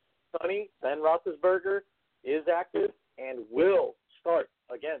because Sonny, Ben Roethlisberger, is active and will start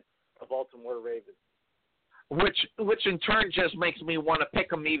against the Baltimore Ravens. which in turn just makes me want to pick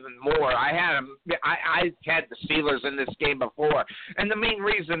them even more. I had the Steelers in this game before, and the main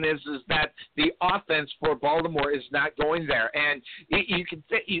reason is that the offense for Baltimore is not going there. And you can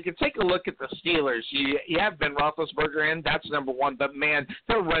take a look at the Steelers. You have Ben Roethlisberger in, that's number one, but man,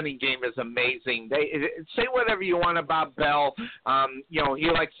 their running game is amazing. They say whatever you want about Bell. He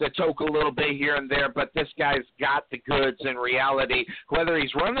likes to choke a little bit here and there, but this guy's got the goods in reality. Whether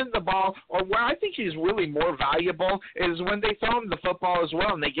he's running the ball or where I think he's really more valuable is when they throw him the football as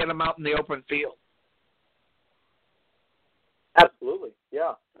well and they get him out in the open field. Absolutely,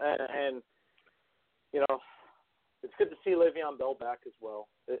 yeah. And it's good to see Le'Veon Bell back as well.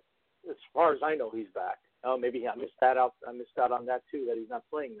 As far as I know, he's back. Maybe I missed that out. I missed out on that too, that he's not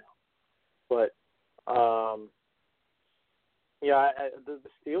playing now. But the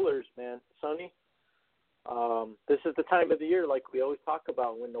Steelers, man, Sonny. This is the time of the year, like we always talk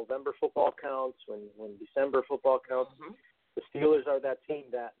about, when November football counts, when December football counts. Mm-hmm. The Steelers are that team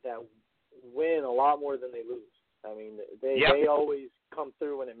that win a lot more than they lose. I mean, they always come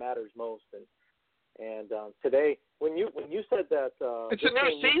through when it matters most. And today, when you said that it's a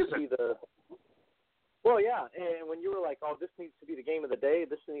new season. And when you were like, oh, this needs to be the game of the day,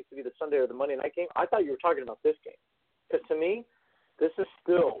 this needs to be the Sunday or the Monday night game, I thought you were talking about this game. Because to me, this is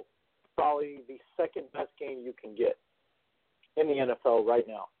still probably the second best game you can get in the NFL right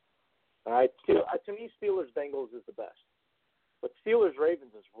now. All right, to me, Steelers-Bengals is the best, but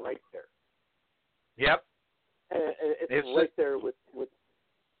Steelers-Ravens is right there. Yep, and it's right there with.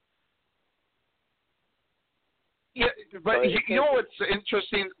 Yeah, but you know what's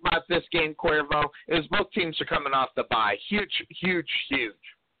interesting about this game, Cuervo, is both teams are coming off the bye. Huge.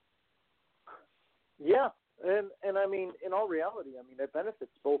 Yeah. And I mean, in all reality, it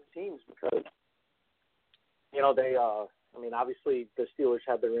benefits both teams because, they, obviously the Steelers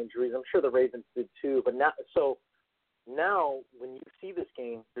had their injuries. I'm sure the Ravens did too. But now when you see this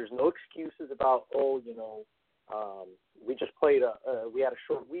game, there's no excuses about, we just played we had a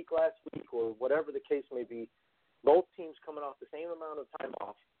short week last week or whatever the case may be. Both teams coming off the same amount of time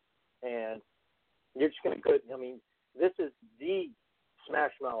off, and you're just going to this is the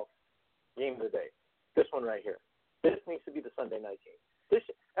smash mouth game of the day. This one right here. This needs to be the Sunday night game.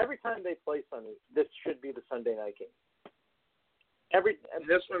 Every time they play Sunday, this should be the Sunday night game.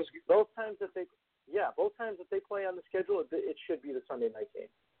 Both times that they play on the schedule, it should be the Sunday night game.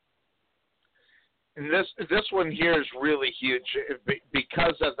 And this one here is really huge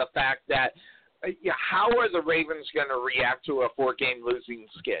because of the fact that how are the Ravens going to react to a 4-game losing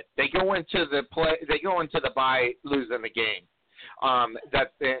skid? They go into the bye losing the game.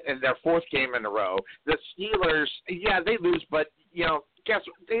 That in their 4th game in a row. The Steelers, they lose, but guess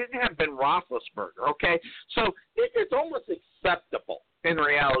what? They didn't have Ben Roethlisberger. Okay, so it's almost acceptable in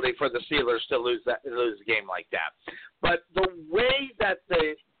reality for the Steelers to lose a game like that. But the way that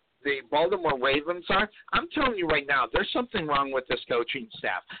the Baltimore Ravens are, I'm telling you right now, there's something wrong with this coaching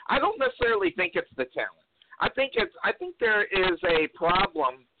staff. I don't necessarily think it's the talent. I think there is a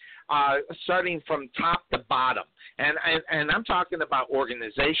problem. Starting from top to bottom, and I'm talking about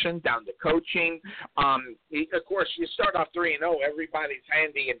organization down to coaching. Of course, you start off 3-0, everybody's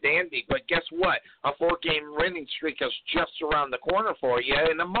handy and dandy, but guess what? A 4-game winning streak is just around the corner for you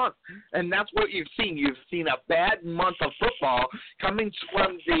in a month, and that's what you've seen. You've seen a bad month of football coming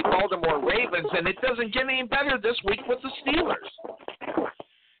from the Baltimore Ravens, and it doesn't get any better this week with the Steelers.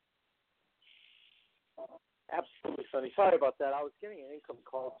 Absolutely, Sonny. Sorry about that. I was getting an income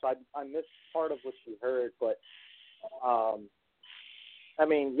call, so I missed part of what you heard. But, I'm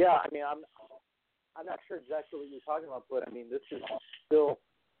not sure exactly what you're talking about, but, this is still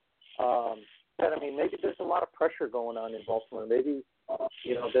maybe there's a lot of pressure going on in Baltimore. Maybe,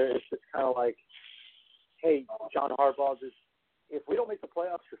 it's just kind of like, hey, John Harbaugh, if we don't make the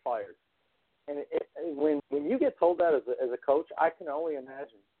playoffs, you're fired. And when you get told that as a coach, I can only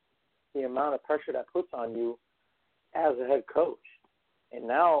imagine the amount of pressure that puts on you as a head coach. And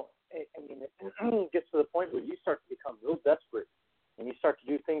now, it gets to the point where you start to become real desperate and you start to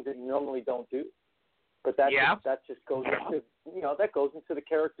do things that you normally don't do. But that just goes into, that goes into the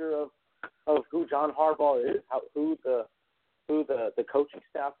character of who John Harbaugh is, who the coaching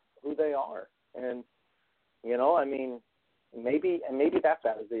staff, who they are. And, maybe that's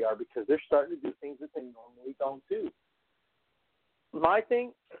as they are because they're starting to do things that they normally don't do. My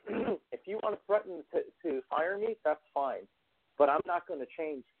thing, if you want to threaten to fire me, that's fine. But I'm not going to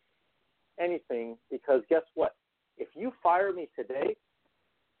change anything because guess what? If you fire me today,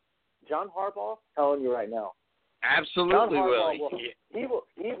 John Harbaugh, telling you right now. Absolutely,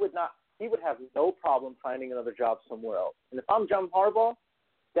 He would have no problem finding another job somewhere else. And if I'm John Harbaugh,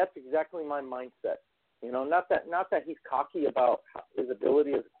 that's exactly my mindset. You know, not that he's cocky about his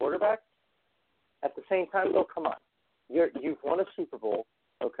ability as a quarterback. At the same time, though, come on, you've won a Super Bowl,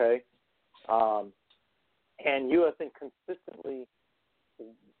 okay, and you have been consistently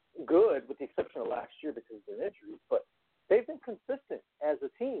good, with the exception of last year because of their injuries. But they've been consistent as a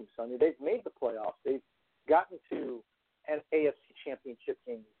team, Sonny. They've made the playoffs. They've gotten to an AFC championship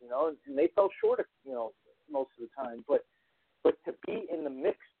games, you know, and they fell short of, you know, most of the time. But to be in the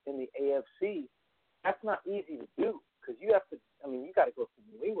mix in the AFC, that's not easy to do because you have to. I mean, you got to go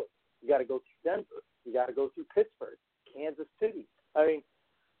through New England, you got to go through Denver, you got to go through Pittsburgh, Kansas City. I mean,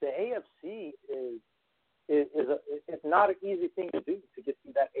 the AFC it's not an easy thing to do to get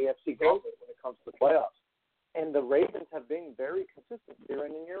through that AFC gauntlet when it comes to the playoffs. And the Ravens have been very consistent year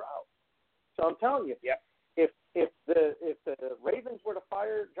in and year out. So I'm telling you, if the Ravens were to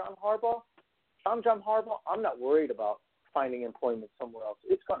fire John Harbaugh, I'm not worried about finding employment somewhere else.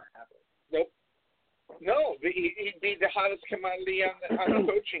 It's going to happen. Nope. No, he'd be the hottest commodity on the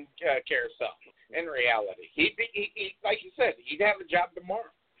coaching carousel. In reality, he'd like you said, he'd have a job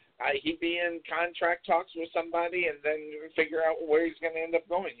tomorrow. He'd be in contract talks with somebody, and then figure out where he's going to end up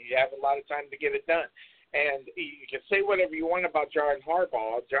going. You have a lot of time to get it done. And you can say whatever you want about John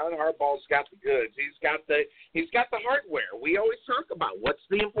Harbaugh. John Harbaugh's got the goods. He's got the hardware. We always talk about what's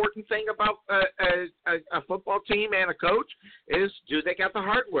the important thing about a football team and a coach is, do they got the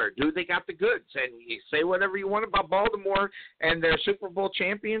hardware? Do they got the goods? And you say whatever you want about Baltimore and their Super Bowl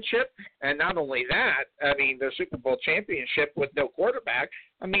championship, and not only that, I mean, their Super Bowl championship with no quarterback.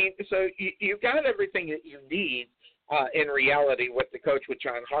 I mean, so you've got everything that you need. In reality, with the coach, with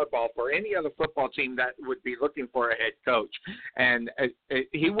John Harbaugh, for any other football team that would be looking for a head coach. And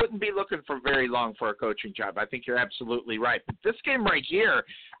he wouldn't be looking for very long for a coaching job. I think you're absolutely right. But this game right here,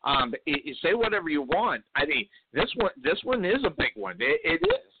 you say whatever you want. I mean, this one is a big one. It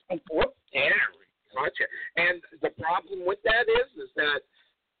is. Yeah, gotcha. And the problem with that is that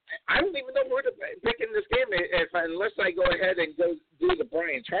I don't even know where to pick in this game unless I go ahead and go do the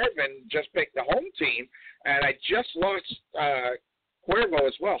Brian Tarvin, just pick the home team, and I just lost Cuervo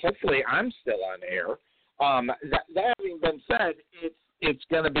as well. Hopefully I'm still on air. That having been said, it's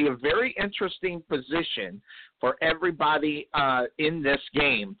going to be a very interesting position for everybody in this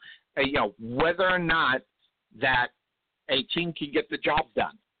game, you know, whether or not that a team can get the job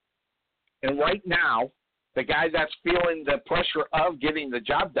done. And right now, the guy that's feeling the pressure of getting the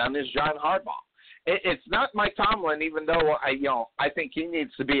job done is John Harbaugh. It's not Mike Tomlin, even though I think he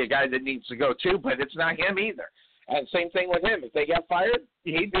needs to be a guy that needs to go too, but it's not him either. And same thing with him. If they got fired,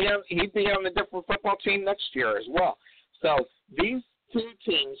 he'd be on a different football team next year as well. So these two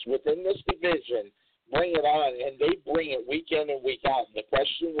teams within this division bring it on, and they bring it week in and week out. And the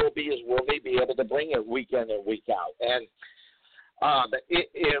question will they be able to bring it week in and week out? And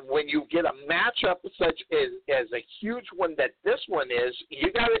when you get a matchup such as a huge one that this one is,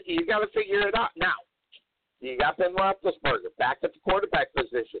 you gotta figure it out. Now, you got Ben Roethlisberger back at the quarterback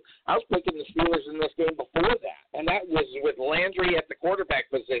position. I was picking the Steelers in this game before that, and that was with Landry at the quarterback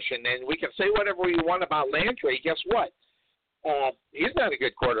position. And we can say whatever we want about Landry. Guess what? He's not a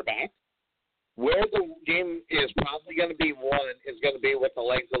good quarterback. Where the game is probably going to be won is going to be with the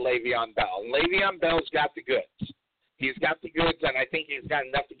legs of Le'Veon Bell. And Le'Veon Bell's got the goods. He's got the goods, and I think he's got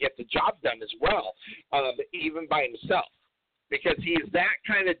enough to get the job done as well, even by himself, because he's that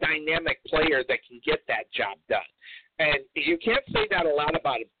kind of dynamic player that can get that job done. And you can't say that a lot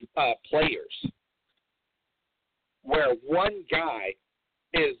about players, where one guy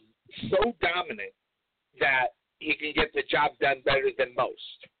is so dominant that he can get the job done better than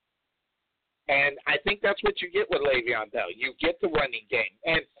most. And I think that's what you get with Le'Veon Bell. You get the running game.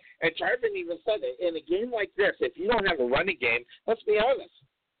 And Tarvin even said it, in a game like this, if you don't have a running game, let's be honest,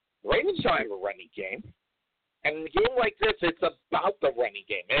 Ravens don't have a running game. And in a game like this, it's about the running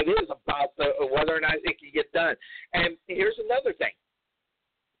game. It is about whether or not it can get done. And here's another thing.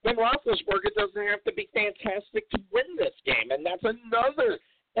 Ben Roethlisberger doesn't have to be fantastic to win this game, and that's another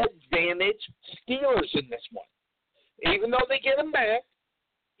advantage Steelers in this one. Even though they get him back,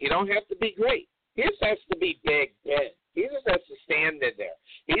 you don't have to be great. He just has to be big. He just has to stand in there.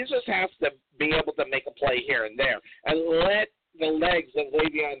 He just has to be able to make a play here and there and let the legs of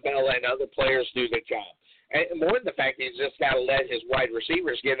Le'Veon Bell and other players do their job. And more than the fact he's just got to let his wide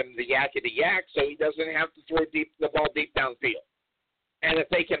receivers get him the yakety-yak so he doesn't have to throw the ball deep downfield. And if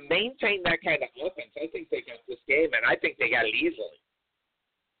they can maintain that kind of offense, I think they got this game, and I think they got it easily.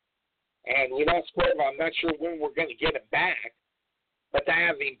 And we lost Cuervo. I'm not sure when we're going to get it back. But that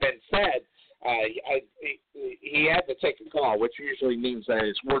having been said, he had to take a call, which usually means that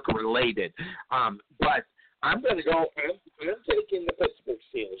it's work-related. But I'm going to go – I'm taking the Pittsburgh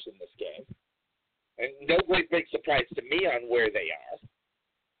Steelers in this game. and no great big surprise to me on where they are.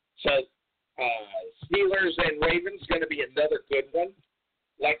 So Steelers and Ravens going to be another good one,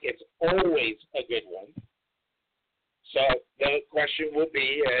 like it's always a good one. So the question will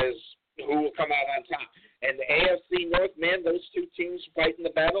be is who will come out on top. And the AFC North, man, those two teams fighting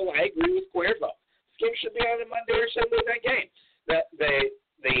the battle. I agree with Cuervo. This game should be on a Monday or Sunday night game.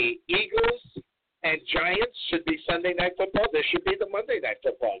 The Eagles and Giants should be Sunday night football. This should be the Monday night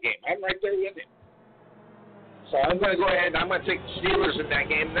football game. I'm right there with him. So I'm going to go ahead and I'm going to take the Steelers in that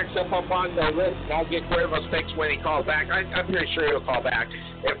game. Next up on the list, I'll get Cuervo's picks when he calls back. I'm pretty sure he'll call back.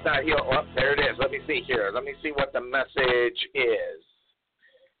 If not, there it is. Let me see here. Let me see what the message is.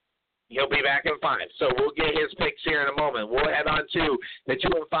 He'll be back in 5. So we'll get his picks here in a moment. We'll head on to the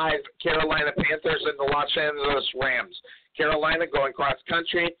 2-5 Carolina Panthers and the Los Angeles Rams. Carolina going cross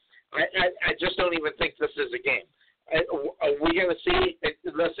country. I just don't even think this is a game. Are we going to see?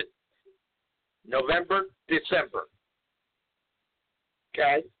 Listen, November, December.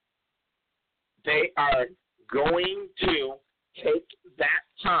 Okay? They are going to take that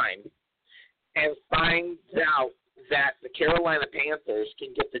time and find out that the Carolina Panthers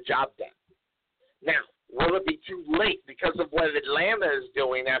can get the job done. Now, will it be too late because of what Atlanta is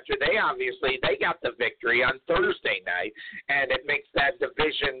doing after they got the victory on Thursday night, and it makes that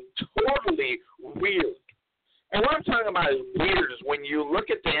division totally weird. And what I'm talking about is weird is when you look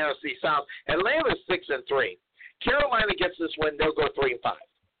at the NFC South, Atlanta's 6-3. Carolina gets this win, they'll go 3-5.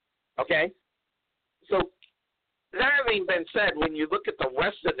 Okay? So that having been said, when you look at the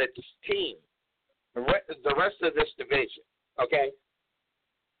rest of the team, the rest of this division, okay,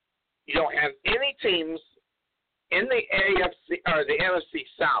 you don't have any teams in the AFC or the NFC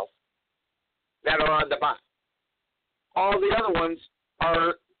South that are on the bye. All the other ones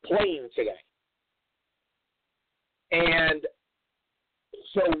are playing today. And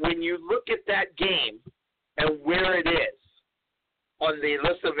so when you look at that game and where it is on the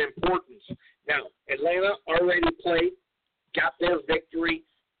list of importance, now Atlanta already played, got their victory,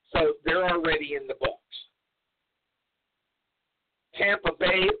 so they're already in the books. Tampa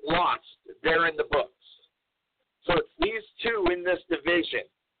Bay lost. They're in the books. So it's these two in this division.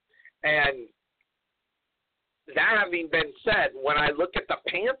 And that having been said, when I look at the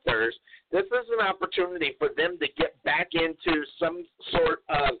Panthers, this is an opportunity for them to get back into some sort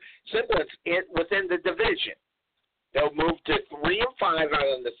of semblance within the division. They'll move to 3-5 out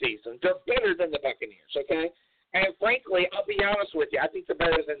of the season. They're better than the Buccaneers, okay? And frankly, I'll be honest with you, I think they're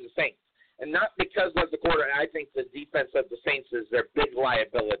better than the Saints. And not because of the quarter. I think the defense of the Saints is their big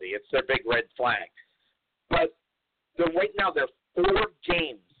liability. It's their big red flag. But right now they're 4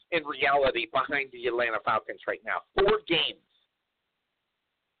 games in reality behind the Atlanta Falcons right now. 4 games.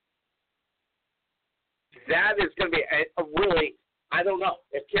 That is going to be a really, I don't know.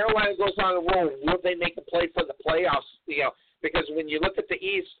 If Carolina goes on a roll, will they make a play for the playoffs? You know, because when you look at the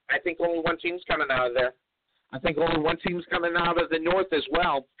East, I think only one team's coming out of there. I think only one team's coming out of the North as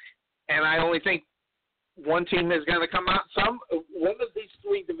well. And I only think one team is going to come out. One of these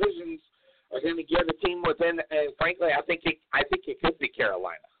 3 divisions are going to get a team within. And frankly, I think it could be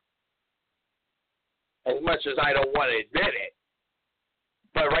Carolina. As much as I don't want to admit it,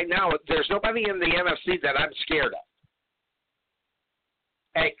 but right now there's nobody in the NFC that I'm scared of,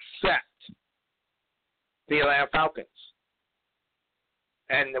 except the Atlanta Falcons.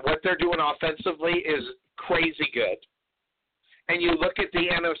 And what they're doing offensively is crazy good. And you look at the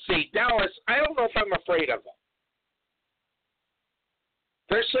NFC, Dallas, I don't know if I'm afraid of them.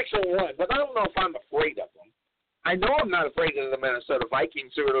 They're 6-1, but I don't know if I'm afraid of them. I know I'm not afraid of the Minnesota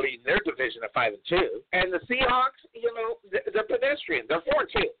Vikings, who are leading their division at 5-2. And the Seahawks, you know, they're pedestrian. They're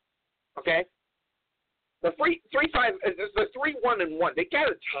 4-2. Okay? The 3-5, the 3-1-1. They got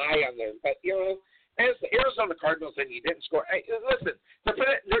a tie on there, but you know, as the Arizona Cardinals, and you didn't score. Hey, listen,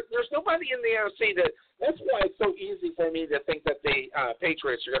 there's nobody in the NFC that's why it's so easy for me to think that the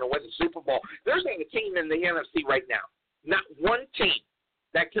Patriots are going to win the Super Bowl. There's not a team in the NFC right now, not one team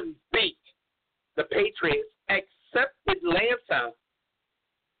that can beat the Patriots except Atlanta,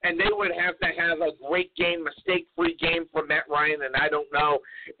 and they would have to have a great game, mistake-free game from Matt Ryan, and I don't know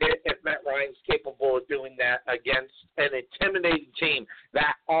if Matt Ryan's capable of doing that against an intimidating team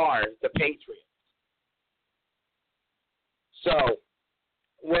that are the Patriots. So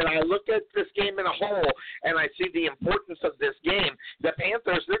when I look at this game in a whole and I see the importance of this game, the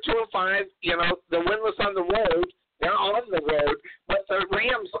Panthers, they're 2-5. You know, they're winless on the road. They're on the road. But the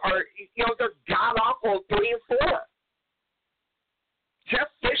Rams are, you know, they're god-awful 3-4. Jeff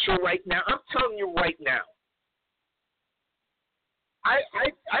Fisher right now, I'm telling you right now,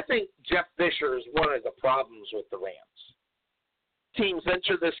 I think Jeff Fisher is one of the problems with the Rams. teams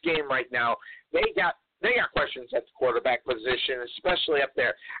enter this game right now, they got questions at the quarterback position, especially up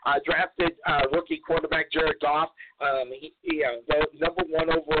there. Drafted rookie quarterback Jared Goff, the number 1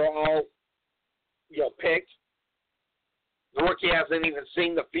 overall pick. The rookie hasn't even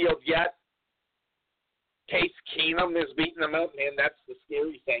seen the field yet. Case Keenum is beating him out. Man, that's the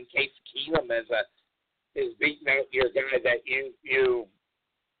scary thing. Case Keenum is beating out your guy that you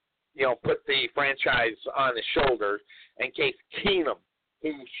put the franchise on his shoulders. And Case Keenum,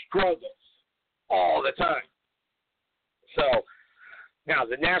 who struggles all the time. So now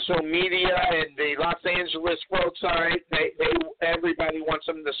the national media and the Los Angeles folks, all right, everybody wants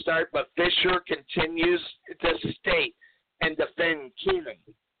him to start, but Fisher continues to state and defend Keenum.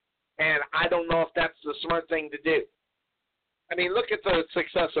 And I don't know if that's the smart thing to do. I mean, look at the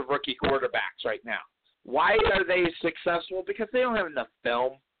success of rookie quarterbacks right now. Why are they successful? Because they don't have enough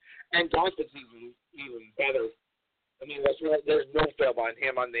film. And Goff is even better. I mean, there's no film on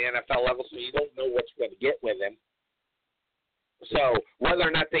him on the NFL level, so you don't know what's going to get with him. So whether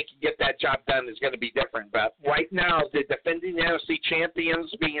or not they can get that job done is going to be different. But right now, the defending NFC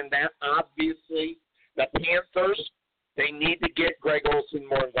champions being that, obviously, the Panthers, they need to get Greg Olsen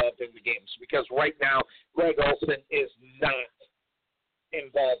more involved in the games because right now, Greg Olsen is not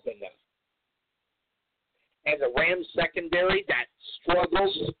involved in them. And the Rams secondary that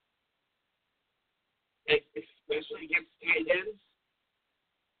struggles, especially against tight ends,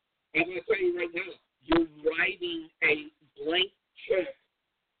 I'm going to tell you right now, you're writing a blank check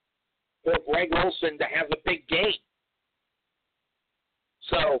for Greg Olsen to have a big game.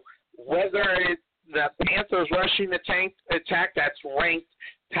 So whether it's the Panthers rushing attack that's ranked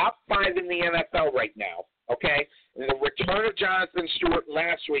top 5 in the NFL right now, okay? And the return of Jonathan Stewart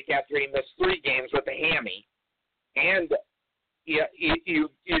last week after he missed 3 games with a hammy, and you're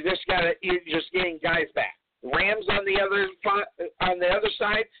just getting guys back. Rams on the other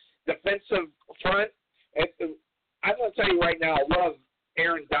side, defensive front. I'm going to tell you right now, I love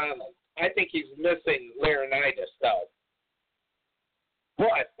Aaron Donald. I think he's missing laryngitis, though.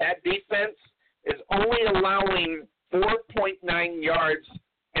 But that defense is only allowing 4.9 yards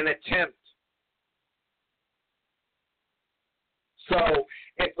an attempt. So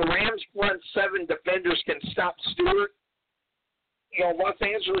if the Rams' front 7 defenders can stop Stewart, Los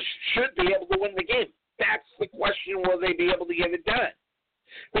Angeles should be able to win the game. That's the question, will they be able to get it done?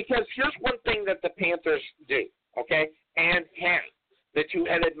 Because here's one thing that the Panthers do, okay, and have, the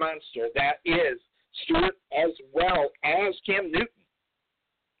two-headed monster, that is Stewart as well as Cam Newton.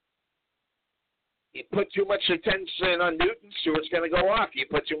 You put too much attention on Newton, Stewart's going to go off. You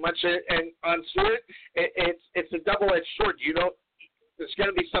put too much on Stewart, it's a double-edged sword. There's going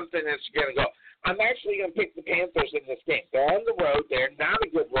to be something that's going to go. I'm actually going to pick the Panthers in this game. They're on the road. They're not a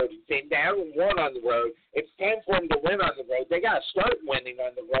good road team. They haven't won on the road. It's time for them to win on the road. They got to start winning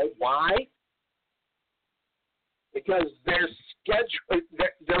on the road. Why? Because their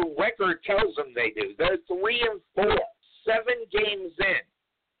record tells them they do. They're 3-4, 7 games in.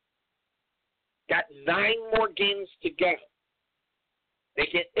 Got 9 more games to go. They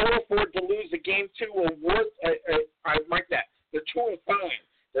can ill afford to lose a game 2 or worse. I mark that. They're 2-5.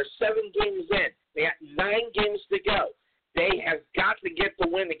 They're 7 games in. They got 9 games to go. They have got to get the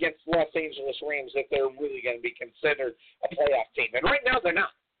win against the Los Angeles Rams if they're really going to be considered a playoff team. And right now they're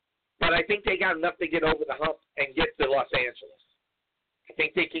not. But I think they got enough to get over the hump and get to Los Angeles. I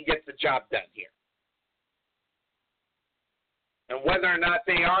think they can get the job done here. And whether or not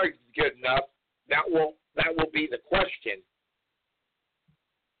they are good enough, that will be the question,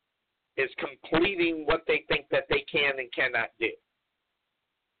 is completing what they think that they can and cannot do.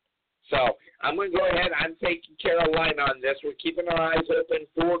 So I'm going to go ahead. I'm taking Carolina on this. We're keeping our eyes open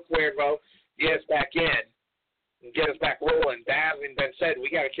for Cuervo to get us back in and get us back rolling. That having been said, we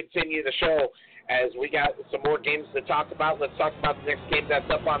got to continue the show as we got some more games to talk about. Let's talk about the next game that's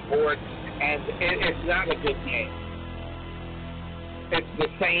up on board, and it's not a good game. It's the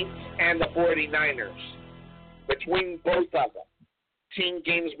Saints and the 49ers. Between both of them, team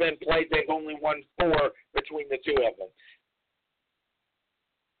games been played. They've only won 4 between the two of them.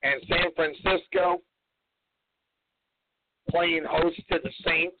 And San Francisco playing host to the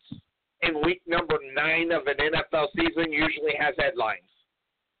Saints in week number 9 of an NFL season usually has headlines.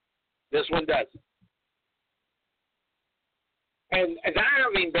 This one doesn't. And that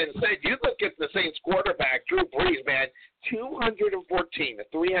having been said, you look at the Saints quarterback, Drew Brees, man, 214 to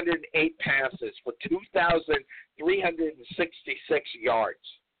 308 passes for 2,366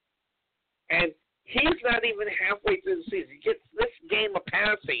 yards. And he's not even halfway through the season. He gets this game of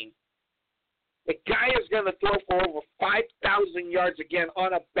passing. The guy is going to throw for over 5,000 yards again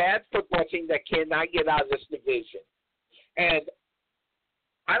on a bad football team that cannot get out of this division. And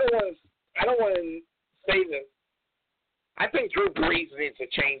I don't want to say that. I think Drew Brees needs a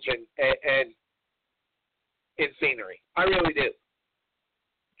change in scenery. I really do.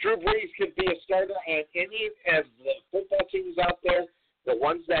 Drew Brees could be a starter on any of the football teams out there, the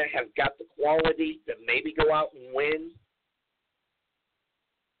ones that have got the quality to maybe go out and win.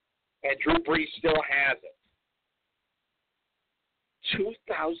 And Drew Brees still has it.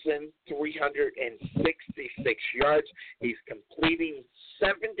 2,366 yards. He's completing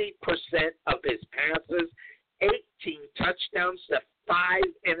 70% of his passes, 18 touchdowns to 5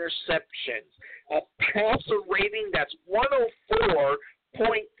 interceptions, a passer rating that's 104.7.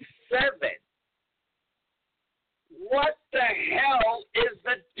 What the hell is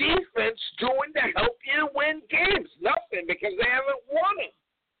the defense doing to help you win games? Nothing, because they haven't won them.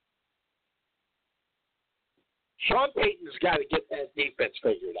 Sean Payton's got to get that defense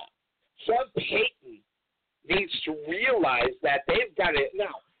figured out. Sean Payton needs to realize that they've got it.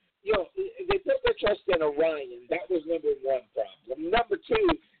 Now, they put their trust in Orion. That was number one problem. Number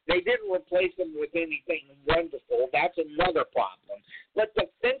two, they didn't replace him with anything wonderful. That's another problem. But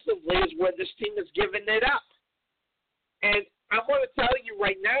defensively is where this team is giving it up. And I want to tell you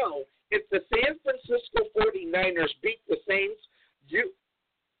right now, if the San Francisco 49ers beat the Saints,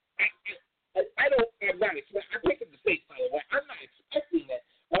 I'm picking the Saints, by the way. I'm not expecting it.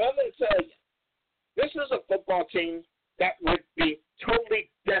 But I'm going to tell you, this is a football team that would be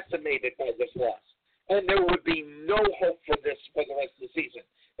totally decimated by this loss. And there would be no hope for this for the rest of the season.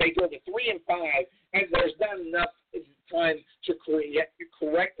 They go to 3-5, and there's not enough time to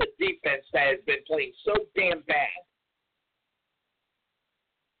correct the defense that has been playing so damn bad.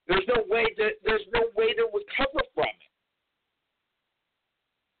 There's no way to recover from it.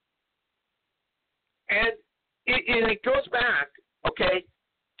 And it goes back, okay,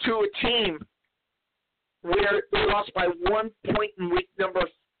 to a team where they lost by 1 point in week number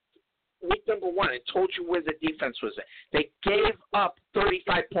one. I told you where the defense was at. They gave up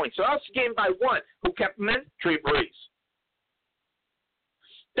 35 points. So that's a game by 1. Who kept them in? Drew Brees.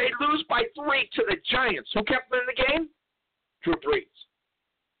 They lose by 3 to the Giants. Who kept them in the game? Drew Brees.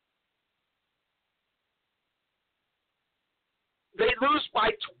 They lose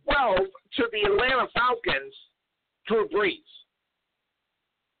by 12 to the Atlanta Falcons. Drew Brees.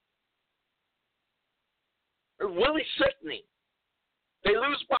 Willie Sickney. They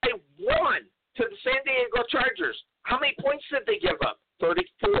lose by 1 to the San Diego Chargers. How many points did they give up?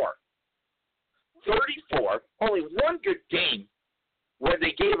 34. 34. Only one good game where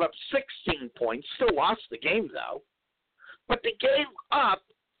they gave up 16 points. Still lost the game, though. But they gave up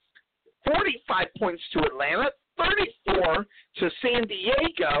 45 points to Atlanta, 34 to San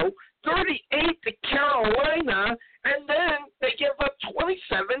Diego, 38 to Carolina, and then they give up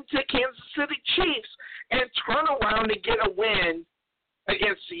 27 to Kansas City Chiefs and turn around and get a win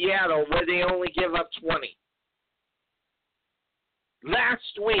against Seattle where they only give up 20.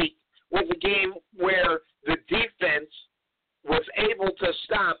 Last week was a game where the defense was able to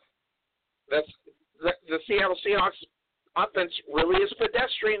stop the Seattle Seahawks offense. Really is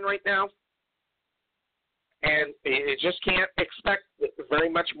pedestrian right now. And you just can't expect very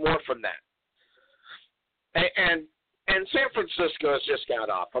much more from that. And San Francisco has just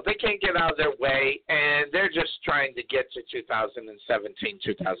got awful. They can't get out of their way, and they're just trying to get to 2017,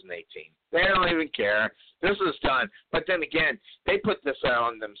 2018. They don't even care. This is done. But then again, they put this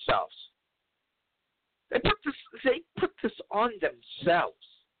on themselves. They put this on themselves.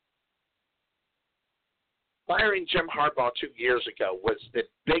 Firing Jim Harbaugh 2 years ago was the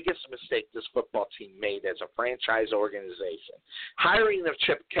biggest mistake this football team made as a franchise organization. Hiring of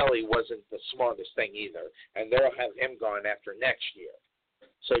Chip Kelly wasn't the smartest thing either, and they'll have him gone after next year.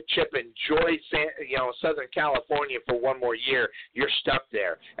 So, Chip, enjoy Southern California for one more year. You're stuck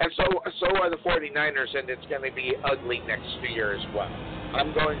there. And so are the 49ers, and it's going to be ugly next year as well.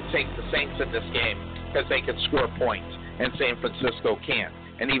 I'm going to take the Saints in this game because they can score points, and San Francisco can't.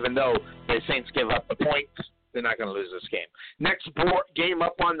 And even though the Saints give up the points, they're not going to lose this game. Next game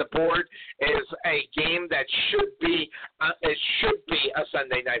up on the board is a game that should be a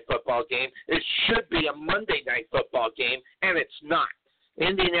Sunday night football game. It should be a Monday night football game, and it's not.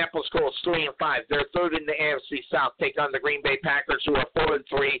 Indianapolis Colts 3-5. They're third in the AFC South. Take on the Green Bay Packers, who are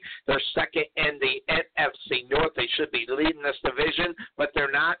 4-3. They're second in the NFC North. They should be leading this division, but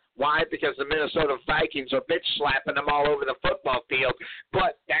they're not. Why? Because the Minnesota Vikings are bitch slapping them all over the football field.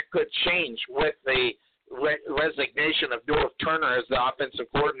 But that could change with the resignation of North Turner as the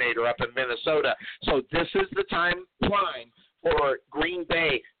offensive coordinator up in Minnesota. So this is the time prime for Green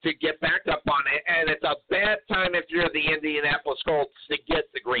Bay to get back up on it, and it's a bad time if you're the Indianapolis Colts to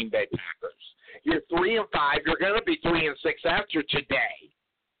get the Green Bay Packers. You're 3-5. You're going to be 3-6 after today.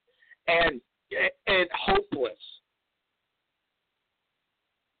 and hopeless.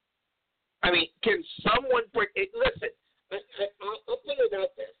 I mean, can someone listen? I'll put it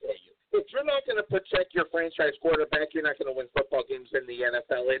out there for you. If you're not going to protect your franchise quarterback, you're not going to win football games in the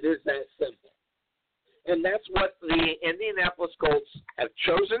NFL. It is that simple. And that's what the Indianapolis Colts have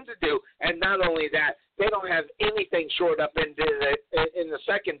chosen to do. And not only that, they don't have anything shored up in the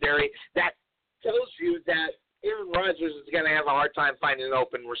secondary that tells you that Aaron Rodgers is going to have a hard time finding an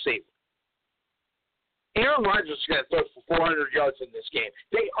open receiver. Aaron Rodgers is going to throw for 400 yards in this game.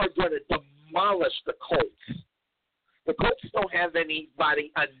 They are going to demolish the Colts. The Colts don't have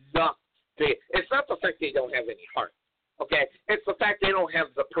anybody enough. It's not the fact they don't have any heart, okay? It's the fact they don't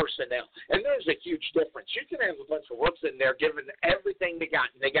have the personnel. And there's a huge difference. You can have a bunch of rooks in there giving everything they got,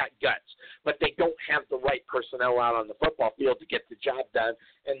 and they got guts, but they don't have the right personnel out on the football field to get the job done,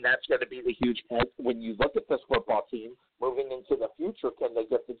 and that's going to be the huge point. When you look at this football team moving into the future, can they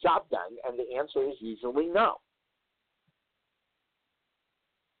get the job done? And the answer is usually no.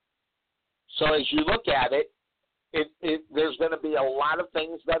 So as you look at it, there's going to be a lot of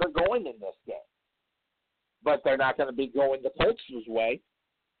things that are going in this game. But they're not going to be going the Colts' way.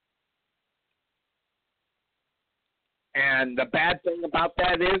 And the bad thing about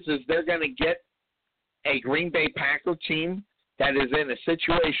that is they're going to get a Green Bay Packer team that is in a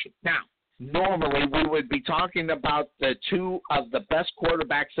situation. Now, normally we would be talking about the two of the best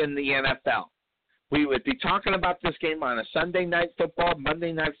quarterbacks in the NFL. We would be talking about this game on a Sunday night football,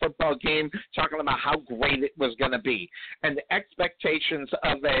 Monday night football game, talking about how great it was going to be. And the expectations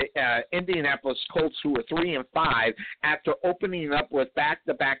of the Indianapolis Colts, who were 3-5, after opening up with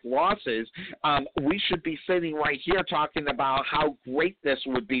back-to-back losses, we should be sitting right here talking about how great this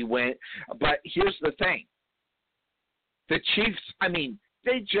would be. But here's the thing. The Chiefs, I mean,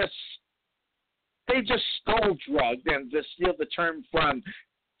 they just skull-drugged, and to steal the term from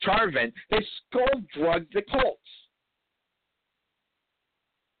Tarvin, they skull-drugged the Colts.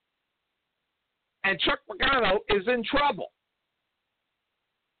 And Chuck Pagano is in trouble.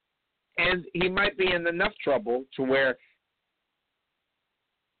 And he might be in enough trouble to where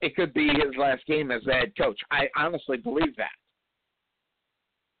it could be his last game as the head coach. I honestly believe that.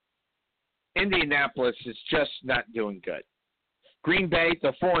 Indianapolis is just not doing good. Green Bay,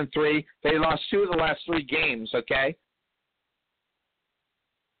 they're 4-3. They lost 2 of the last 3 games, okay?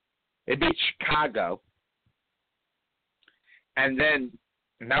 They beat Chicago, and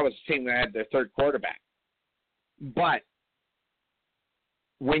that was the team that had their third quarterback. But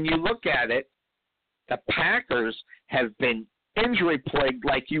when you look at it, the Packers have been injury-plagued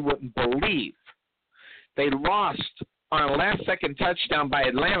like you wouldn't believe. They lost on a last-second touchdown by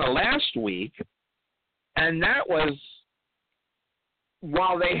Atlanta last week, and that was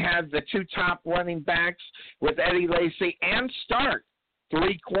while they had the 2 top running backs with Eddie Lacy and Stark.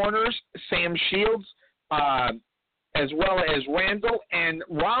 3 corners, Sam Shields, as well as Randall and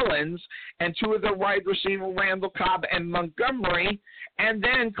Rollins, and 2 of the wide receivers, Randall Cobb and Montgomery, and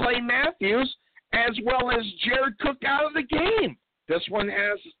then Clay Matthews, as well as Jared Cook out of the game. This one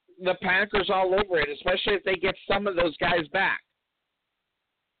has the Packers all over it, especially if they get some of those guys back.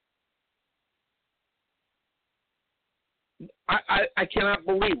 I cannot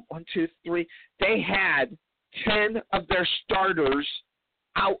believe, 1, 2, 3, they had 10 of their starters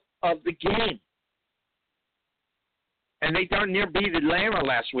out of the game. And they darn near beat Atlanta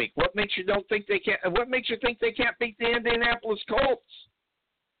last week. What makes you think they can't beat the Indianapolis Colts?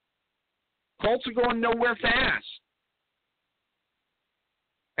 Colts are going nowhere fast.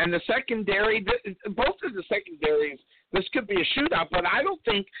 And the secondary, both of the secondaries, this could be a shootout, but I don't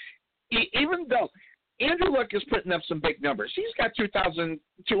think, even though Andrew Luck is putting up some big numbers. He's got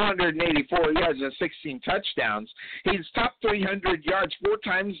 2,284 yards and 16 touchdowns. He's top 300 yards 4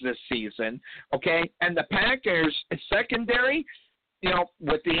 times this season, okay? And the Packers secondary,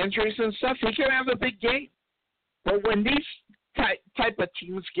 with the injuries and stuff, he could have a big game. But when these type of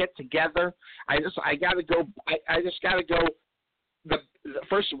teams get together, I just got to go.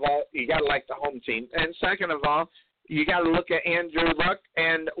 First of all, you got to like the home team, and second of all, you got to look at Andrew Luck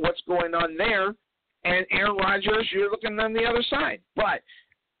and what's going on there. And Aaron Rodgers, you're looking on the other side. But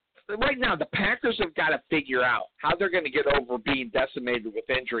right now, the Packers have got to figure out how they're going to get over being decimated with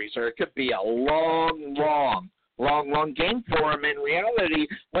injuries, or it could be a long game for them in reality.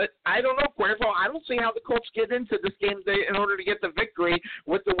 But I don't know, Cuervo. I don't see how the Colts get into this game in order to get the victory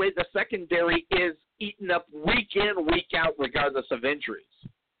with the way the secondary is eaten up week in, week out, regardless of injuries.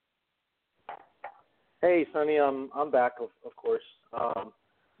 Hey, Sonny, I'm back, of course.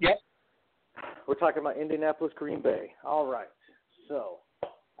 Yep. We're talking about Indianapolis, Green Bay. All right. So,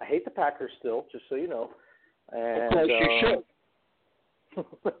 I hate the Packers still, just so you know. And, of course you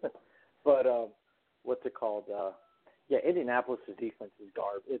should. But what's it called? Yeah, Indianapolis' defense is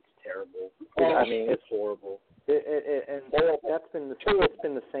garbage. It's terrible. I mean, it's horrible. And it's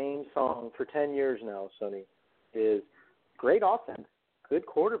been the same song for 10 years now, Sonny, is great offense, good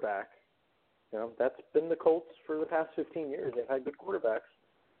quarterback. You know, that's been the Colts for the past 15 years. They've had good quarterbacks.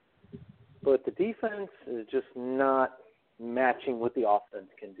 But the defense is just not matching what the offense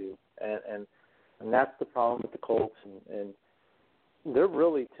can do. And that's the problem with the Colts. And they're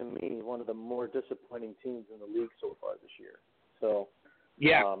really, to me, one of the more disappointing teams in the league so far this year. So,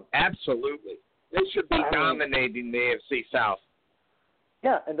 yeah, absolutely. They should be dominating the AFC South.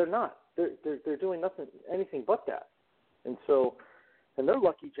 Yeah, and they're not. They're doing anything but that. And so, and they're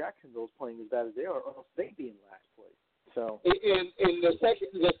lucky Jacksonville's playing as bad as they are, or else they'd be in last place. So, and the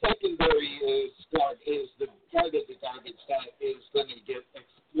secondary is the part of the garbage that is going to get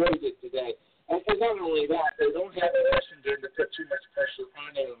exploited today. And not only that, they don't have a messenger to put too much pressure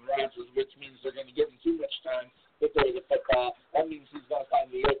on Aaron Rodgers, which means they're going to give him too much time to throw the football. That means he's going to find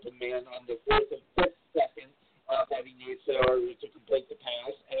the open man on the fourth and fifth second that he needs to complete the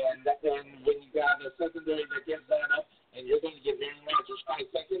pass. And then when you got a secondary that gives that up, and you're going to give Aaron Rodgers 5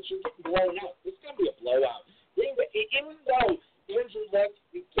 seconds, you're getting blown out. It's going to be a blowout. Even though Andrew Luck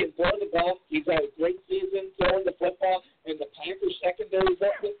can throw the ball, he's had a great season throwing the football, and the Packers secondary,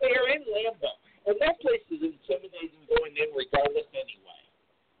 but they're in Lambeau. And that place is intimidating going in regardless anyway.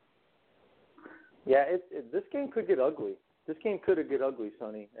 Yeah, this game could get ugly. This game could get ugly,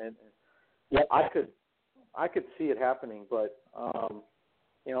 Sonny. And yeah, I could see it happening, but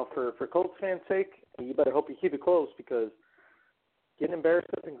you know, for Colts fans' sake, you better hope you keep it close, because getting embarrassed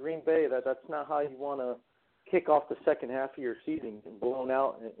up in Green Bay, that's not how you want to kick off the second half of your season and blown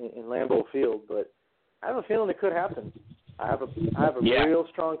out in Lambeau Field. But I have a feeling it could happen. I have a real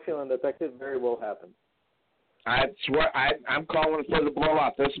strong feeling that could very well happen. I swear, I'm calling for the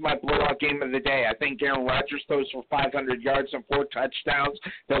blowout. This is my blowout game of the day. I think Aaron Rodgers throws for 500 yards and 4 touchdowns.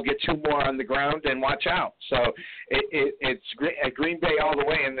 They'll get 2 more on the ground, and watch out. So it's Green Bay all the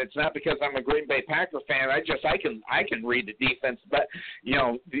way, and it's not because I'm a Green Bay Packer fan. I can read the defense, but you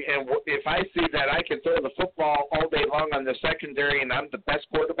know, if I see that I can throw the football all day long on the secondary, and I'm the best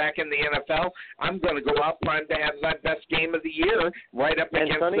quarterback in the NFL, I'm going to go out primed to have my best game of the year, right up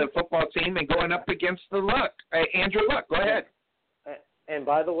against the football team and going up against the Luck. Andrew Luck, go ahead. And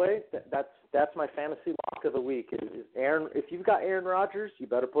by the way, that's my fantasy lock of the week. Is Aaron? If you've got Aaron Rodgers, you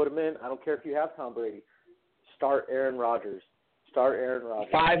better put him in. I don't care if you have Tom Brady. Start Aaron Rodgers.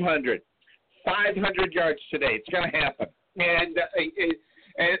 500 yards today. It's going to happen, and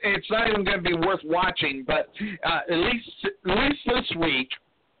it's not even going to be worth watching. But at least this week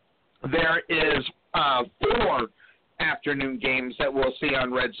there is 4 afternoon games that we'll see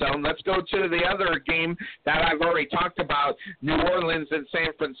on Red Zone. Let's go to the other game that I've already talked about, New Orleans and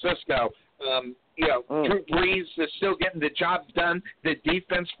San Francisco. Drew Brees is still getting the job done. The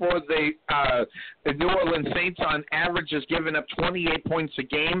defense for the New Orleans Saints on average is giving up 28 points a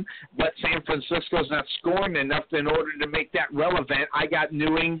game, but San Francisco's not scoring enough in order to make that relevant. I got New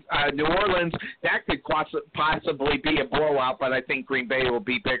Orleans. That could possibly be a blowout, but I think Green Bay will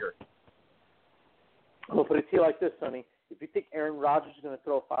be bigger. I'm going to put it to you like this, Sonny. If you think Aaron Rodgers is going to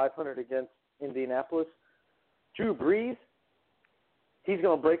throw 500 against Indianapolis, Drew Brees, he's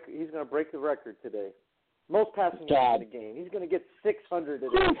going to break the record today. Most passing yards in the game. He's going to get 600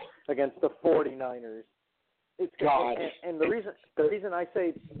 against the 49ers. And the reason I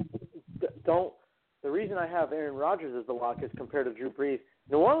say don't, the reason I have Aaron Rodgers as the lock is compared to Drew Brees.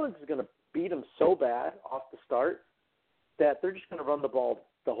 New Orleans is going to beat him so bad off the start that they're just going to run the ball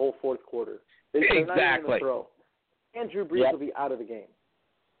the whole fourth quarter. They're not even going to throw. And Drew Brees will be out of the game.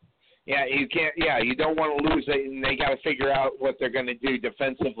 Yeah, you can't. Yeah, you don't want to lose it, and they got to figure out what they're going to do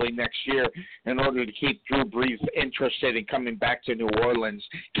defensively next year in order to keep Drew Brees interested in coming back to New Orleans.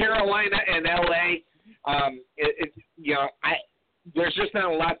 Carolina and LA. There's just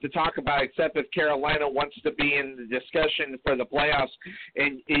not a lot to talk about except if Carolina wants to be in the discussion for the playoffs,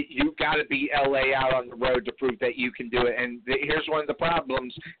 and you've got to be LA out on the road to prove that you can do it. And here's one of the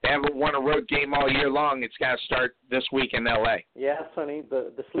problems: they haven't won a road game all year long. It's got to start this week in LA. Yeah, Sonny,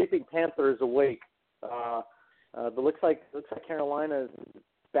 the sleeping panther is awake. Looks like Carolina is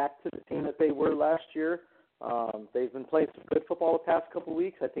back to the team that they were last year. They've been playing some good football the past couple of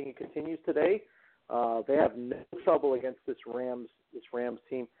weeks. I think it continues today. They have no trouble against this Rams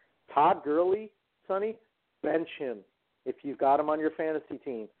team. Todd Gurley, Sonny, bench him if you've got him on your fantasy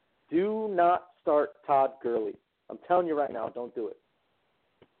team. Do not start Todd Gurley. I'm telling you right now, don't do it.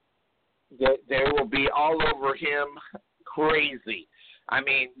 They will be all over him crazy. I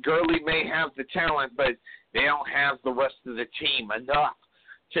mean, Gurley may have the talent, but they don't have the rest of the team enough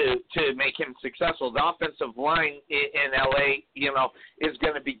to make him successful. The offensive line in LA, is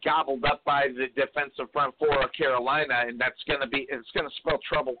going to be gobbled up by the defensive front four of Carolina, and it's going to spell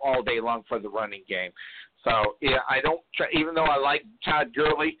trouble all day long for the running game. So, even though I like Todd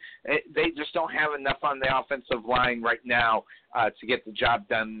Gurley, they just don't have enough on the offensive line right now to get the job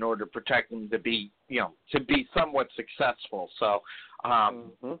done in order to protect them to be somewhat successful. So,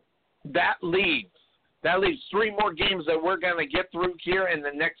 that leaves 3 more games that we're going to get through here in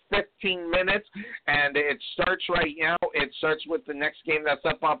the next 15 minutes, and it starts right now. It starts with the next game that's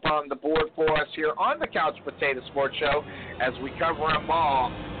up on the board for us here on the Couch Potato Sports Show as we cover them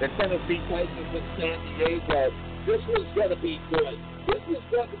all. The Tennessee Titans and San Diego. This one's going to be good.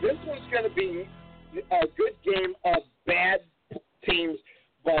 This one's going to be a good game of bad teams,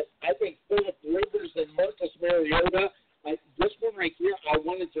 but I think Philip Rivers and Marcus Mariota, this one right here, I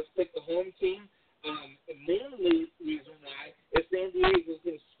want to just pick the home team. Mainly reason why is San Diego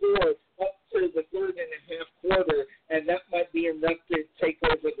can score up to the 3rd and a half quarter, and that might be enough to take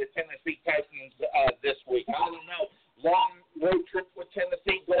over the Tennessee Titans this week. I don't know. Long road trip with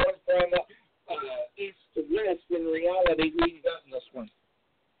Tennessee going from east to west. In reality, who you got in this one?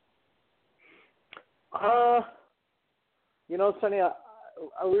 Sonny,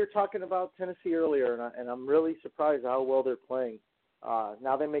 we were talking about Tennessee earlier, and I'm really surprised how well they're playing.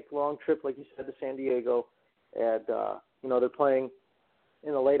 Now they make the long trip, like you said, to San Diego, and they're playing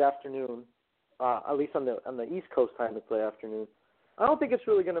in the late afternoon. At least on the East Coast time, it's late afternoon. I don't think it's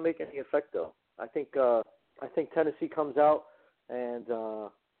really going to make any effect, though. I think Tennessee comes out and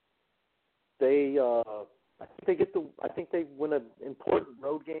they win an important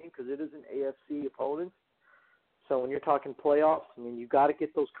road game because it is an AFC opponent. So when you're talking playoffs, I mean, you got to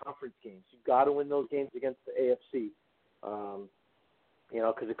get those conference games. You got to win those games against the AFC.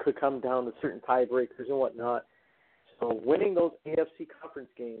 Because it could come down to certain tiebreakers and whatnot. So winning those AFC conference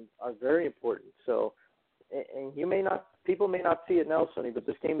games are very important. So, and people may not see it now, Sonny, but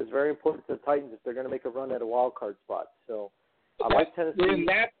this game is very important to the Titans if they're going to make a run at a wild card spot. So, I like Tennessee.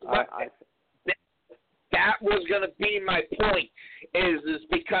 That was going to be my point, is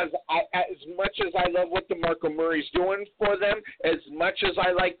because as much as I love what DeMarco Murray's doing for them, as much as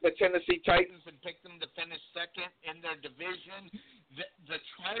I like the Tennessee Titans and picked them to finish second in their division, the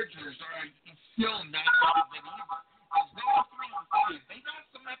Chargers are still not very good either. As they are 3-5, they got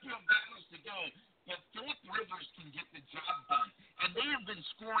some uphill battles to go, but Philip Rivers can get the job done. And they have been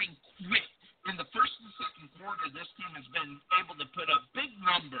scoring quick. In the first and second quarter, this team has been able to put up big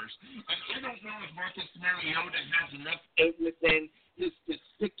numbers. And I don't know if Marcus Mariota has enough within his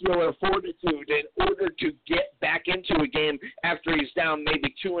testicular fortitude in order to get back into a game after he's down maybe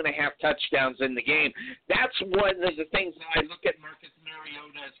 2.5 touchdowns in the game. That's one of the things that I look at Marcus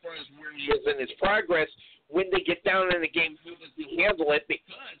Mariota as far as where he is in his progress. When they get down in the game, how does he handle it?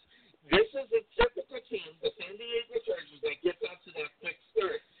 Because this is a typical team, the San Diego Chargers, that gets out to that quick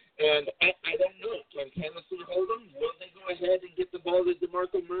start. And I don't know. Can Tennessee hold them? Will they go ahead and get the ball to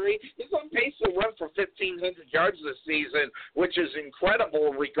DeMarco Murray? He's on pace to run for 1,500 yards this season, which is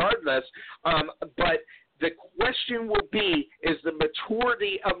incredible regardless. But the question will be, is the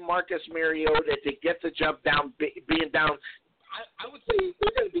maturity of Marcus Mariota to get the jump down, being down, I would say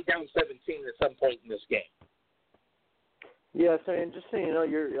they're going to be down 17 at some point in this game. Yes, and just so you know,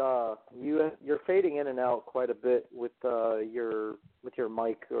 you're fading in and out quite a bit with your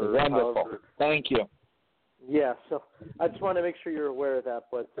mic. Or wonderful. However. Thank you. Yeah, so I just want to make sure you're aware of that.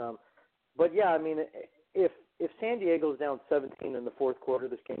 But yeah, I mean, if San Diego's down 17 in the fourth quarter,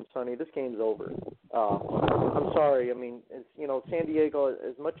 this game's over. I'm sorry. I mean, San Diego,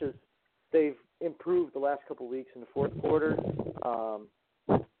 as much as they've improved the last couple of weeks in the fourth quarter,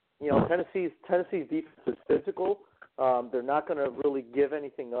 Tennessee's defense is physical. They're not going to really give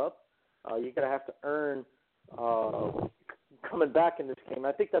anything up. You're going to have to earn coming back in this game.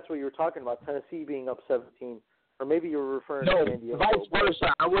 I think that's what you were talking about, Tennessee being up 17. Or maybe you were referring to San Diego. Vice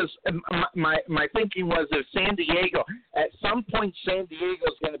versa. My thinking was if San Diego, at some point San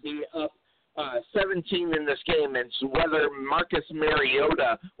Diego's going to be up 17 in this game, and so whether Marcus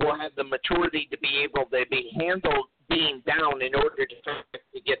Mariota will have the maturity to be able to be handled being down in order to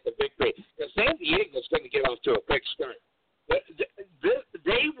get the victory. Because San Diego's going to get off to a quick start.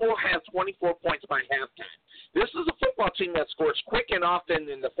 They will have 24 points by halftime. This is a football team that scores quick and often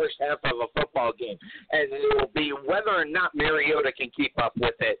in the first half of a football game, and it will be whether or not Mariota can keep up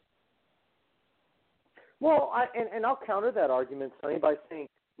with it. Well, I'll counter that argument, Sonny, by saying,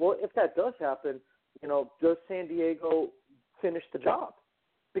 well, if that does happen, does San Diego finish the job?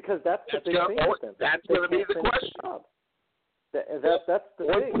 Because that's the big thing with them. That's going to be the question. That's the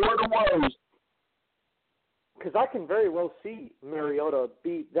thing. Quarter woes. because I can very well see Mariota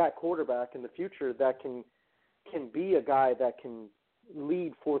be that quarterback in the future that can be a guy that can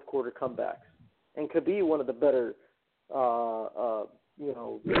lead fourth quarter comebacks and could be one of the better guys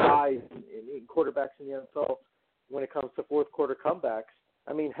in quarterbacks in the NFL when it comes to fourth quarter comebacks.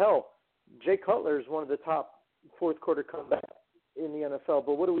 I mean, hell, Jay Cutler is one of the top fourth quarter comebacks in the NFL,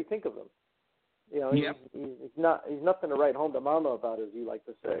 but what do we think of him? He's nothing to write home to mama about, as you like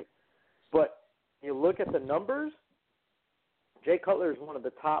to say. But you look at the numbers, Jay Cutler is one of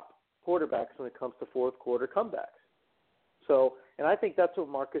the top quarterbacks when it comes to fourth quarter comebacks. So, and I think that's what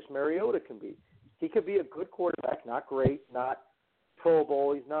Marcus Mariota can be. He could be a good quarterback, not great, not Pro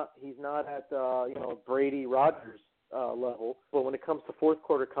Bowl. He's not at Brady Rodgers level. But when it comes to fourth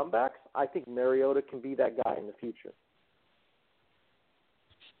quarter comebacks, I think Mariota can be that guy in the future.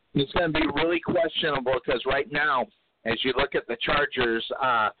 It's going to be really questionable because right now, as you look at the Chargers,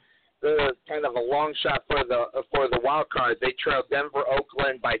 they're kind of a long shot for the wild card. They trailed Denver,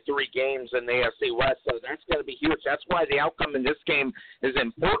 Oakland by 3 games in the AFC West, so that's going to be huge. That's why the outcome in this game is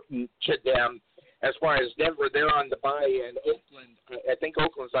important to them. As far as Denver, they're on the bye, and Oakland, I think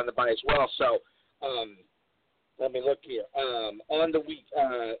Oakland's on the bye as well. So let me look here. On the week,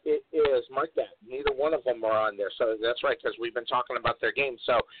 it is, mark that, neither one of them are on there. So that's right, because we've been talking about their game.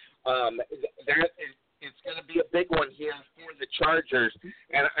 So it's going to be a big one here for the Chargers.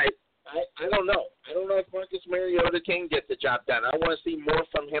 And I don't know. I don't know if Marcus Mariota can get the job done. I want to see more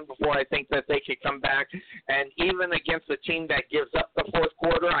from him before I think that they could come back. And even against a team that gives up the fourth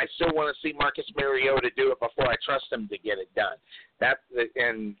quarter, I still want to see Marcus Mariota do it before I trust him to get it done.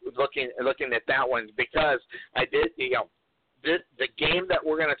 And looking at that one, because I did, the game that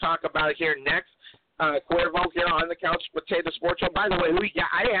we're going to talk about here next, Cuervo here on the Couch Potato Sports Show. By the way, who you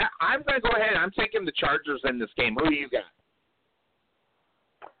got? I'm going to go ahead. I'm taking the Chargers in this game. Who do you got?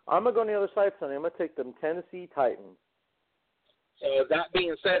 I'm going to go on the other side, Sonny. I'm going to take them Tennessee Titans. So that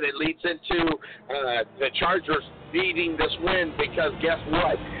being said, it leads into the Chargers needing this win because guess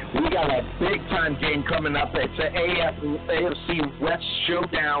what? We got a big-time game coming up. It's an AFC West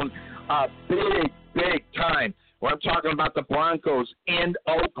showdown, big time. Where I'm talking about the Broncos in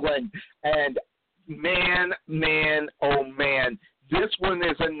Oakland. And man, oh man, this one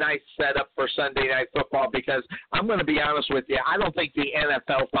is a nice setup for Sunday Night Football because I'm going to be honest with you. I don't think the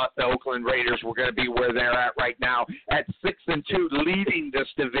NFL thought the Oakland Raiders were going to be where they're at right now at 6-2, leading this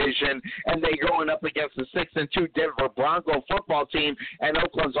division, and they going up against the 6-2 Denver Bronco football team, and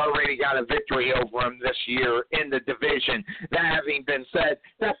Oakland's already got a victory over them this year in the division. That having been said,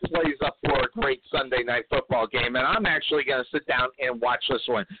 that plays up for a great Sunday Night Football game, and I'm actually going to sit down and watch this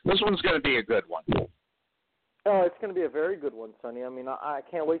one. This one's going to be a good one. Oh, it's going to be a very good one, Sonny. I mean, I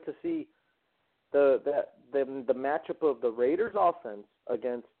can't wait to see the matchup of the Raiders offense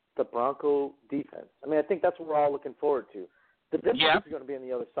against the Bronco defense. I mean, I think that's what we're all looking forward to. The difference is going to be on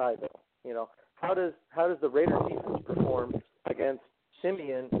the other side, though. How does the Raiders defense perform against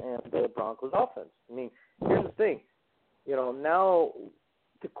Simeon and the Broncos offense? I mean, here's the thing. Now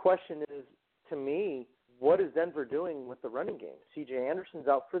the question is, to me, what is Denver doing with the running game? C.J. Anderson's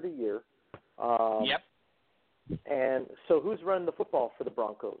out for the year. And so who's running the football for the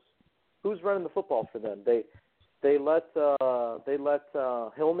Broncos? Who's running the football for them? They let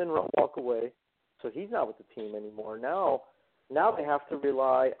Hillman walk away, so he's not with the team anymore. Now they have to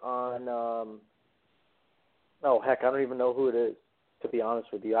rely on I don't even know who it is, to be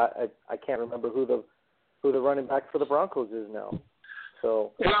honest with you. I can't remember who the running back for the Broncos is now.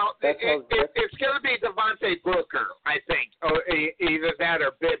 So it's going to be Devontae Booker, I think. Either that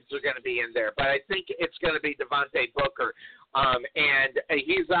or Bibbs are going to be in there. But I think it's going to be Devontae Booker. And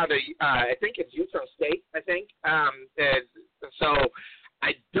he's out of, I think it's Utah State, I think. So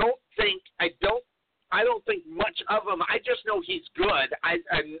I don't think much of him. I just know he's good.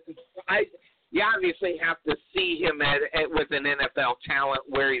 You obviously have to see him with an NFL talent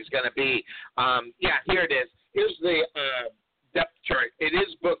where he's going to be. Here it is. Here's the depth chart. It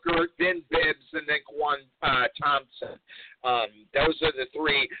is Booker, then Bibbs, and then Quan Thompson. Those are the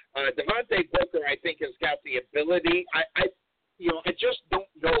three. Devontae Booker, I think, has got the ability. I just don't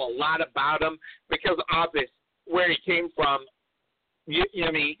know a lot about him because obviously where he came from.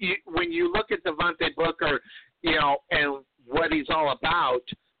 When you look at Devontae Booker, and what he's all about,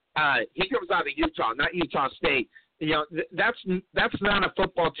 he comes out of Utah, not Utah State. That's not a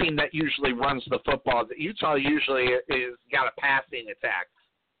football team that usually runs the football. Utah usually is got a passing attack.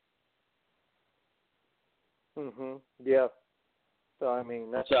 Yeah. So I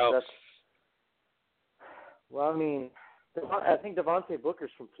mean that's well, I mean, I think Devontae Booker's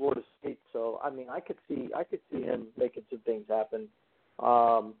from Florida State, so I mean I could see him making some things happen.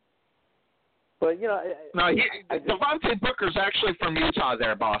 But Devontae Booker's actually from Utah,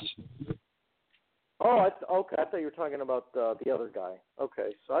 there, boss. Oh, okay. I thought you were talking about the other guy.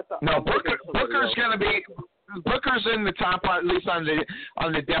 Okay, so I thought Booker's going to be. Booker's in the top, at least on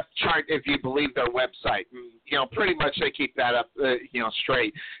the depth chart, if you believe their website. Pretty much they keep that up,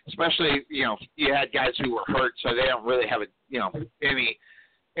 straight. Especially, you had guys who were hurt, so they don't really have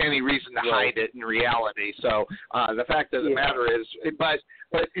any reason to hide it in reality. So the fact of the matter is, but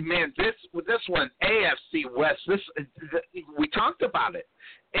man, this one, AFC West, we talked about it.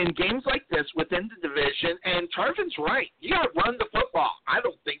 In games like this within the division, and Tarvin's right, you got to run the football. I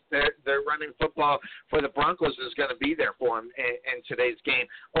don't think they're running football for the Broncos is going to be there for them in today's game.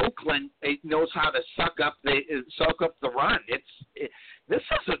 Oakland knows how to suck up the run. This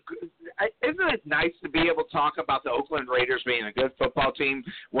is isn't it nice to be able to talk about the Oakland Raiders being a good football team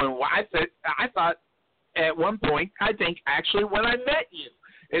when I thought at one point, I think actually when I met you,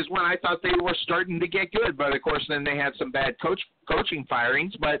 is when I thought they were starting to get good. But, of course, then they had some bad coaching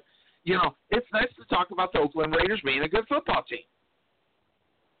firings. But, it's nice to talk about the Oakland Raiders being a good football team.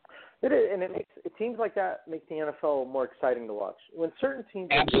 It is, and it teams like that make the NFL more exciting to watch. When certain teams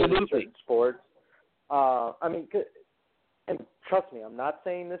are good in certain sports, and trust me, I'm not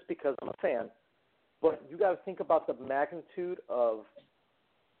saying this because I'm a fan, but you got to think about the magnitude of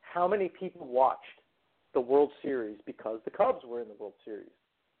how many people watched the World Series because the Cubs were in the World Series.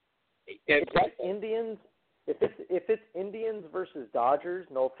 If it's Indians versus Dodgers,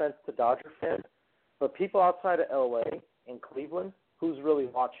 no offense to Dodger fans, but people outside of LA and Cleveland, who's really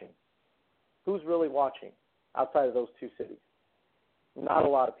watching? Who's really watching outside of those two cities? Not a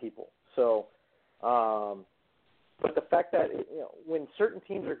lot of people. So, but the fact that when certain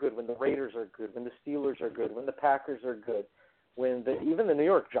teams are good, when the Raiders are good, when the Steelers are good, when the Packers are good, when even the New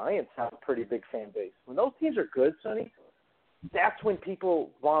York Giants have a pretty big fan base, when those teams are good, Sonny, that's when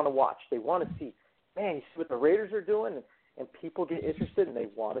people want to watch. They want to see, man, you see what the Raiders are doing, and people get interested, and they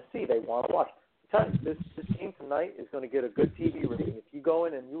want to see. They want to watch. I'm telling you, this game tonight is going to get a good TV rating. If you go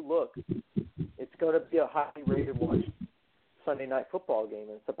in and you look, it's going to be a highly rated watch Sunday night football game,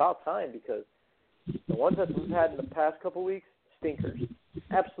 and it's about time because the ones that we've had in the past couple weeks, stinkers,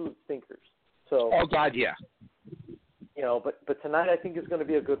 absolute stinkers. So, oh God, yeah. But tonight I think is going to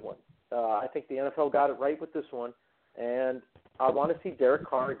be a good one. I think the NFL got it right with this one. And I want to see Derek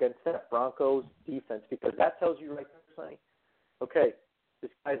Carr against that Broncos defense because that tells you right there, Sonny, okay,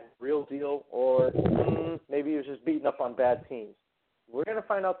 this guy's the real deal or maybe he was just beating up on bad teams. We're going to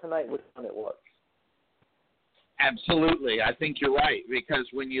find out tonight which one it was. Absolutely, I think you're right because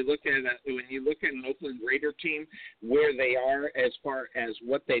when you look at an Oakland Raider team where they are as far as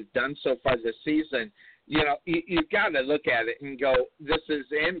what they've done so far this season, you've got to look at it and go, this is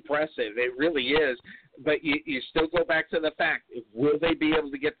impressive. It really is. But you still go back to the fact, will they be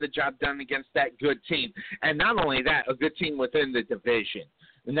able to get the job done against that good team? And not only that, a good team within the division.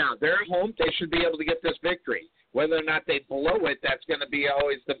 Now, they're at home. They should be able to get this victory. Whether or not they blow it, that's going to be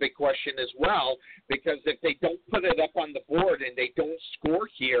always the big question as well, because if they don't put it up on the board and they don't score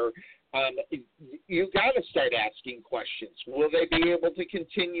here, you got to start asking questions. Will they be able to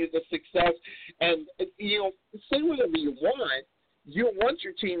continue the success? And, say whatever you want. You want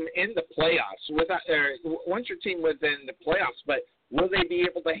your team in the playoffs, want your team within the playoffs, but will they be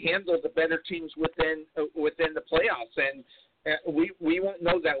able to handle the better teams within the playoffs? And we won't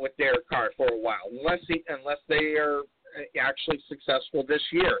know that with Derek Carr for a while, unless they are actually successful this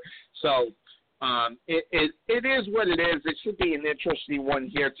year. So it is what it is. It should be an interesting one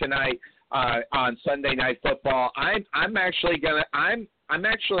here tonight on Sunday Night Football. I'm actually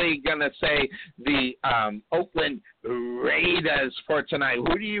gonna say the Oakland Raiders for tonight.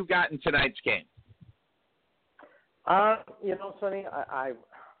 Who do you got in tonight's game? Sonny, I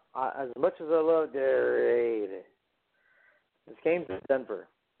as much as I love the Raiders, this game's in Denver,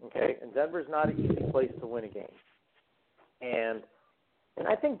 okay? And Denver's not an easy place to win a game. And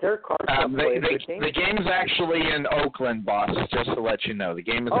I think Derek Carr's going to play a good game. The game's actually in Oakland, boss, just to let you know. The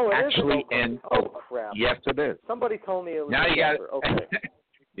game is actually in Oakland. Oh, crap. Yes, it is. Somebody told me it was now in Denver. Okay.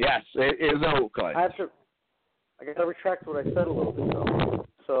 Yes, it is Oakland. I got to retract what I said a little bit, though.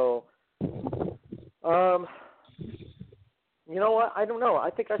 So, you know what? I don't know. I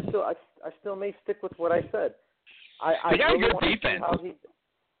think I still may stick with what I said. They got really a good defense.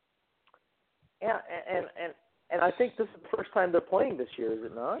 And I think this is the first time they're playing this year, is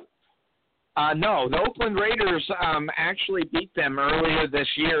it not? No, the Oakland Raiders actually beat them earlier this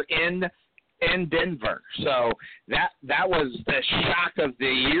year in Denver. So that was the shock of the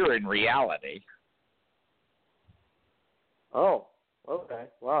year in reality. Oh, okay.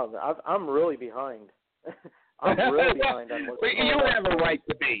 Wow, I'm really behind. I'm really behind on what's going on. You have a right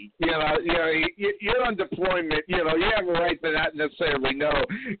to be. You're on deployment. You have a right to not necessarily know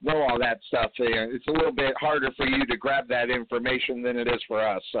all that stuff. It's a little bit harder for you to grab that information than it is for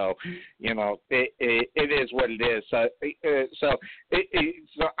us. So, it is what it is. So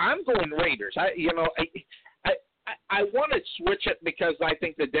I'm going Raiders. I want to switch it because I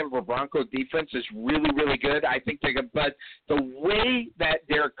think the Denver Broncos defense is really, really good. I think they're good. But the way that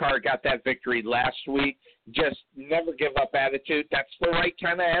Derek Carr got that victory last week, just never give up attitude. That's the right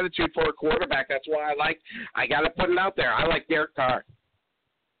kind of attitude for a quarterback. That's why I got to put it out there. I like Derek Carr.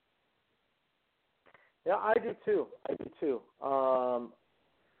 Yeah, I do too. I'm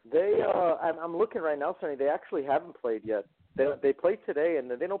looking right now, Sonny. They actually haven't played yet. They played today,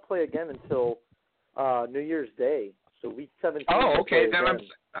 and they don't play again until New Year's Day, so week 17. Oh, okay. Then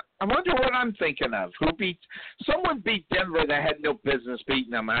I wonder what I'm thinking of. Someone beat Denver that had no business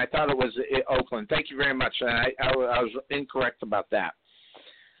beating them, and I thought it was Oakland. Thank you very much. I was incorrect about that.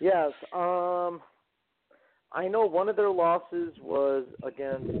 Yes. I know one of their losses was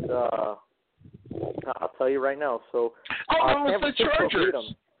against. I'll tell you right now. So. It was the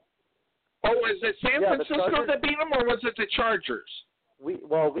Chargers. Oh, was it San Francisco that beat them, or was it the Chargers?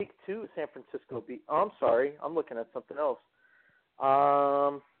 Week 2, San Francisco beat. Oh, I'm sorry, I'm looking at something else.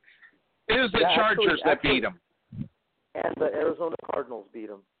 It was the Chargers that beat them. And the Arizona Cardinals beat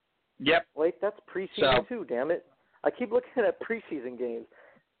them. Yep. Wait, that's preseason too. Damn it! I keep looking at preseason games.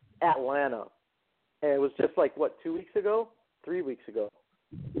 Atlanta, and it was just 2 weeks ago, 3 weeks ago.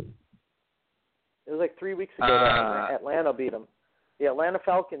 It was 3 weeks ago that Atlanta beat them. The Atlanta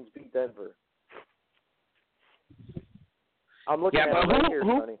Falcons beat Denver. I'm looking at it right here,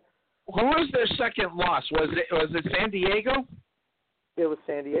 Sonny. Who was their second loss? Was it San Diego? It was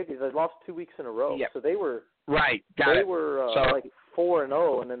San Diego. They lost 2 weeks in a row. Yep. So they were right. They were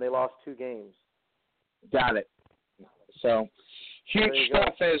 4-0, and then they lost 2 games. Got it. So huge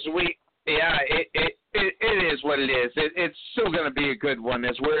stuff as we. Yeah, it is what it is. It's still going to be a good one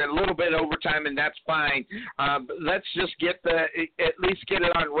as we're a little bit overtime, and that's fine. Let's just at least get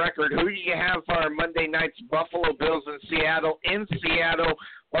it on record. Who do you have for our Monday night's Buffalo Bills in Seattle? In Seattle,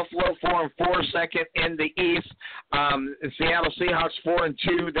 Buffalo 4-4, second in the East. Seattle Seahawks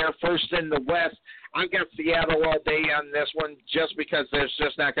 4-2, they're first in the West. I've got Seattle all day on this one just because there's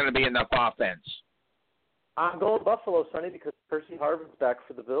just not going to be enough offense. I'm going Buffalo, Sonny, because Percy Harvin's back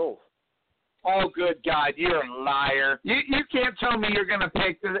for the Bills. Oh, good God, you're a liar. You can't tell me you're going to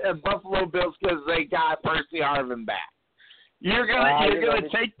pick the Buffalo Bills because they got Percy Harvin back. You're gonna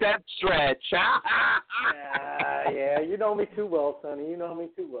take that stretch. Yeah, you know me too well, Sonny. You know me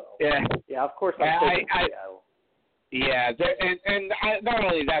too well. Yeah, of course I'm taking Seattle. Yeah, and not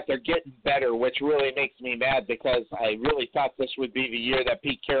only that, they're getting better, which really makes me mad because I really thought this would be the year that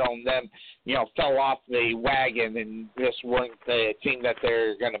Pete Carroll and them, fell off the wagon and this weren't the team that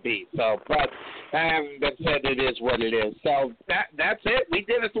they're going to be. So, but that having been said, it is what it is. So that's it. We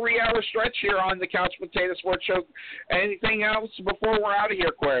did a 3-hour stretch here on the Couch Potato Sports Show. Anything else before we're out of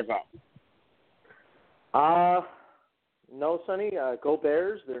here, Cuervo? No, Sonny. Go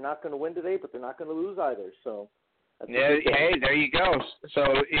Bears. They're not going to win today, but they're not going to lose either. So. Yeah, hey, there you go. So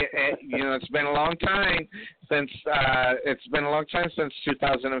it's been a long time since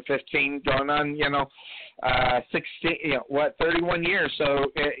 2015, going on 31 years.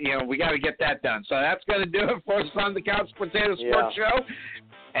 So we got to get that done. So that's going to do it for us on the Couch Potato Sports Show.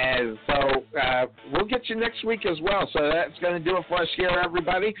 And so we'll get you next week as well. So that's going to do it for us here,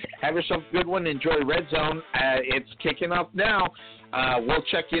 everybody. Have yourself a good one. Enjoy Red Zone. It's kicking off now. We'll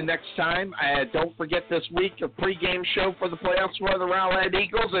check you next time. Don't forget this week a pregame show for the playoffs for the Rowlett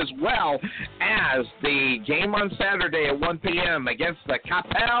Eagles, as well as the game on Saturday at 1 p.m. against the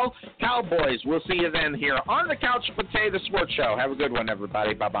Capel Cowboys. We'll see you then here on the Couch Potato Sports Show. Have a good one,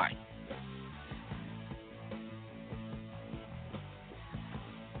 everybody. Bye-bye.